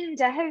to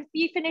Linda. Have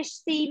you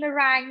finished the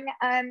meringue?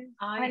 And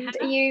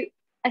are you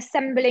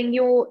assembling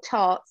your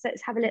tarts?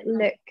 Let's have a little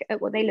look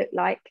at what they look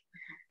like.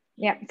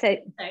 Yeah, so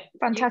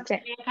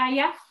fantastic. Okay,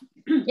 yeah.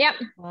 Yep.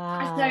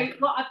 Wow. So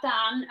what I've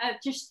done, I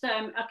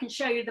can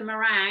show you the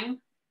meringue,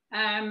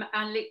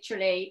 and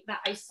literally that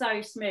is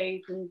so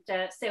smooth and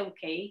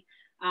silky,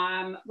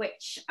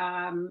 which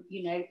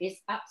you know, is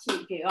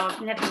absolutely good.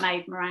 I've never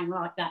made meringue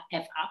like that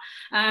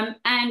ever.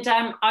 And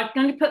I'm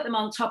going to put them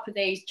on top of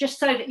these just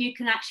so that you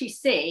can actually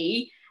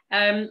see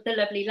the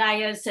lovely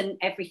layers and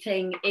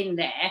everything in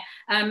there.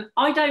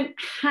 I don't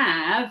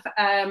have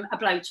a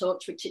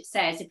blowtorch, which it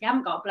says if you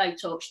haven't got a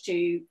blowtorch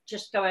to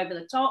just go over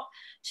the top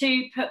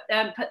to put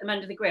them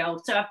under the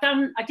grill. So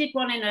I did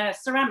one in a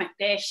ceramic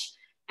dish,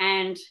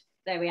 and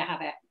there we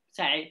have it.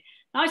 So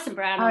nice and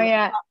brown. Oh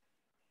yeah,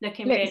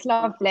 looking looks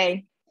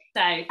lovely.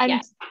 So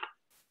yeah,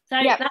 so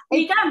that's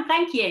me done.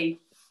 Thank you.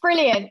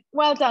 Brilliant.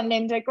 Well done,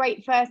 Linda.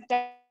 Great first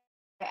day.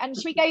 And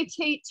should we go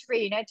to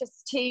Tarina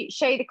just to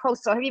show the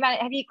coleslaw?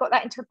 Have you got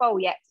that into a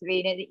bowl yet,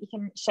 Tarina, that you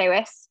can show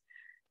us?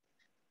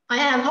 I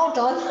am. Hold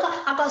on.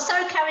 I got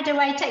so carried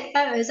away take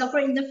photos. I've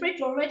got it in the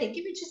fridge already.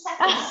 Give me 2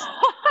 seconds.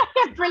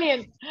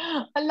 Brilliant.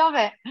 I love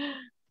it.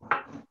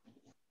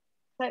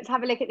 Let's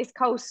have a look at this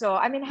coleslaw.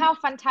 I mean, how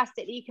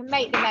fantastic that you can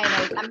make the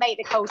mayonnaise and make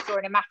the coleslaw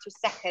in a matter of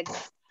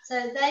seconds.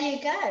 So there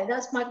you go.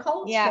 That's my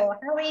coleslaw. Yeah.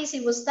 How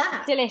easy was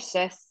that?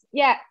 Delicious.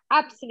 Yeah,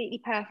 absolutely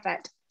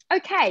perfect.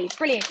 Okay,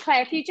 brilliant.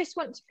 Claire, if you just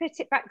want to put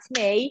it back to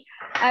me,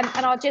 and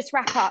I'll just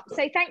wrap up.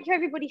 So thank you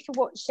everybody for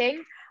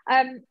watching.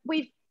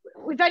 We've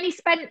only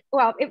spent,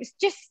 well, it was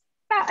just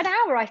about an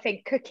hour, I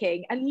think,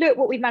 cooking, and look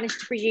what we've managed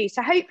to produce.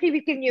 So hopefully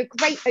we've given you a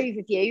great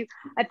overview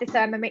of the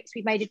Thermomix.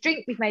 We've made a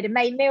drink, we've made a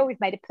main meal,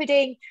 we've made a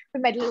pudding,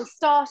 we've made a little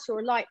starter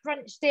or a light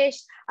brunch dish,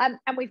 and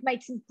we've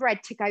made some bread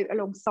to go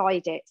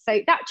alongside it.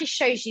 So that just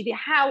shows you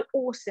how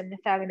awesome the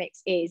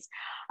Thermomix is.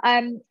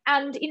 And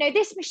you know,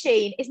 this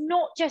machine is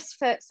not just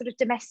for sort of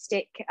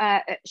domestic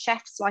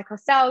chefs like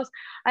ourselves.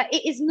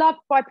 It is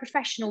loved by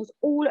professionals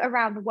all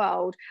around the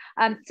world.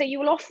 So you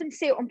will often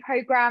see it on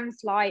programs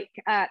like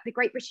the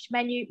Great British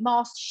Menu,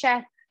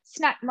 MasterChef,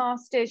 snack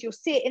masters, you'll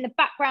see it in the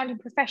background in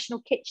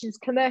professional kitchens,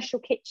 commercial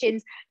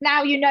kitchens.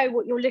 Now you know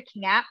what you're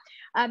looking at.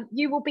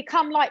 You will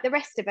become like the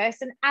rest of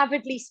us and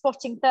avidly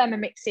spotting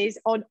Thermomixes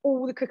on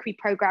all the cookery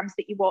programs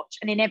that you watch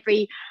and in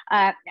every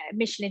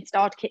Michelin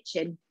starred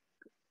kitchen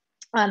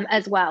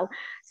as well.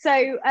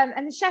 So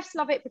and the chefs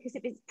love it because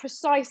of its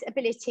precise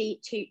ability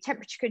to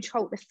temperature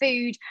control the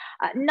food.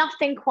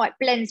 Nothing quite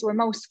blends or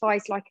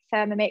emulsifies like a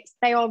Thermomix.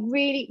 They are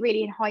really,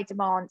 really in high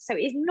demand. So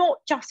it's not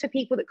just for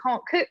people that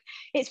can't cook,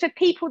 it's for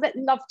people that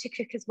love to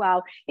cook as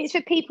well. It's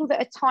for people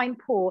that are time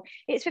poor.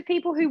 It's for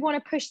people who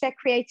want to push their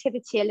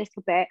creativity a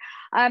little bit.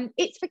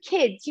 It's for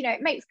kids, you know,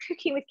 it makes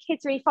cooking with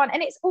kids really fun.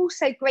 And it's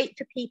also great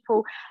for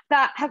people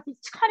that have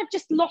kind of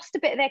just lost a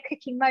bit of their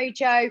cooking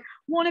mojo,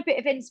 want a bit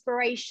of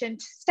inspiration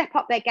to step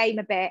up their game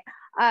a bit.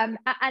 And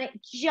it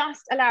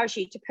just allows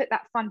you to put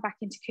that fun back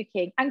into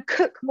cooking and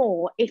cook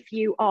more if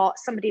you are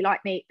somebody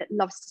like me that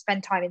loves to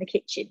spend time in the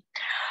kitchen.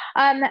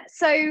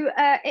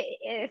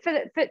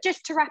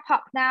 Just to wrap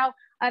up now,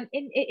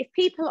 if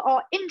people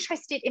are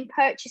interested in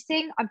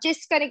purchasing, I'm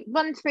just going to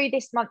run through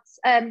this month's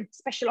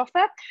special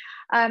offer,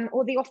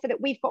 or the offer that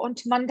we've got on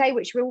to Monday,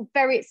 which we're all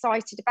very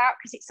excited about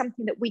because it's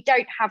something that we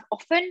don't have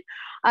often,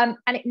 and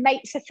it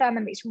makes a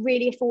Thermomix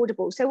really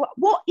affordable. So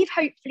what you've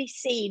hopefully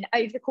seen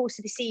over the course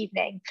of this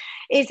evening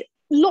is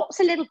lots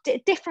of little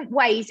different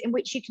ways in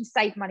which you can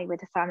save money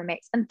with a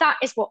Thermomix, and that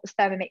is what the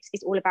Thermomix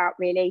is all about,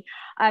 really.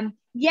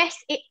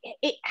 Yes,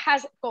 it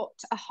has got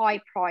a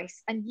high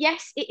price, and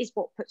yes, it is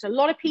what puts a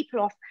lot of people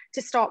off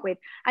to start with.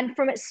 And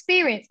from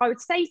experience, I would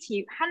say to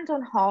you, hand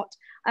on heart,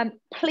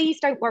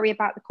 please don't worry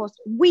about the cost.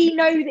 We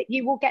know that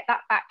you will get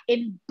that back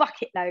in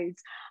bucket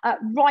loads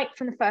right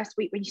from the first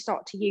week when you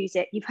start to use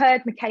it. You've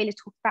heard Michaela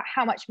talk about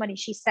how much money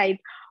she saved.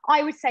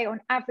 I would say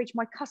on average,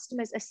 my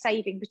customers are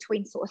saving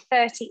between sort of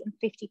 £30 and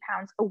 £50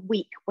 a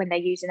week when they're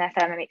using their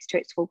Thermomix to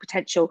its full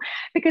potential,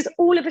 because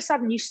all of a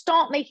sudden you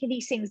start making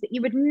these things that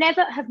you would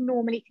never have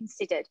normally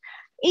considered.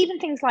 Even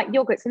things like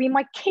yogurts. I mean,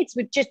 my kids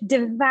would just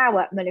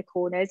devour Muller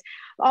corners.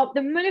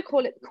 The Muller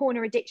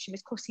corner addiction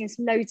was costing us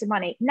loads of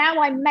money.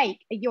 Now I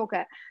make a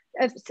yogurt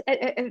of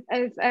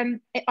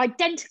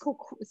identical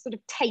sort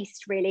of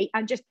taste, really,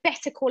 and just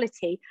better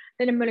quality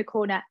than a Muller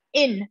corner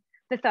in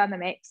the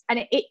Thermomix,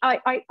 and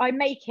I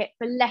make it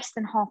for less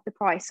than half the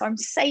price, so I'm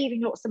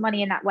saving lots of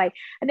money in that way.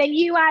 And then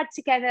you add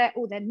together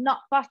all the nut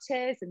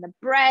butters and the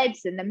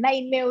breads and the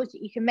main meals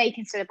that you can make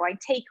instead of buying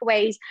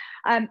takeaways,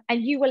 and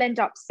you will end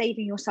up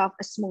saving yourself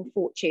a small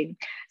fortune.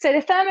 So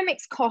the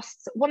Thermomix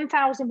costs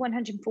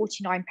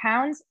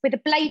 £1,149 with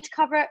a blade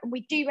cover, and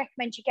we do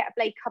recommend you get a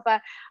blade cover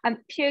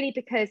purely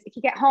because if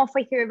you get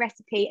halfway through a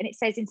recipe and it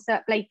says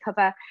insert blade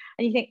cover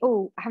and you think,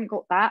 oh, I haven't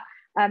got that,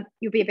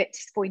 you'll be a bit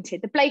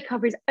disappointed. The blade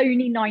cover is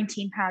only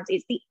 £19.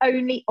 It's the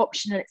only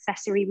optional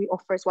accessory we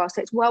offer as well,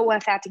 so it's well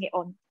worth adding it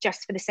on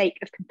just for the sake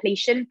of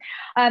completion.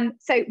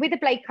 So with the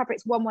blade cover,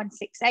 it's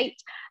 1168,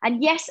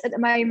 and yes, at the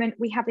moment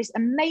we have this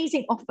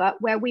amazing offer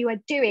where we were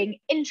doing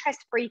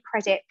interest-free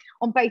credit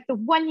on both the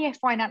 1-year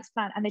finance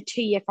plan and the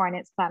 2-year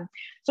finance plan.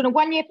 So on a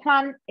 1-year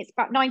plan, it's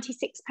about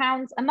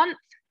 £96 a month.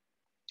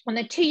 On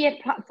the 2-year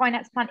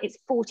finance plan, it's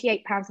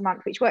 £48 a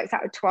month, which works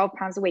out at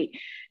 £12 a week.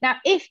 Now,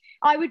 if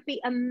I would be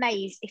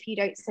amazed if you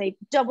don't save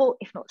double,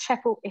 if not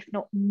triple, if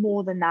not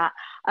more than that,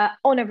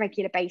 on a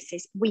regular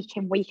basis, week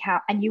in, week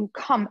out, and you'll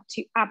come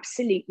to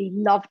absolutely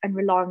love and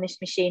rely on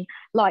this machine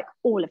like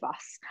all of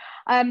us.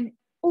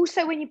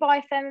 Also, when you buy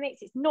a Thermomix,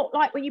 it's not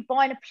like when you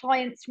buy an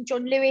appliance from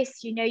John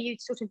Lewis, you know, you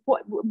sort of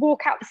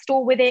walk out the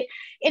store with it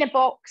in a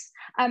box,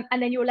 and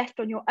then you're left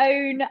on your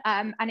own,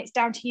 and it's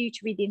down to you to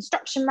read the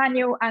instruction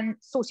manual and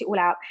sort it all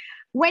out.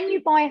 When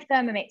you buy a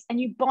Thermomix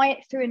and you buy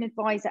it through an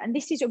advisor, and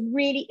this is a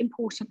really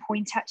important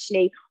point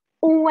actually,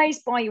 always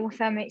buy your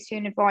Thermomix through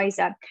an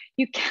advisor.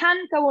 You can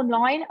go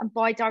online and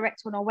buy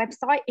direct on our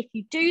website. If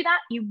you do that,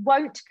 you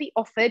won't be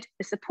offered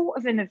the support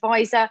of an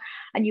advisor,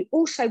 and you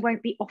also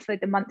won't be offered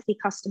the monthly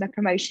customer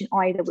promotion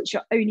either, which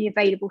are only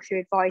available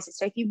through advisors.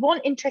 So if you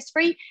want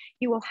interest-free,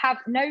 you will have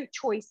no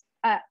choice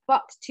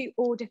but to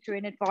order through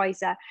an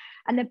advisor.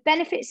 And the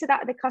benefits of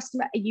that of the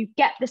customer are you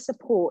get the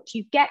support,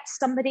 you get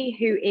somebody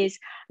who is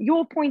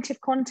your point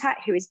of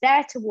contact, who is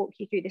there to walk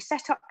you through the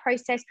setup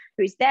process,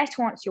 who is there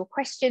to answer your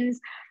questions.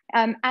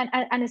 And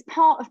as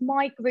part of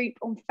my group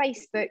on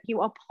Facebook,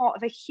 you are part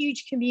of a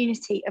huge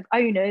community of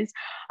owners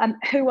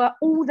who are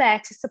all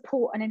there to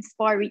support and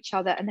inspire each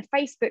other. And the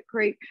Facebook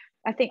group,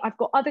 I think I've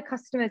got other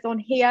customers on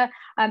here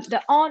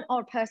that aren't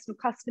our personal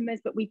customers,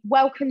 but we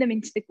welcome them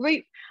into the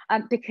group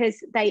because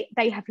they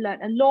have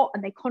learned a lot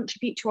and they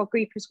contribute to our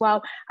group as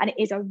well. And it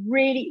is a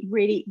really,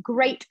 really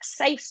great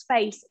safe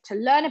space to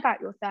learn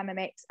about your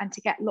Thermomix and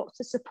to get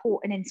lots of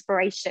support and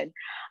inspiration.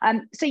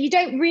 So you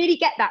don't really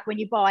get that when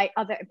you buy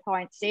other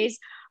appliances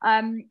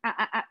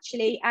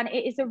actually, and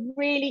it is a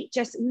really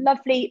just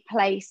lovely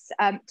place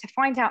to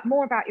find out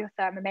more about your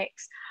Thermomix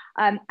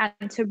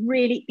and to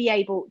really be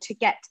able to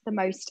get the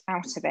most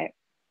out of it.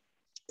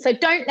 So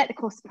don't let the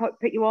cost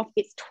put you off.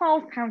 It's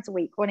 £12 a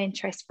week on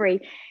interest free.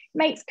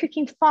 Makes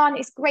cooking fun.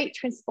 It's great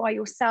to inspire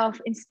yourself,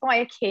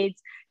 inspire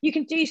kids. You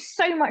can do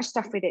so much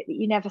stuff with it that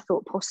you never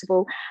thought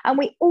possible. And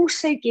we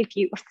also give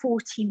you a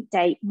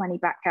 14-day money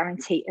back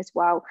guarantee as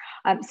well.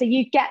 So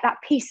you get that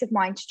peace of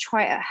mind to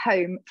try it at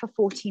home for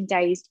 14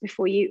 days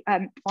before you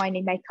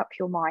finally make up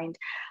your mind.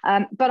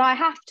 But I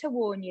have to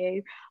warn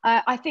you,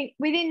 I think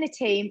within the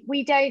team,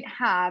 we don't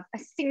have a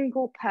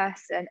single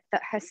person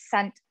that has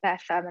sent their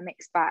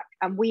Thermomix back.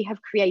 And we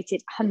have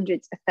created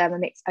hundreds of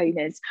Thermomix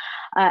owners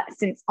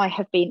since I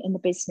have been in the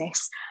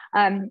business.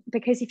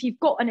 Because if you've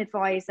got an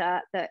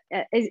advisor that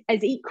is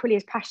as equally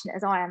as passionate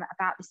as I am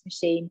about this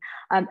machine,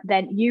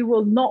 then you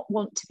will not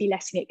want to be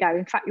letting it go.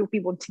 In fact, you'll be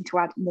wanting to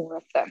add more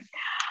of them.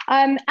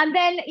 And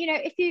then, you know,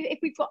 if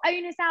we've got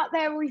owners out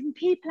there or even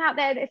people out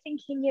there that are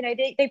thinking, you know,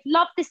 they've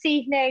loved this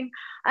evening,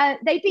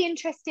 they'd be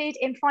interested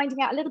in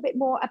finding out a little bit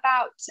more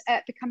about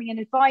becoming an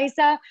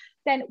advisor,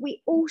 then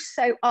we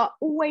also are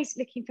always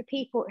looking for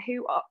people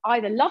who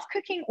either love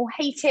cooking or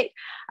hate it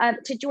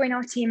to join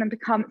our team and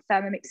become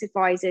Thermomix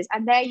advisors.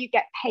 And there you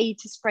get paid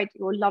to spread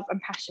your love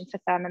and passion for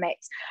Thermomix.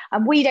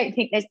 And we don't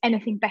think there's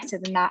anything better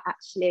than that,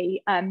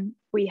 actually.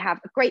 We have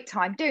a great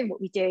time doing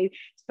what we do.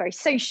 It's very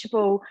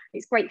sociable,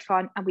 it's great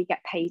fun, and we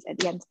get paid at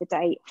the end of the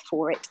day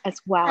for it as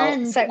well.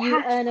 And so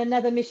you earn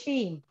another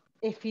machine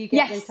if you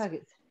get those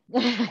targets.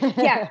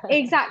 Yeah,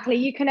 exactly.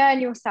 You can earn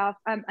yourself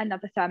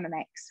another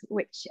Thermomix,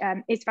 which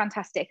is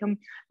fantastic. And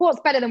what's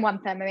better than one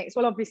Thermomix?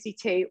 Well, obviously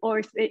two,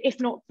 or if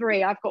not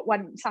three. I've got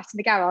one sat in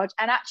the garage,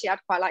 and actually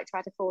I'd quite like to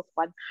add a fourth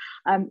one.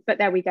 But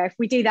there we go. If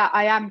we do that,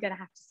 I am going to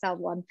have to sell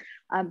one.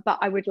 But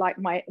I would like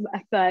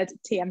a third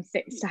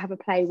TM6 to have a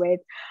play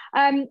with.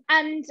 So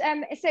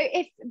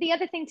if the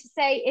other thing to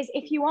say is,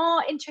 if you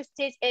are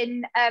interested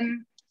in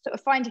sort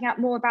of finding out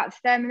more about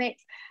the Thermomix,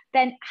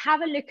 then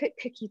have a look at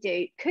Cookie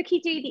Do. Cookie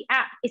Do, the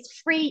app, is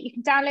free. You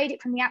can download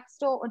it from the App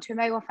Store onto a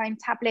mobile phone,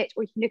 tablet,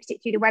 or you can look at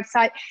it through the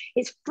website.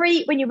 It's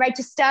free when you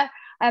register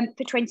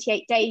for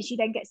 28 days. You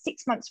then get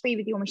 6 months free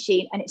with your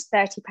machine, and it's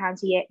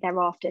 £30 a year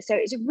thereafter. So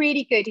it's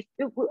really good.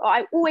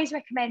 I always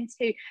recommend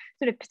to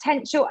sort of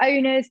potential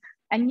owners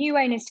and new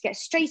owners to get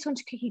straight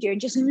onto Cookie Do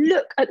and just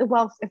look at the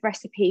wealth of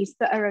recipes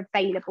that are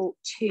available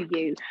to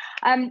you.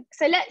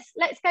 So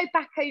let's go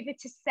back over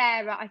to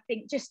Sarah, I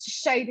think, just to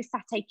show the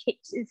Satay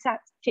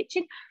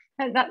kitchen.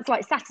 That's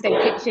like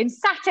Saturday kitchen,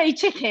 Satay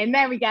chicken.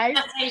 There we go.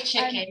 Satay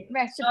chicken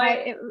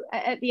Recipe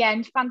at the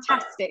end.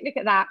 Fantastic. Look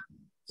at that.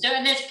 So,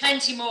 and there's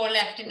plenty more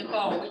left in the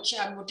bowl, which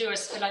will do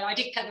us. I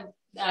did cut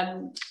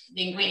the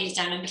ingredients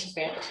down a little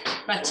bit,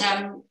 but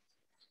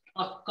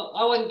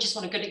I just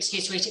want a good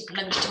excuse to eat it for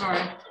lunch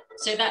tomorrow.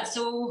 So that's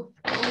all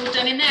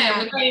done in there. Yeah.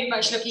 We're very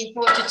much looking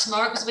forward to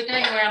tomorrow because we're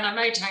going around our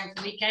motorhome for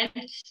the weekend.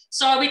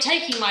 So I'll be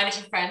taking my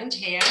little friend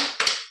here,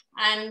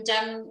 and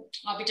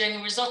I'll be doing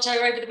a risotto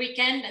over the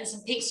weekend and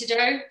some pizza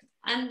dough.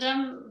 And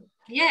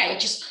yeah, it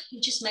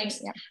just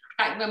makes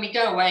back when we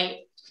go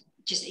away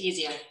just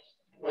easier.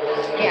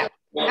 Yeah.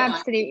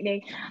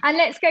 Absolutely. And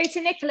let's go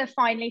to Nicola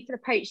finally for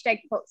the poached egg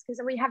pots, because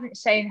we haven't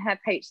shown her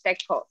poached egg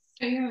pots.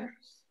 Yeah.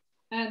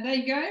 There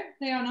you go.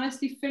 They are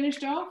nicely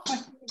finished off. I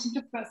think you can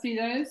just about see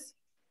those.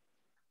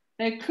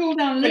 They've cooled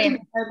down a little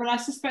bit, but I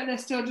suspect they're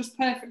still just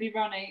perfectly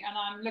runny, and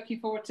I'm looking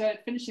forward to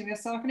finishing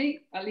this so I can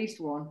eat at least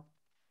one.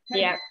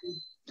 Yeah.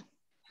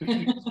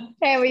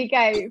 There we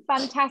go.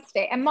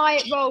 Fantastic. And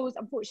my rolls,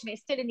 unfortunately, are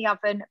still in the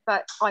oven,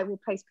 but I will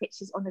post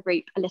pictures on the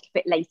group a little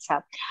bit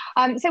later.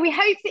 So we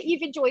hope that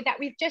you've enjoyed that.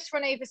 We've just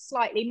run over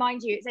slightly.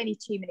 Mind you, it's only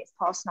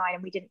 2:09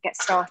 and we didn't get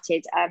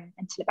started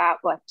until about,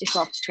 well, just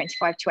after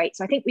 25 to 8.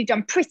 So I think we've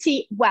done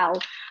pretty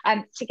well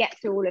to get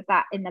through all of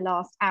that in the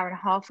last hour and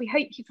a half. We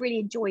hope you've really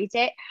enjoyed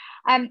it.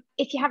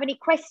 If you have any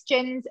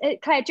questions,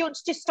 Claire, do you want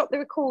to just stop the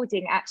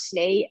recording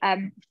actually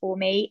for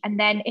me? And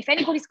then if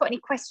anybody's got any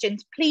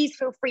questions, please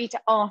feel free to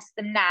ask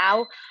them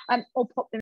now or pop them